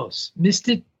 So close. Missed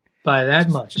it by that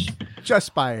much.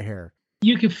 Just by a hair.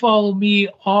 You can follow me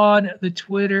on the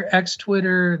Twitter,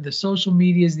 X-Twitter, the social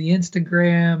medias, the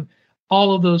Instagram,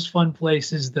 all of those fun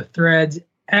places, the threads,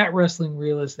 at Wrestling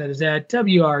Realist. That is at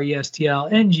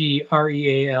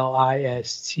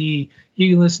WRESTLNGREALIST. You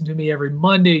can listen to me every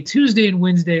Monday, Tuesday, and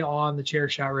Wednesday on the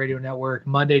Chairshot Radio Network.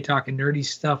 Monday, talking nerdy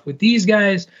stuff with these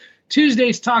guys.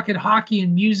 Tuesdays, talking hockey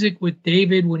and music with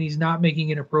David when he's not making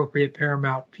inappropriate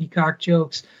Paramount Peacock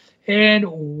jokes. And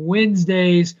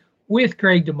Wednesdays, with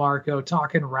Greg DeMarco,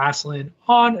 talking wrestling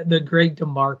on the Greg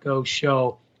DeMarco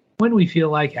Show when we feel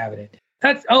like having it.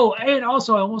 And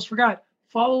also, I almost forgot,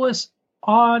 follow us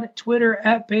on Twitter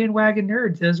at Bandwagon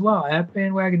Nerds as well. At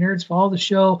Bandwagon Nerds, follow the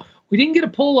show. We didn't get a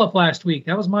poll up last week.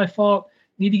 That was my fault.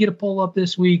 Need to get a poll up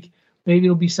this week. Maybe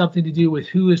it'll be something to do with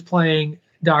who is playing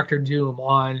Dr. Doom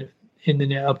in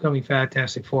the upcoming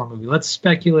Fantastic Four movie. Let's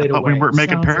speculate away. We weren't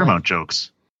making Paramount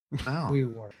jokes. Oh. We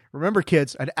were. Remember,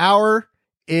 kids, an hour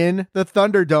in the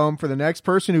Thunderdome for the next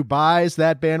person who buys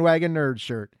that Bandwagon Nerd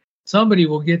shirt. Somebody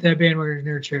will get that Bandwagon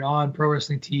Nerd shirt on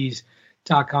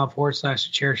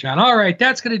ProWrestlingTees.com/chairshot. All right,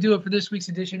 that's going to do it for this week's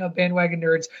edition of Bandwagon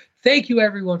Nerds. Thank you,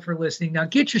 everyone, for listening. Now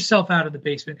get yourself out of the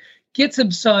basement. Get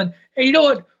some sun. And you know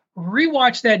what?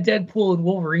 Rewatch that Deadpool and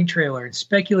Wolverine trailer and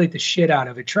speculate the shit out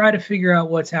of it. Try to figure out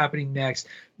what's happening next,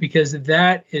 because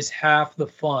that is half the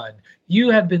fun.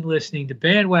 You have been listening to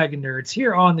Bandwagon Nerds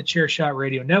here on the Chairshot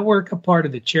Radio Network, a part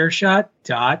of the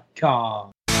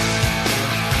Chairshot.com.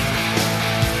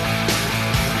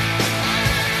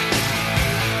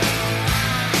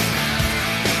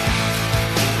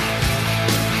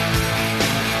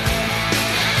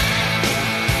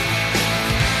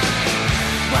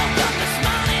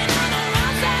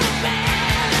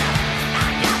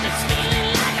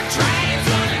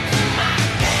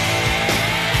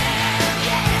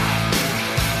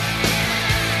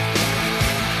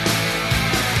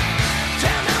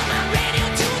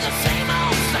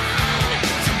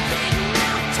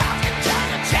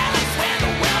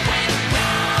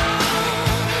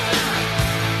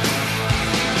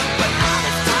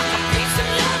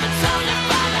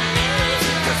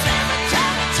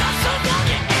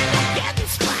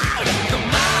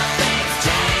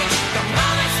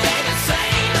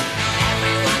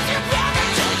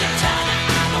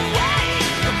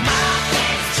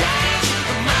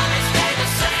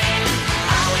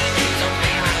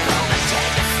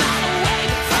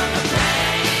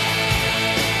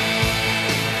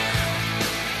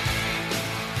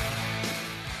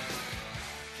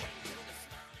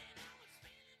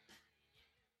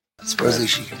 Supposedly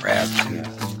she can rap too.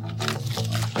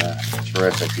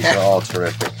 Terrific. These are all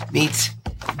terrific. Meet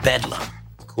Bedlam.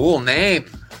 Cool name.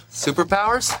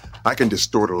 Superpowers? I can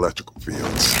distort electrical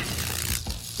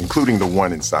fields, including the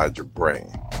one inside your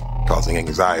brain, causing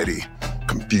anxiety,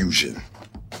 confusion,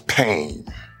 pain.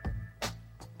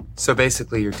 So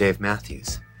basically you're Dave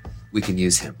Matthews. We can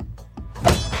use him.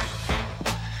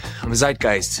 I'm a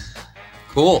zeitgeist.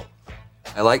 Cool.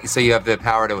 I like it. So you have the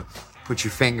power to put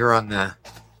your finger on the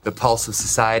pulse of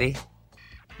society?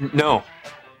 No,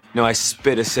 I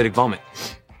spit acidic vomit.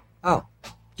 Oh.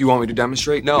 you want me to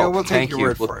demonstrate? No, Yeah, we'll take thank your you.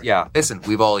 word for it. Yeah, listen,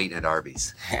 we've all eaten at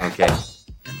Arby's. Okay.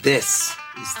 This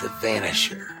is the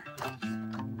Vanisher.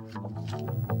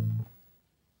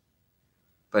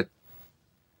 But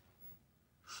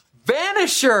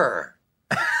Vanisher!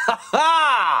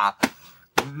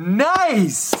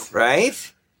 Nice!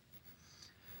 Right?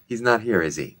 He's not here,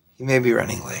 is he? He may be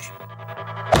running late.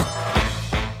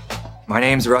 My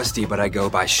name's Rusty, but I go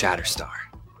by Shatterstar.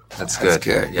 That's good.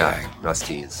 good, Yeah,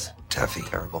 Rusty is Toughy.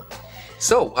 terrible.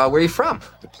 So, where are you from?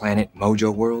 The planet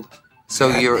Mojo World. So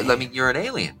you're an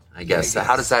alien, I guess. Yeah, I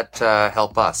How does that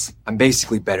help us? I'm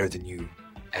basically better than you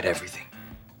at everything.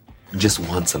 Just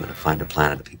once, I'm going to find a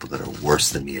planet of people that are worse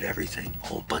than me at everything. A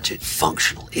whole bunch of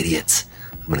functional idiots.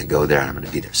 I'm going to go there and I'm going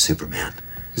to be their Superman.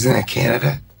 Isn't that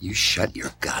Canada? You shut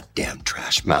your goddamn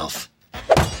trash mouth.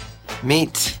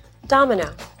 Meet.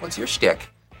 Domino. What's your shtick?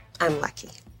 I'm lucky.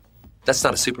 That's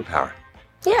not a superpower.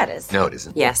 Yeah, it is. No, it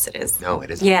isn't. Yes, it is. No,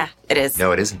 it isn't. Yeah, it is.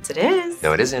 No, it isn't. It is.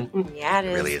 No, it isn't. Yeah, it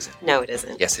is. It really isn't. No, it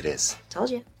isn't. Yes, it is. Told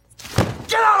you.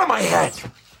 Get out of my head!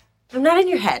 I'm not in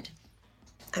your head.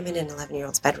 I'm in an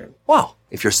 11-year-old's bedroom. Well,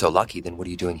 if you're so lucky, then what are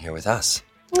you doing here with us?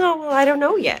 Oh, well, I don't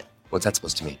know yet. What's that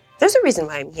supposed to mean? There's a reason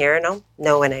why I'm here, and I'll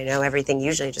know when I know. Everything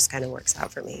usually just kind of works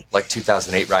out for me. Like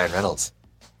 2008 Ryan Reynolds.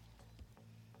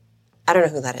 I don't know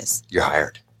who that is. You're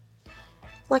hired.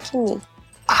 Lucky me.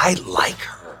 I like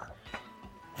her.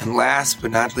 And last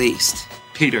but not least,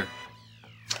 Peter.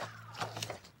 Am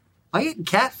I getting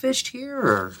catfished here,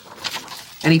 or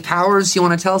any powers you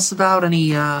want to tell us about?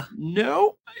 Any,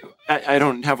 No, I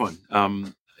don't have one.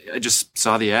 I just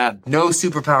saw the ad. No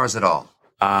superpowers at all.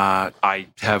 I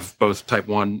have both type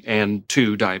 1 and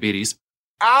 2 diabetes.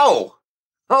 Ow!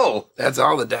 Oh! That's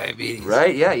all the diabetes.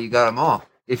 Right? Yeah, you got them all.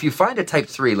 If you find a type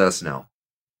 3, let us know.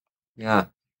 Yeah.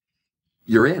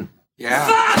 You're in. Yeah.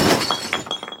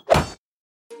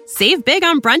 Save big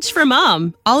on brunch for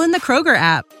mom, all in the Kroger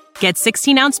app. Get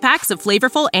 16-ounce packs of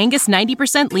flavorful Angus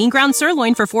 90% lean ground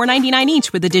sirloin for $4.99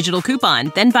 each with a digital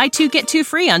coupon. Then buy 2, get 2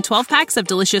 free on 12 packs of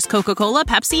delicious Coca-Cola,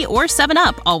 Pepsi, or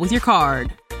 7-Up, all with your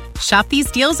card. Shop these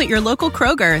deals at your local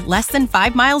Kroger, less than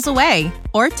 5 miles away.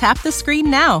 Or tap the screen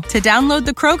now to download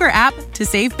the Kroger app to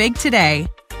save big today.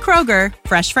 Kroger,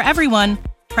 fresh for everyone.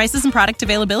 Prices and product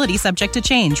availability subject to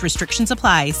change. Restrictions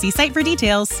apply. See site for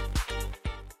details.